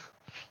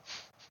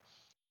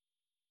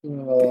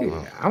 Dude,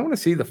 I want to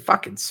see the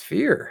fucking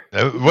Sphere.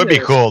 It would be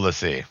cool to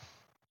see.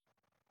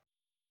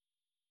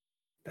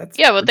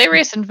 but they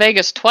race in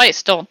Vegas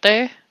twice, don't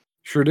they?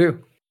 Sure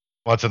do.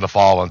 Once in the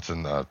fall, once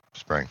in the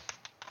spring.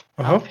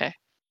 Okay.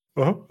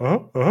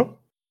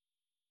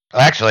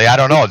 Actually, I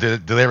don't know. Do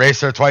they race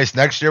there twice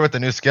next year with the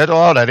new schedule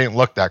out? I didn't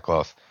look that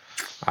close.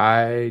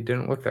 I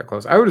didn't look that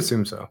close. I would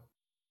assume so.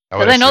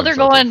 But I know they're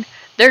going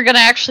to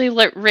actually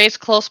race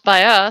close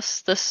by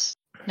us this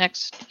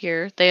next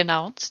year, they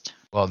announced.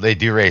 Well, they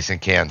do race in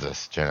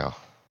Kansas, How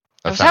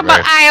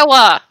about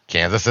Iowa?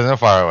 Kansas isn't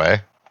far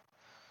away.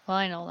 Well,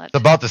 I know that. It's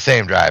about the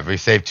same drive. We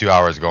saved 2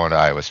 hours going to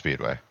Iowa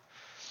Speedway.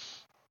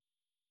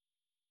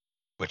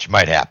 Which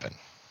might happen.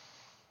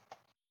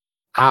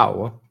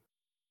 Ow.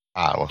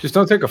 Just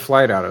don't take a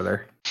flight out of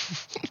there.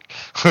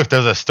 If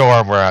there's a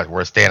storm,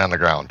 we're staying on the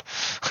ground.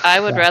 I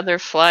would rather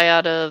fly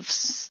out of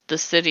the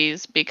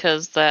cities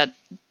because that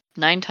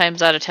 9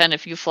 times out of 10,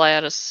 if you fly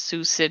out of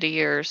Sioux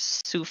City or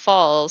Sioux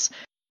Falls,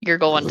 you're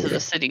going to the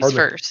cities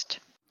first.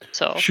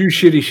 So Sioux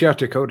City, South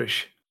Dakota.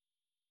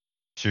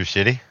 Sioux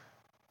City?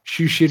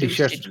 Sioux City,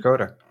 South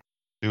Dakota.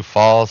 Sioux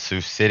Falls,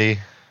 Sioux City.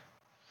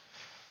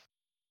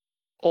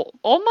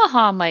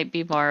 Omaha might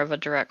be more of a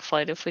direct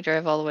flight if we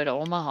drive all the way to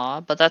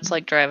Omaha, but that's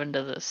like driving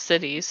to the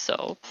cities,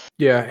 so.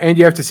 Yeah, and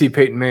you have to see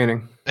Peyton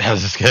Manning. I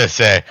was just going to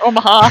say.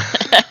 Omaha.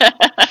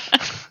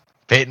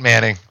 Peyton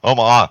Manning,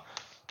 Omaha.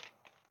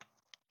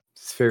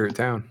 It's his favorite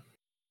town.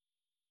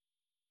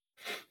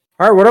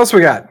 All right, what else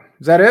we got?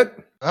 Is that it?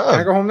 Can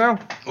I go home now?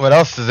 What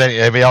else? Does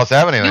anybody else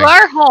have anything? You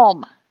are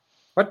home.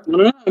 What? I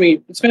don't know. I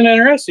mean, it's been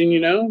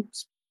interesting,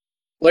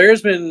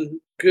 Blair's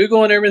been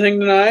Googling everything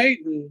tonight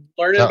and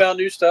learning about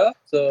new stuff.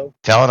 So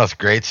telling us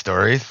great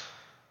stories.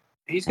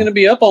 He's going to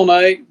be up all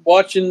night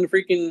watching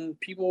freaking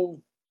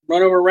people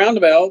run over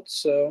roundabouts.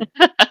 So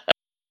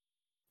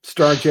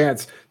Strong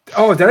chance.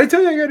 Oh, did I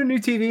tell you I got a new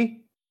TV?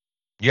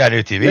 You got a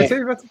new TV? Did I tell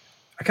you about that?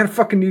 I got a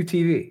fucking new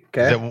TV.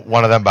 Okay. Is it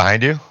one of them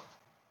behind you?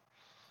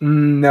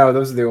 No,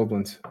 those are the old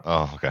ones.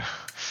 Oh, okay.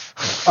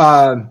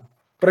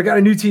 But I got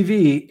a new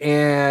TV,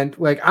 and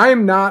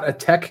I'm not a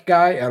tech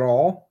guy at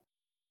all.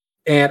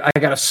 And I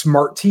got a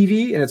smart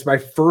TV, and it's my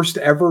first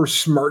ever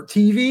smart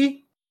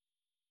TV.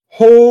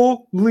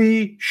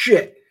 Holy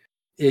shit.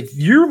 If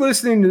you're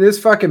listening to this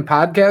fucking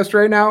podcast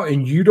right now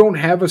and you don't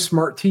have a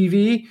smart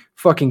TV,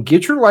 fucking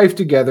get your life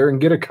together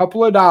and get a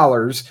couple of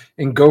dollars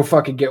and go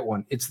fucking get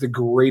one. It's the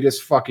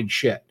greatest fucking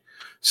shit.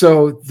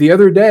 So the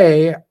other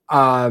day,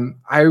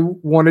 I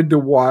wanted to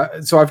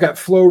watch. So I've got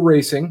Flow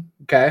Racing,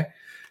 okay,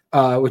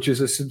 which is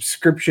a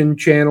subscription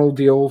channel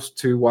deal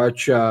to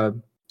watch,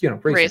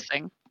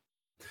 racing.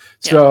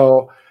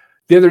 So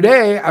the other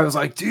day I was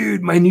like,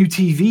 dude, my new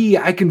TV,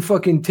 I can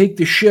fucking take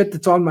the shit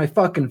that's on my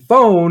fucking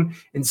phone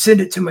and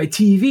send it to my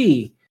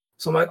TV.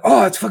 So I'm like,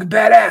 oh, it's fucking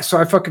badass. So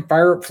I fucking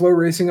fire up Flow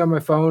Racing on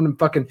my phone and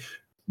fucking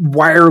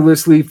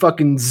wirelessly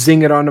fucking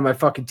zing it onto my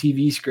fucking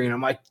TV screen.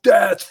 I'm like,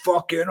 that's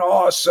fucking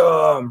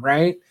awesome,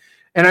 right?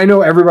 And I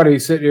know everybody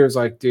sitting here is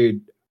like, dude,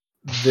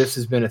 this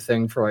has been a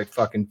thing for like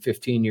fucking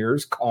 15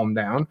 years. Calm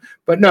down.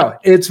 But no,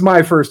 it's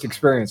my first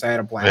experience. I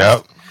had a blast.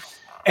 Yep.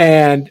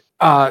 And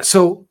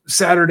so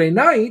Saturday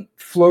night,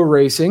 Flow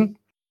Racing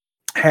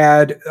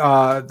had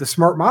the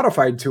Smart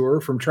Modified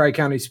Tour from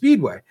Tri-County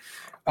Speedway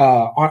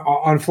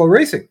on Flow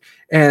Racing.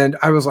 And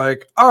I was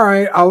like, all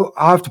right, I'll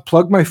have to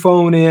plug my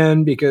phone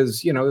in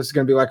because, this is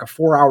going to be like a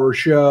 4-hour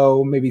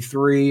show, maybe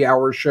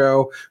 3-hour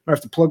show. I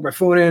have to plug my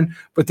phone in,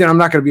 but then I'm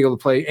not going to be able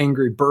to play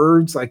Angry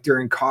Birds like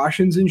during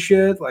cautions and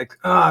shit. Like,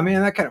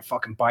 man, that kind of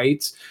fucking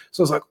bites.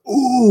 So I was like,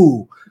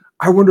 ooh,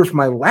 I wonder if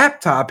my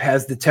laptop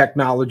has the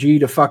technology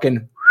to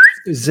fucking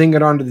zing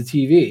it onto the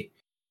TV.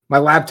 My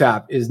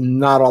laptop is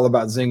not all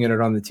about zinging it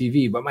on the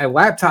TV, but my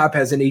laptop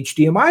has an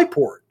HDMI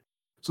port.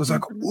 So it's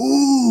like,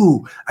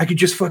 ooh, I could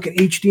just fucking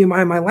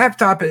HDMI my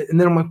laptop. And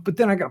then I'm like, but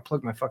then I got to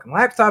plug my fucking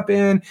laptop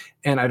in,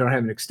 and I don't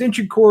have an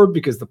extension cord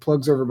because the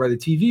plugs over by the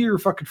TV are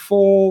fucking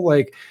full.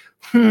 Like,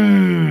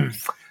 I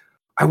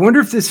wonder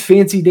if this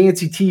fancy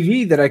dancy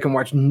TV that I can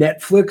watch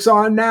Netflix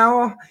on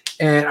now,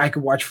 and I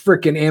can watch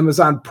freaking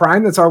Amazon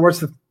Prime. That's how I watch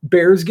the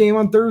Bears game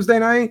on Thursday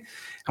night.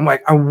 I'm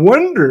like, I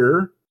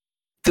wonder,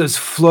 does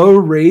Flow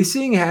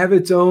Racing have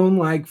its own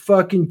like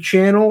fucking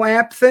channel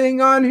app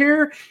thing on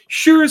here?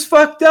 Sure as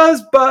fuck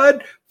does,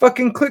 bud.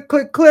 Fucking click,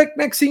 click, click.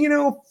 Next thing you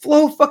know,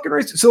 Flow fucking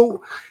Racing.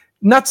 So,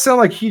 not to sound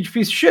like a huge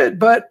piece of shit,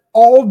 but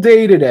all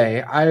day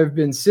today, I have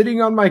been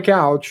sitting on my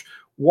couch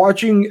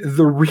watching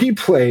the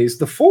replays,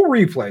 the full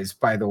replays,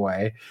 by the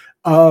way,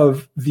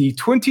 of the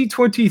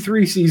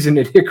 2023 season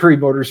at Hickory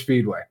Motor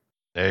Speedway.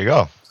 There you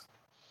go.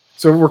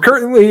 So we're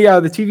currently,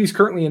 the TV's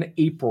currently in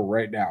April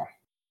right now.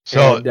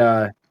 So,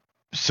 and,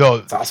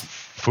 so awesome.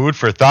 Food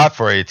for thought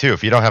for you too.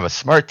 If you don't have a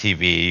smart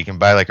TV, you can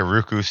buy like a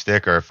Roku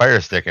stick or a Fire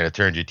Stick, and it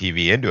turns your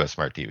TV into a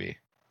smart TV.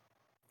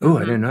 Oh,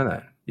 I didn't know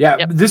that.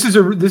 Yeah, this is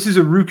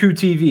a Roku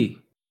TV.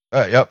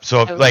 Yep.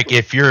 So like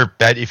if you have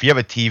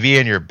a TV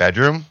in your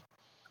bedroom,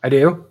 I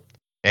do.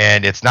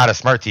 And it's not a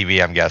smart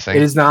TV, I'm guessing.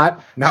 It is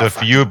not. So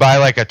if you buy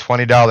like a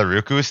 $20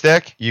 Roku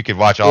stick, you could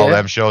watch all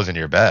them shows in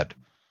your bed.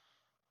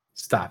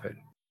 Stop it.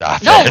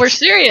 No, we're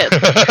serious.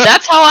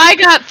 That's how I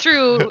got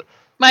through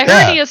my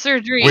hernia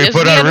surgery. We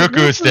put a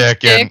Roku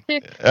stick in.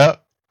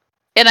 Yep.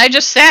 And I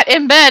just sat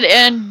in bed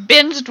and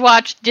binged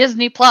watched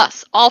Disney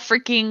Plus all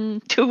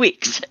freaking 2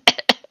 weeks.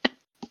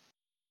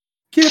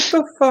 Get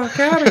the fuck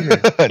out of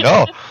here.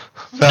 No,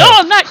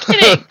 I'm not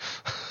kidding.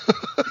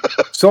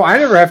 So I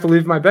never have to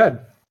leave my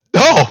bed.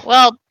 No.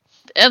 Well,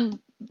 and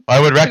I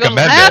would recommend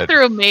the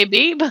bathroom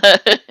maybe,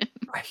 but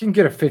I can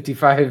get a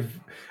 55.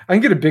 I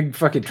can get a big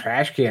fucking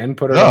trash can,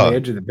 put it on the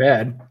edge of the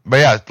bed. But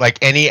yeah, like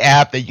any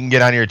app that you can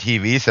get on your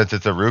TV, since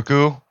it's a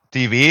Roku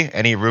TV,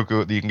 any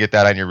Roku, you can get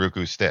that on your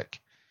Roku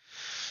stick.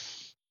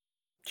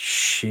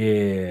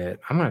 Shit,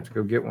 I'm gonna have to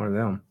go get one of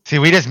them. See,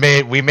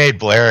 we made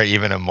Blair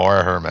even a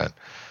more hermit.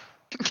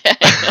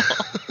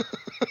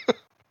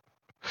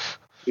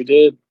 We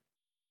did.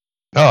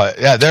 Oh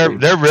yeah, they're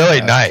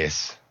really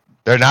nice.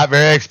 They're not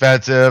very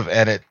expensive,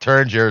 and it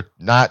turns your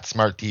not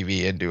smart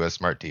TV into a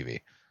smart TV.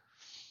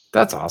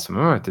 That's awesome.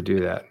 I'm gonna have to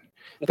do that.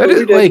 That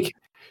is like,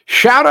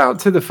 shout out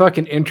to the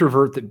fucking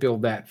introvert that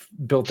built that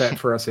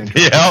for us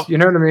introverts. Yep. You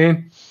know what I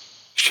mean?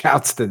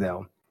 Shouts to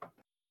them.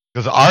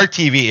 Because our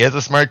TV is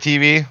a smart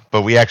TV,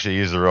 but we actually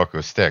use the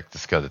Roku stick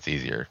just because it's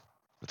easier.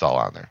 It's all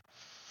on there.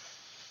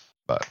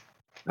 But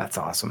that's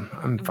awesome.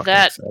 I'm fucking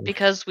excited.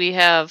 Because we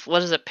have,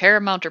 what is it,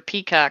 Paramount or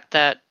Peacock,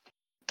 that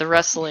the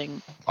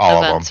wrestling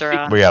all events of them.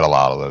 are on. We had a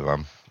lot of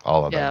them.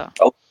 All of them.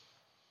 Oh.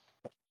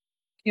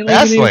 You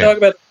know, we talk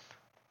about.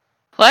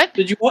 What?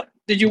 Did you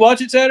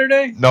watch it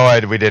Saturday? No,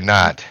 we did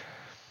not.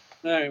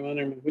 All right, well,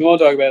 never mind. We won't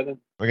talk about it then.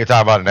 We can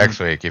talk about it next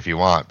week if you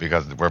want,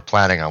 because we're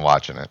planning on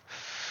watching it.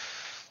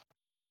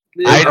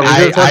 Yeah.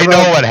 I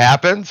know what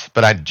happens,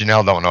 but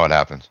Janelle don't know what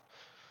happens.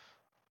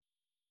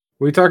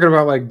 We talking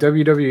about like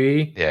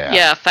WWE?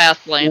 Yeah,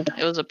 Fastlane.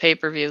 It was a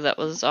pay-per-view that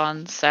was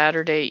on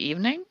Saturday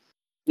evening.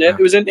 Yeah, it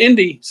was in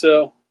Indy,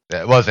 so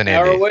it was in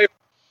Indy. Away.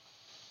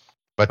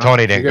 But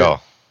Tony didn't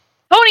go.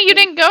 Tony, you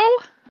didn't go?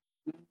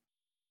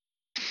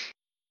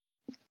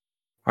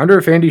 I wonder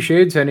if Andy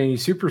Shades had any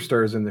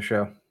superstars in the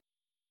show.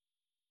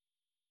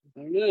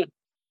 I don't know.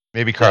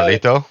 Maybe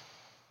Carlito.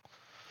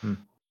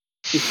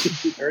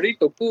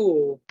 Carlito,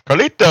 cool.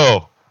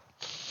 Carlito.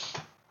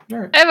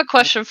 Right. I have a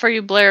question for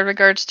you, Blair, in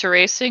regards to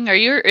racing.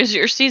 Is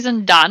your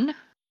season done?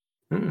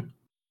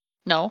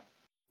 No.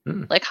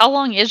 Like, how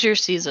long is your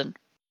season?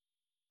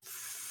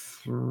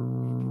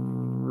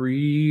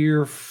 3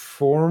 or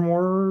 4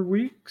 more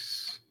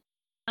weeks.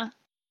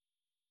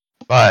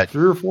 But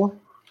 3 or 4.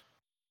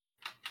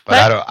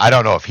 But I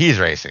don't know if he's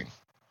racing.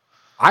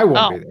 I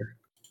won't be there.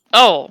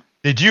 Oh.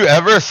 Did you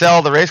ever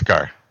sell the race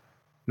car?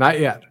 Not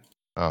yet.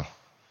 Oh.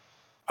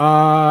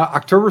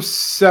 October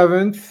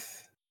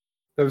 7th.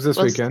 That was this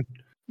weekend.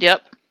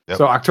 Yep.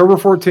 So October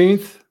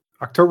 14th,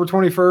 October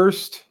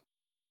 21st.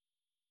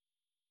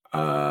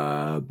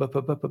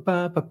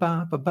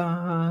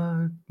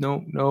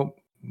 Nope.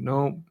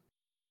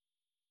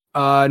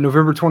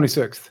 November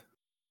 26th.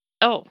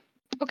 Oh,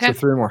 okay. So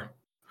 3 more.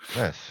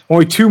 Yes.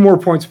 Only 2 more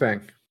points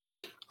bang.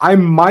 I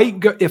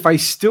might go if I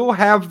still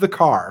have the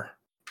car,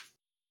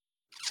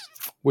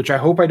 which I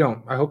hope I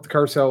don't. I hope the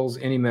car sells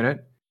any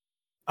minute.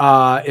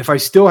 If I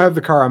still have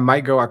the car, I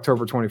might go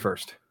October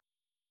 21st.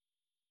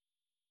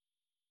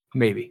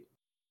 Maybe.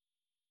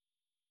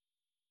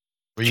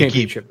 Well,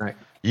 Championship night.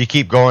 You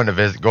keep going to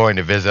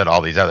visit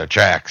all these other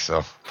tracks,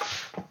 so.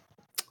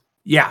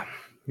 Yeah.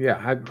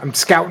 I'm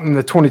scouting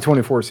the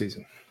 2024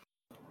 season.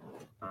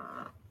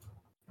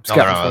 Nothing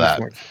wrong with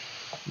that.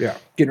 Yeah,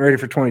 getting ready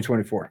for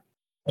 2024.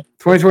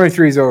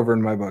 2023 is over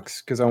in my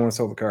books because I want to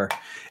sell the car,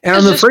 and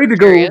I'm afraid to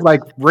go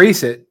like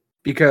race it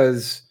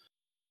because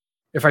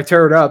if I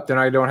tear it up, then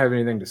I don't have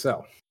anything to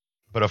sell.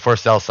 Put a for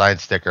sale sign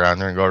sticker on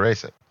there and go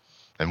race it.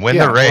 And win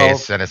the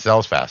race, and it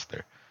sells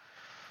faster.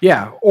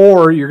 Yeah,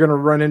 or you're going to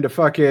run into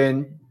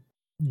fucking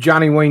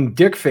Johnny Wayne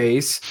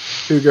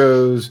Dickface who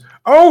goes,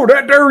 "Oh,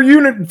 that there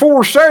unit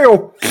for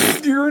sale.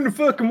 You're in the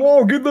fucking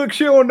wall. Good luck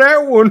selling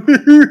that one."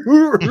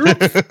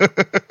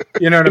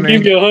 You know what I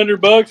mean? Give you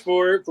 $100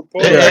 for it.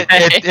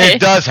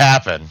 It does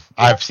happen.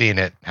 I've seen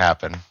it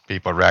happen.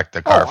 People wreck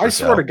the car. I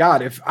swear to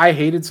God, if I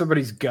hated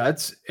somebody's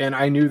guts and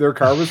I knew their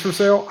car was for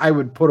sale, I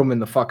would put them in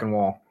the fucking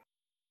wall.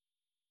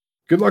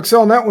 Good luck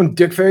selling that one,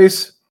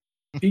 Dickface.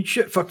 Eat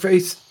shit,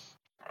 fuckface.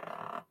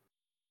 I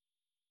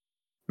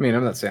mean,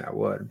 I'm not saying I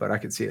would, but I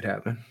could see it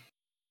happening.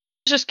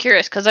 Just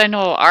curious because I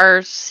know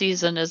our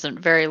season isn't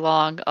very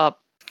long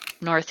up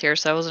north here,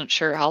 so I wasn't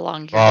sure how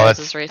long your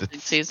guys' racing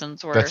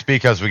seasons were. That's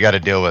because we got to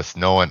deal with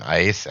snow and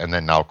ice, and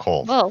then now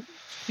cold. Well,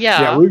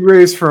 yeah. Yeah, we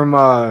race from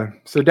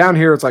so down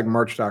here it's like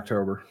March to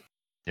October.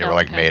 Yeah, we're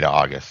like May to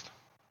August.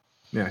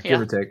 Yeah, give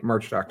or take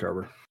March to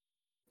October.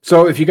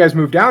 So if you guys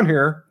move down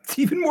here, it's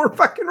even more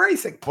fucking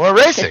racing. More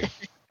racing.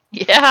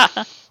 Yeah.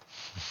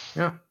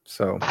 Yeah.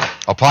 So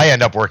I'll probably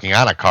end up working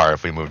on a car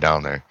if we move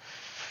down there.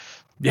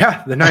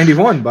 Yeah, the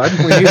 91, bud.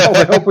 We need all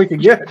the help we can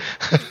get.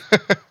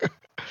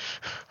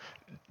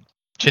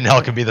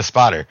 Janelle can be the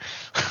spotter.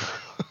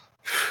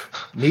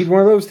 Need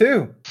one of those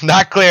too.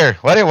 Not clear.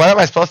 What am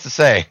I supposed to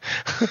say?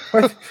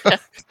 What?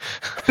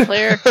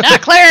 Clear.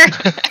 Not clear.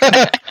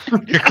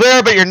 You're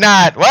clear, but you're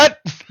not.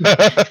 What?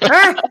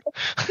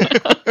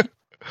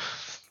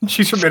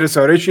 She's from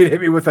Minnesota. She'd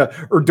hit me with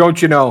or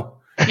don't you know?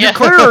 Yeah. You're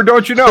clear or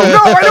don't you know? No,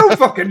 I don't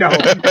fucking know.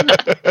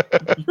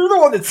 You're the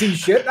one that sees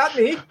shit, not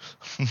me.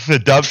 The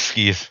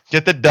Dubskis.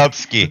 Get the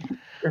Dubski.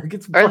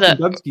 Get some fucking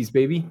Dubskis,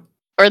 baby.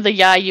 Or the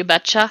yeah, you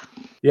betcha.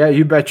 Yeah,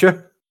 you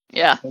betcha.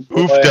 Yeah.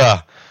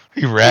 Oofda.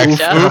 You wrecked.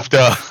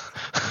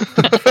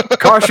 Oofda.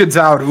 Caution's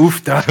out.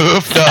 Oofda.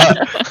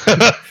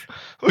 Oofda.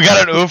 We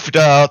got an oofda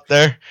out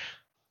there.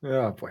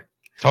 Oh, boy.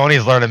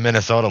 Tony's learning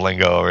Minnesota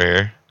lingo over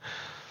here.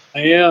 I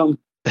am.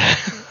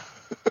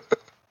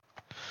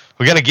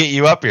 We got to get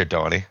you up here,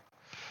 Tony.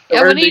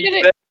 Yeah, when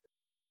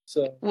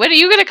are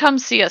you gonna come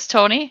see us,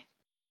 Tony?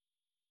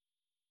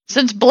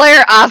 Since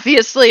Blair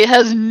obviously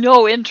has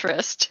no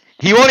interest.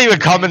 He won't even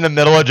come in the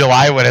middle of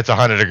July when it's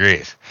 100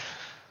 degrees.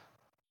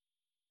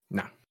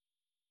 No.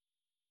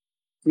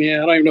 Yeah,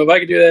 I don't even know if I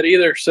could do that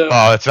either. So.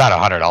 Oh, it's not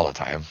 100 all the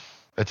time.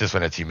 It's just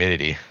when it's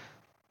humidity.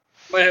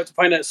 Might have to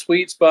find that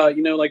sweet spot,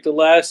 like the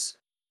last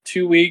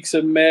 2 weeks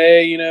of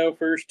May,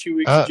 first 2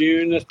 weeks of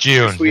June. That's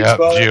June,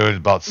 June,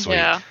 about sweet.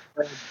 Yeah.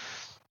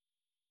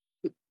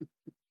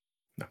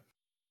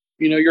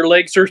 Your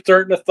lakes are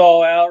starting to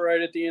thaw out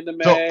right at the end of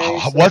May.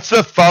 So, what's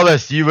the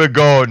farthest you would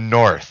go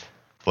north,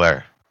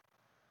 Blair?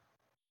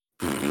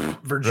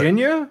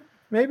 Virginia,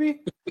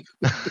 maybe?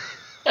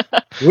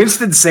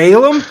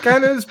 Winston-Salem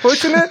kind of is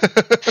pushing it.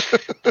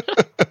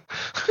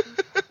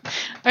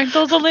 Aren't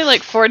those only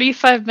like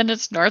 45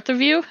 minutes north of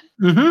you?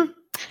 Mm-hmm.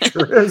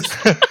 Sure is.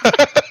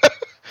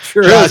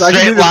 Sure Draw is. a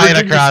straight line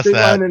across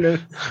that. Line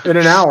in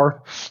an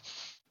hour.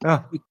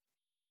 Yeah.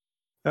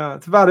 Yeah,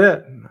 that's about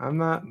it.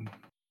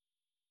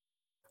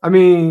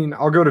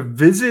 I'll go to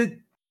visit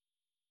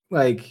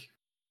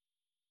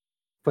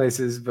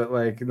places, but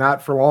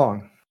not for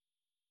long.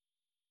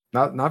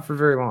 Not for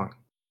very long.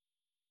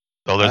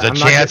 So there's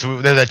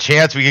a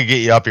chance we could get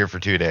you up here for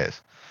 2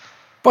 days.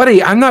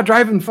 Buddy, I'm not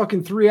driving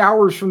fucking 3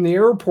 hours from the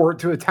airport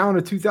to a town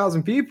of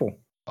 2,000 people.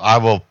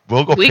 We'll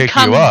go pick you up. We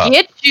come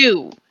get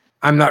you.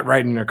 I'm not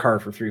riding in a car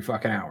for 3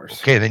 fucking hours.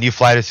 Okay, then you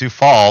fly to Sioux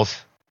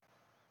Falls.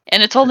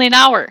 And it's only an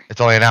hour.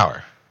 It's only an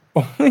hour.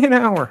 Only an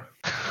hour.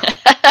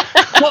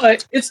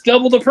 But it's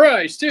double the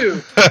price,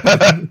 too.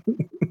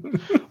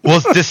 We'll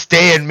just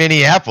stay in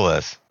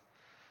Minneapolis.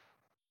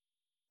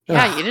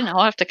 Yeah, you didn't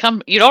have to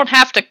come. You don't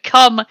have to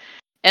come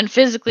and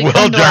physically we'll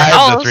come to our drive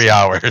house. the 3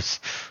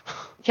 hours.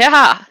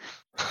 Yeah.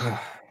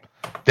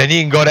 Then you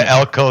can go to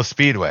Elko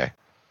Speedway.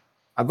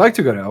 I'd like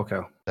to go to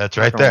Elko. That's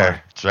right there.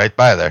 Lie. It's right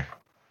by there.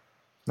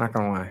 Not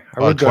gonna lie,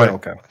 I would go to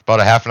Elko. About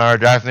a half an hour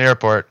drive from the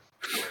airport.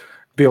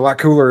 Be a lot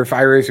cooler if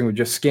iRacing would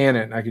just scan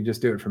it and I could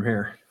just do it from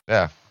here.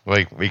 Yeah,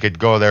 we could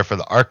go there for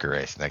the ARCA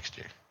race next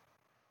year.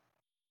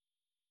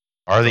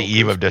 Or the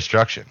Eve of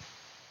Destruction.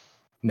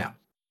 No. You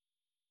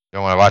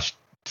don't want to watch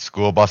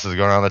school buses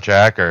going around the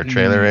track or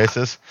trailer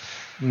races?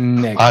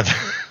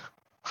 Negative.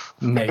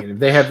 Negative.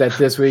 They have that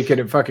this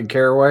weekend at fucking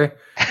Caraway.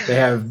 They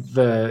have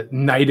the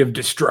Night of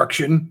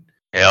Destruction.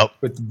 Yep.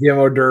 With the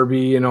demo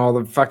derby and all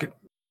the fucking...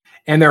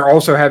 And they're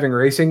also having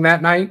racing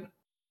that night.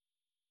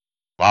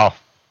 Wow.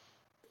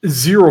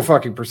 0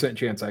 fucking %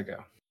 chance I go.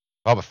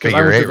 How about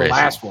figure 8 racing?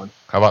 Last one.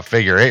 How about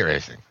figure 8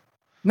 racing?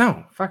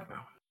 No, fuck no.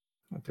 I'm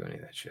not doing any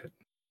of that shit.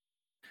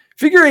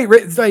 Figure 8,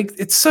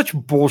 it's such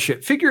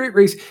bullshit. Figure 8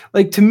 race,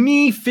 to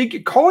me,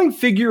 calling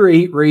figure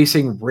 8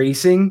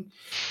 racing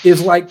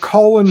is like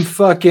calling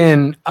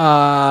fucking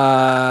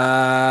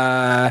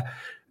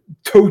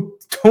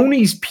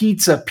Tony's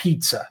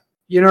pizza.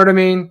 You know what I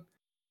mean?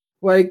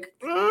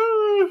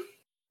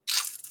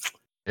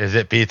 Is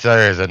it pizza or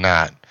is it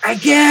not? I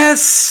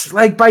guess,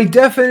 like, by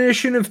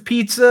definition of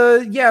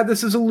pizza, yeah,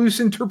 this is a loose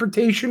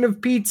interpretation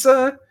of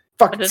pizza.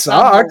 Fucking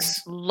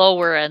sucks.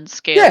 Lower end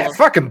scale. Yeah, it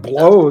fucking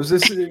blows.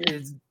 This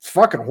is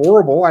fucking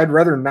horrible. I'd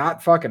rather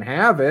not fucking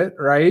have it,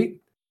 right?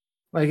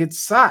 Like, it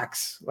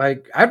sucks.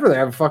 Like, I'd rather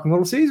have a fucking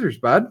Little Caesars,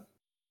 bud.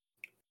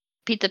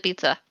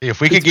 Pizza. If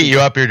we could get you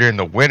up here during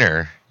the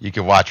winter, you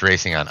could watch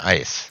racing on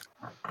ice.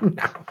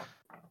 No.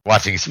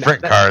 Watching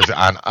sprint cars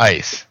on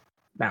ice.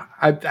 No,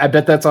 I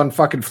bet that's on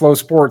fucking Flow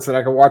Sports that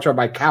I can watch on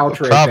my couch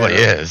right Probably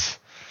there. is.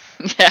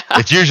 Yeah.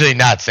 It's usually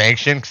not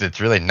sanctioned because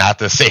it's really not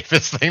the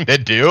safest thing to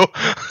do.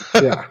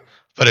 Yeah.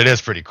 But it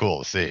is pretty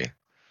cool to see.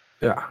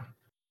 Yeah.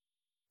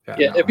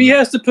 Yeah, no. if he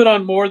has to put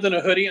on more than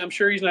a hoodie, I'm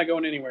sure he's not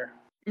going anywhere.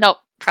 Nope,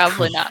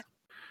 probably not.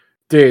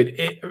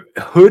 Dude,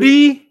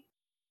 hoodie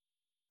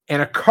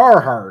and a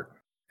Carhartt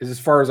is as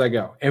far as I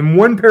go. And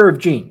one pair of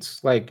jeans.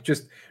 Like,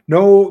 just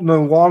no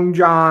long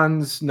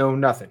johns, no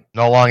nothing.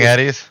 No long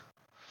eddies?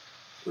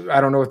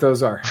 I don't know what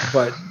those are,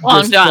 but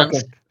Long just johns.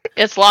 fucking-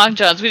 It's long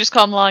johns. We just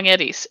call them long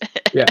eddies.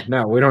 yeah,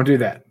 no, we don't do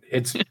that.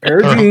 It's a pair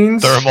of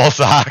jeans. Thermal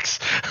socks.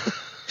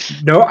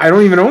 No, I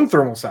don't even own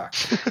thermal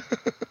socks.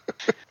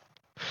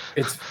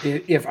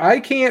 If I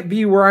can't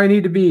be where I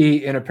need to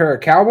be in a pair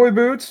of cowboy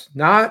boots,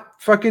 not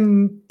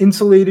fucking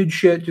insulated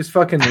shit, just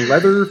fucking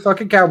leather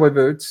fucking cowboy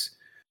boots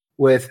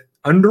with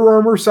Under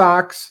Armour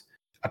socks,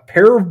 a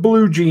pair of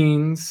blue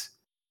jeans,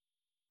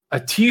 a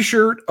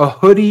t-shirt, a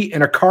hoodie,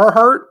 and a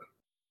Carhartt,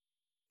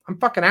 I'm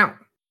fucking out.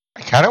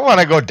 I kind of want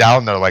to go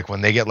down there, like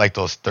when they get like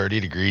those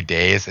 30-degree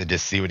days, and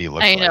just see what he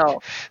looks like. I know.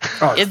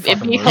 Oh, It'd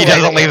fucking be worst. He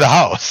doesn't leave the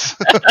house.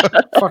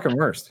 Fucking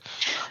worst.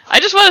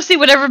 I just want to see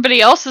what everybody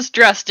else is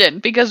dressed in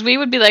because we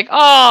would be like,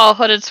 oh,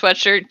 hooded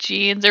sweatshirt,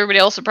 jeans. Everybody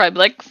else would probably be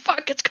like,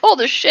 fuck, it's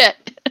cold as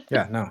shit.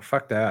 Yeah, no,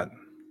 fuck that.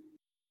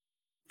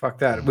 Fuck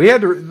that. We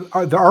had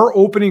our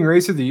opening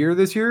race of the year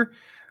this year,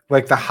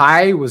 like the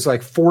high was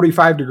like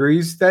 45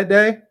 degrees that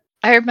day.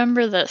 I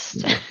remember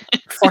this.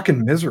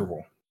 Fucking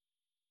miserable.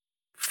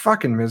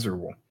 Fucking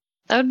miserable.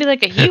 That would be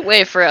like a heat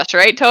wave for us,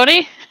 right,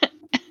 Tony?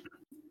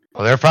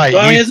 Well, they're probably.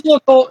 Well, I mean, it's a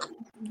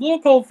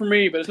little cold for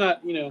me, but it's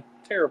not,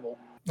 terrible.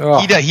 Oh,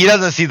 He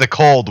doesn't see the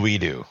cold we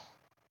do.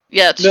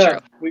 Yeah, it's No,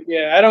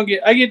 true.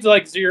 I get to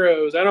like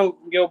zeros. I don't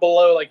go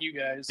below like you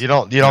guys. You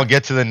don't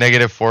get to the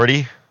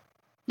 -40.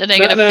 The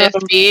negative No.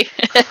 50.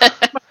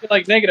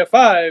 Like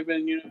 -5,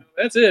 and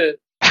that's it.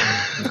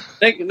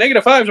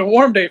 -5 is a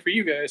warm day for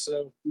you guys,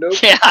 so nope.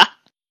 Yeah.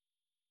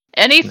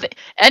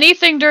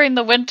 Anything during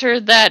the winter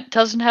that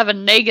doesn't have a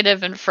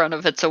negative in front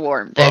of it's a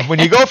warm day. Well, when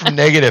you go from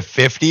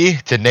 -50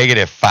 to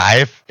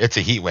 -5, it's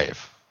a heat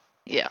wave.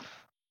 Yeah.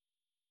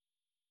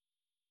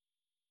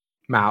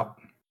 I'm out.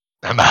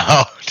 I'm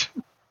out.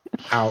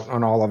 Out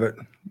on all of it.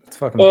 It's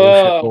fucking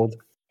bullshit cold.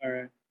 All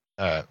right.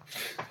 All right.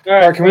 All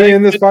right, can we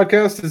end this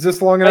podcast? Is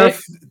this long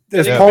enough?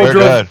 As Yeah, Paul we're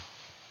good.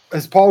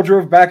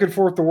 drove back and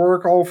forth to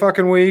work all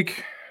fucking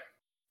week.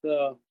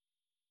 So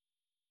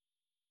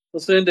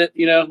let's end it.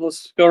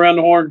 Let's go around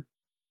the horn.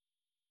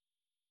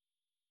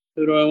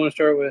 Who do I want to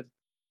start with?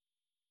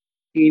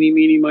 Eeny,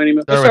 meeny, miny,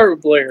 mo. Let's start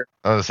with Blair.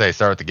 I was gonna say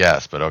start with the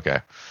guest, but okay.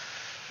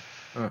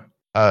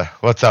 Huh.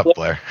 What's up,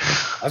 Blair?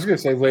 I was gonna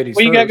say ladies.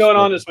 What you got first, going but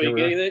on this week? here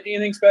we are.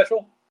 Anything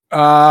special?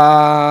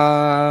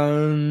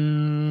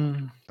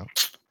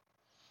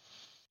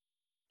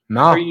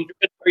 No. Are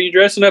you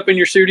dressing up in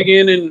your suit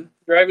again and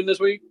driving this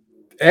week?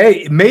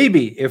 Hey,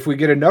 maybe if we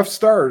get enough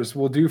stars,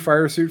 we'll do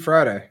Fire Suit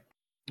Friday.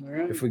 All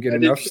right. If we get I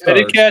enough did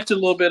stars. catch a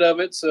little bit of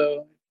it,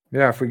 so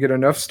Yeah, if we get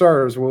enough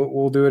stars,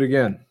 we'll do it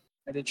again.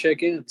 I did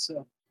check in.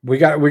 So We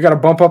got to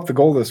bump up the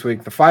goal this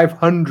week. The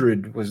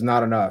 500 was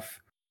not enough.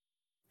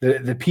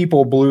 The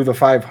people blew the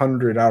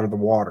 500 out of the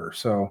water,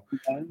 so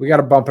we got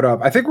to bump it up.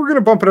 I think we're going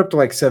to bump it up to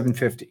like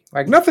 750.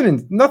 Like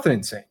nothing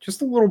insane,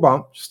 just a little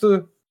bump, just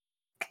a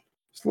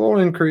little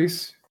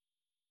increase.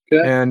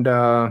 Okay. And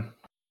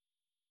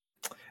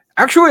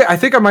actually, I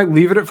think I might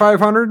leave it at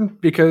 500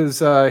 because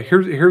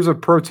here's a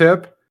pro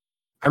tip: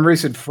 I'm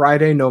racing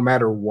Friday no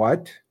matter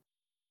what.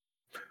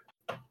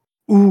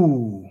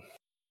 Ooh.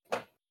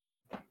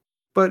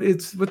 But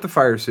it's with the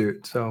fire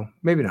suit, so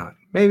maybe not.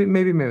 Maybe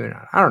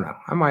not. I don't know.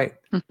 I might,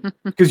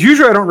 because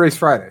usually I don't race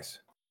Fridays,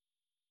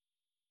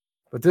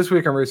 but this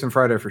week I'm racing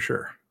Friday for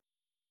sure.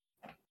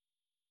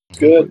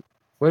 good.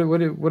 What are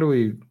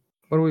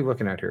we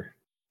looking at here?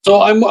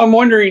 So I'm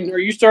wondering, are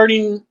you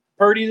starting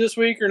Purdy this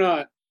week or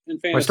not in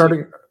fantasy? Am I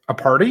starting a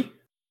party?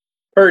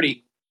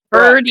 Purdy.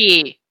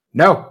 Birdie.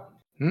 No.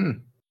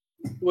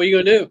 What are you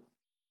gonna do?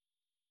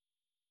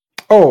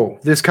 Oh,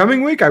 this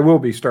coming week I will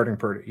be starting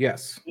Purdy.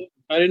 Yes.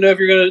 I didn't know if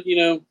you're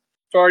gonna,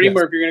 start him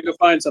Yes. or if you're gonna go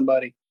find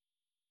somebody.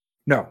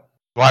 No.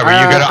 Why were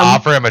you going to I'm-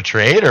 offer him a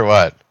trade or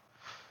what?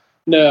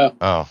 No.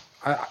 Oh,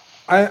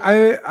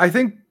 I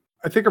think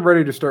I'm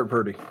ready to start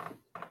Purdy.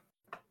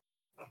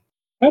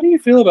 How do you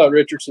feel about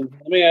Richardson?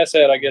 Let me ask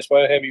that. I guess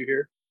why I have you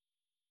here.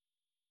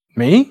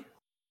 Me?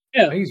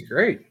 Yeah. He's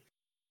great.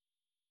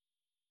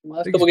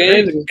 Last He's couple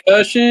great. games, a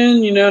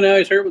concussion. Now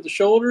he's hurt with the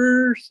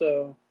shoulder.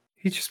 So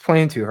He's just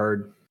playing too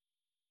hard.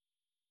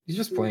 He's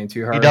just playing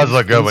too hard. he does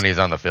look good when he's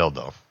on the field,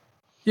 though.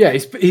 Yeah,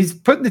 he's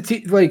putting the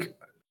team, like,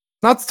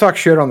 not to talk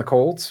shit on the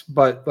Colts,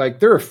 but like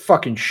they're a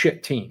fucking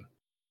shit team.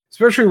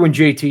 Especially when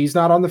JT's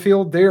not on the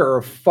field, they are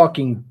a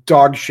fucking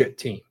dog shit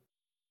team.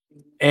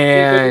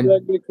 And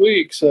that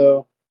week,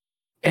 so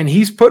and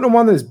he's putting them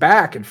on his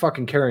back and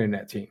fucking carrying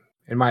that team,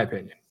 in my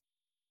opinion.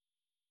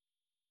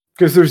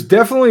 Because there's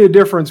definitely a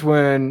difference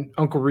when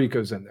Uncle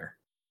Rico's in there.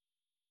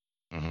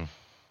 Mm-hmm.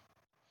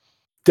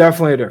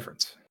 Definitely a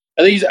difference.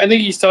 I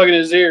think he's talking to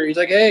his ear. He's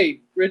like,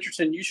 "Hey,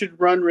 Richardson, you should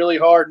run really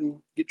hard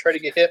and try to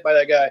get hit by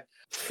that guy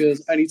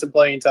because I need some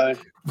playing time."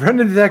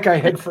 Run into that guy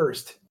head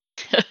first.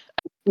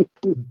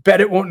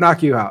 Bet it won't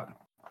knock you out.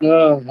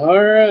 Oh,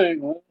 all right.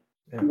 Well,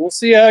 we'll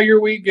see how your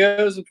week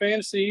goes in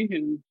fantasy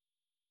and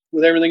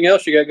with everything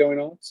else you got going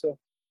on. So,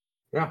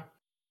 yeah.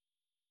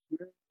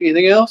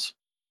 Anything else?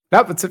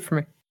 Nope, that's it for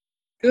me.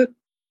 Good.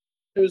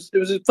 It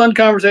was a fun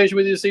conversation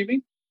with you this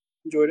evening.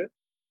 Enjoyed it.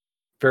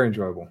 Very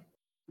enjoyable.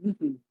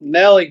 Mm-hmm.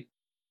 Nelly,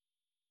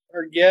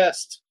 our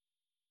guest.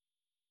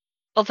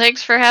 Well,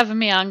 thanks for having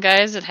me on,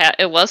 guys.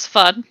 It was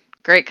fun.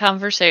 Great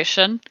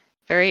conversation.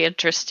 Very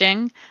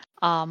interesting.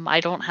 I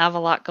don't have a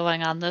lot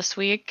going on this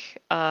week.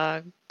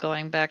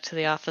 Going back to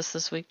the office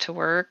this week to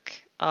work.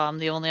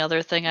 The only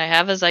other thing I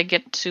have is I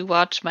get to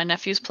watch my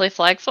nephews play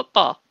flag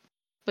football,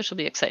 which will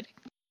be exciting.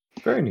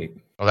 Very neat.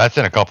 Well, that's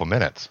in a couple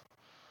minutes.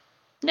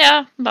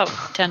 Yeah, about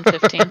 10,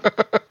 15.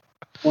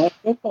 Flag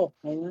football.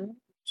 All right.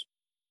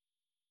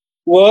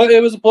 Well,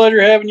 it was a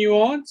pleasure having you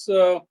on.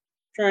 So,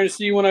 trying to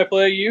see when I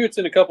play you. It's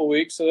in a couple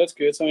weeks, so that's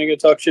good. So I ain't gonna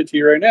talk shit to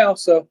you right now.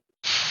 So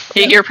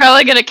You're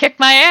probably gonna kick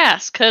my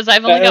ass because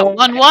I've only got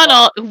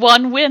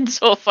one win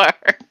so far.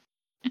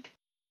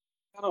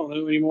 I don't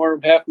know anymore.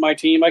 Half my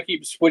team, I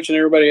keep switching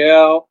everybody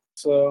out.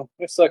 So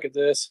I suck at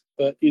this.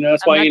 But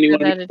that's why anyone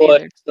can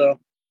play. So,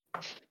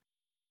 all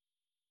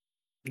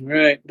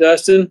right,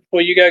 Dustin,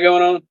 what you got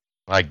going on?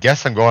 I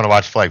guess I'm going to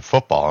watch flag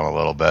football in a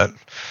little bit.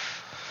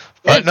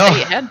 But no,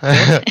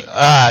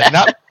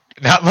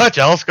 not much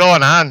else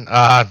going on.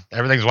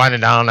 Everything's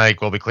winding down.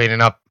 Like we'll be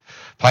cleaning up,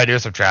 probably doing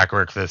some track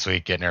work this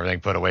week, getting everything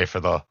put away for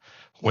the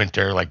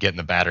winter, like getting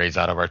the batteries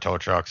out of our tow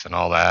trucks and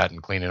all that,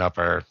 and cleaning up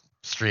our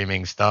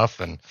streaming stuff.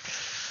 And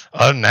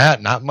other than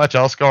that, not much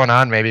else going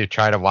on. Maybe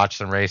try to watch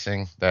some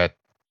racing that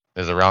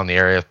is around the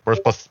area. We're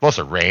supposed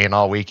to rain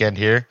all weekend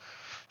here,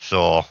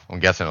 so I'm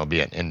guessing it'll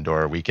be an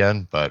indoor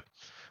weekend, but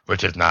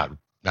which is not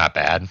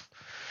bad.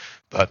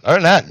 But other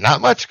than that, not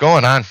much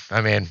going on.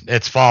 I mean,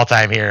 it's fall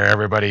time here.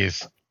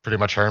 Everybody's pretty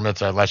much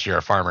hermits unless you're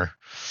a farmer.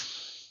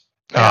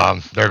 Yeah.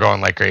 They're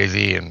going like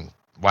crazy and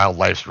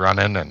wildlife's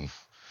running and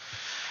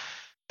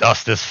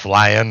dust is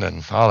flying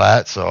and all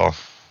that. So,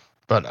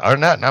 but other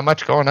than that, not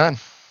much going on.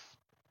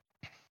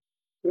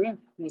 Yeah, it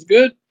was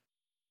good.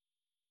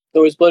 It's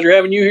always a pleasure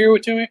having you here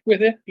with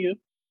it.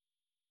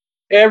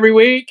 Every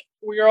week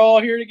we're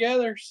all here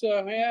together.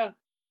 So, yeah.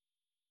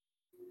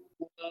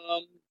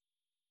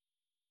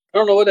 I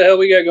don't know what the hell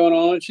we got going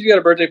on. She's got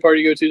a birthday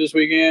party to go to this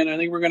weekend. I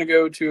think we're going to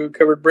go to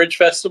Covered Bridge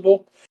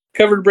Festival.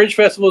 Covered Bridge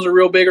Festivals are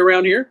real big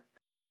around here.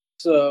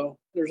 So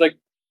there's like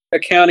a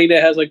county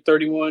that has like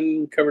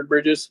 31 covered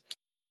bridges.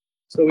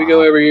 So we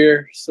go every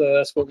year. So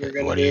that's what we're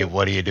going to do.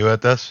 What do you do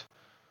at this?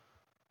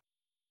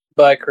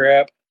 Buy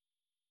crap.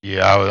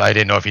 Yeah, I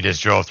didn't know if you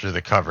just drove through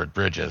the covered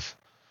bridges.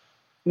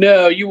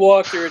 No, you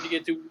walk through it to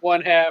get to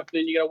one half.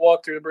 Then you got to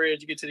walk through the bridge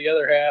to get to the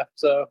other half.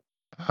 So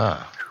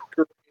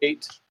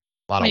great.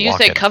 When you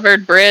say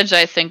covered bridge,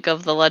 I think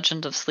of the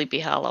Legend of Sleepy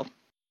Hollow.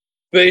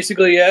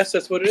 Basically, yes,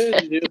 that's what it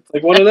is. It's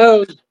like one of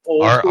those.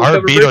 Our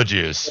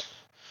Beetlejuice.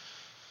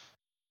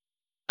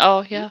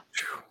 Oh, yeah.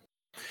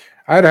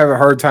 I'd have a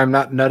hard time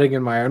not nutting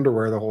in my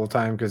underwear the whole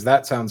time because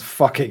that sounds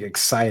fucking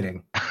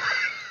exciting.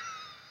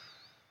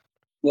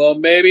 Well,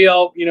 maybe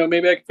I can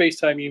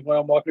FaceTime you when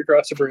I'm walking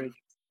across the bridge.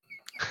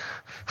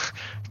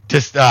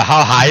 Just how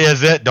high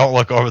is it? Don't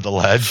look over the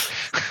ledge.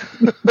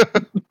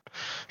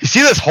 You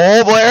see this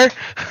hole, Blair?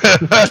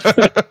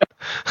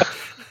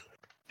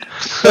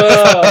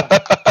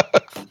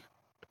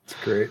 It's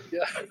great. Yeah.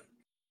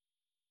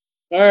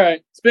 All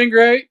right. It's been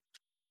great.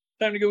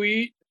 Time to go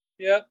eat.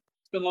 Yep.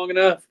 It's been long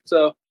enough.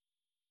 So,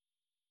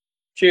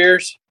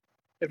 cheers.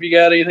 If you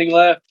got anything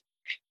left.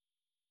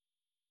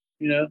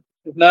 If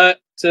not,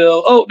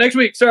 till next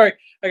week. Sorry.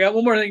 I got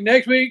one more thing.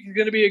 Next week is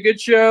going to be a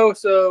good show.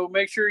 So,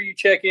 make sure you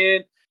check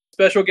in.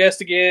 Special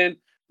guest again.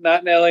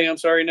 Not Nelly. I'm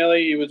sorry,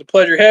 Nelly. It was a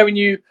pleasure having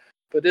you.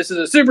 But this is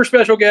a super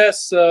special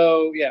guest,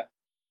 so yeah.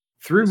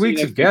 3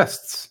 weeks of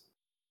guests.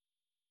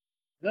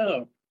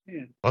 Oh,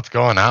 man. What's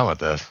going on with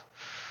this?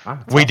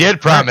 We did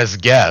promise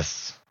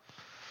guests.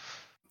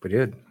 We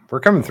did.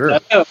 We're coming through.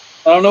 I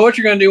don't know what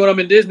you're going to do when I'm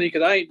in Disney,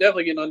 because I ain't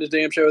definitely getting on this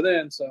damn show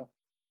then, so.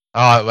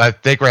 Oh, I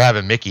think we're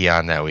having Mickey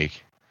on that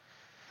week.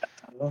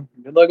 Well,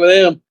 good luck with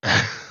him.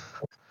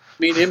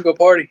 Me and him go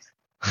party.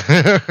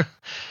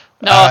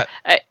 No,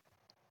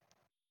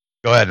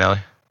 Go ahead, Nelly.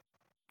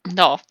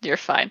 No, you're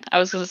fine. I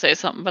was going to say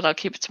something, but I'll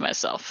keep it to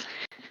myself.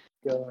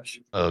 Gosh.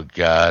 Oh,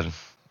 God.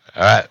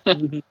 All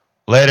right.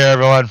 Later,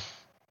 everyone.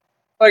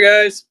 Bye,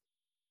 guys.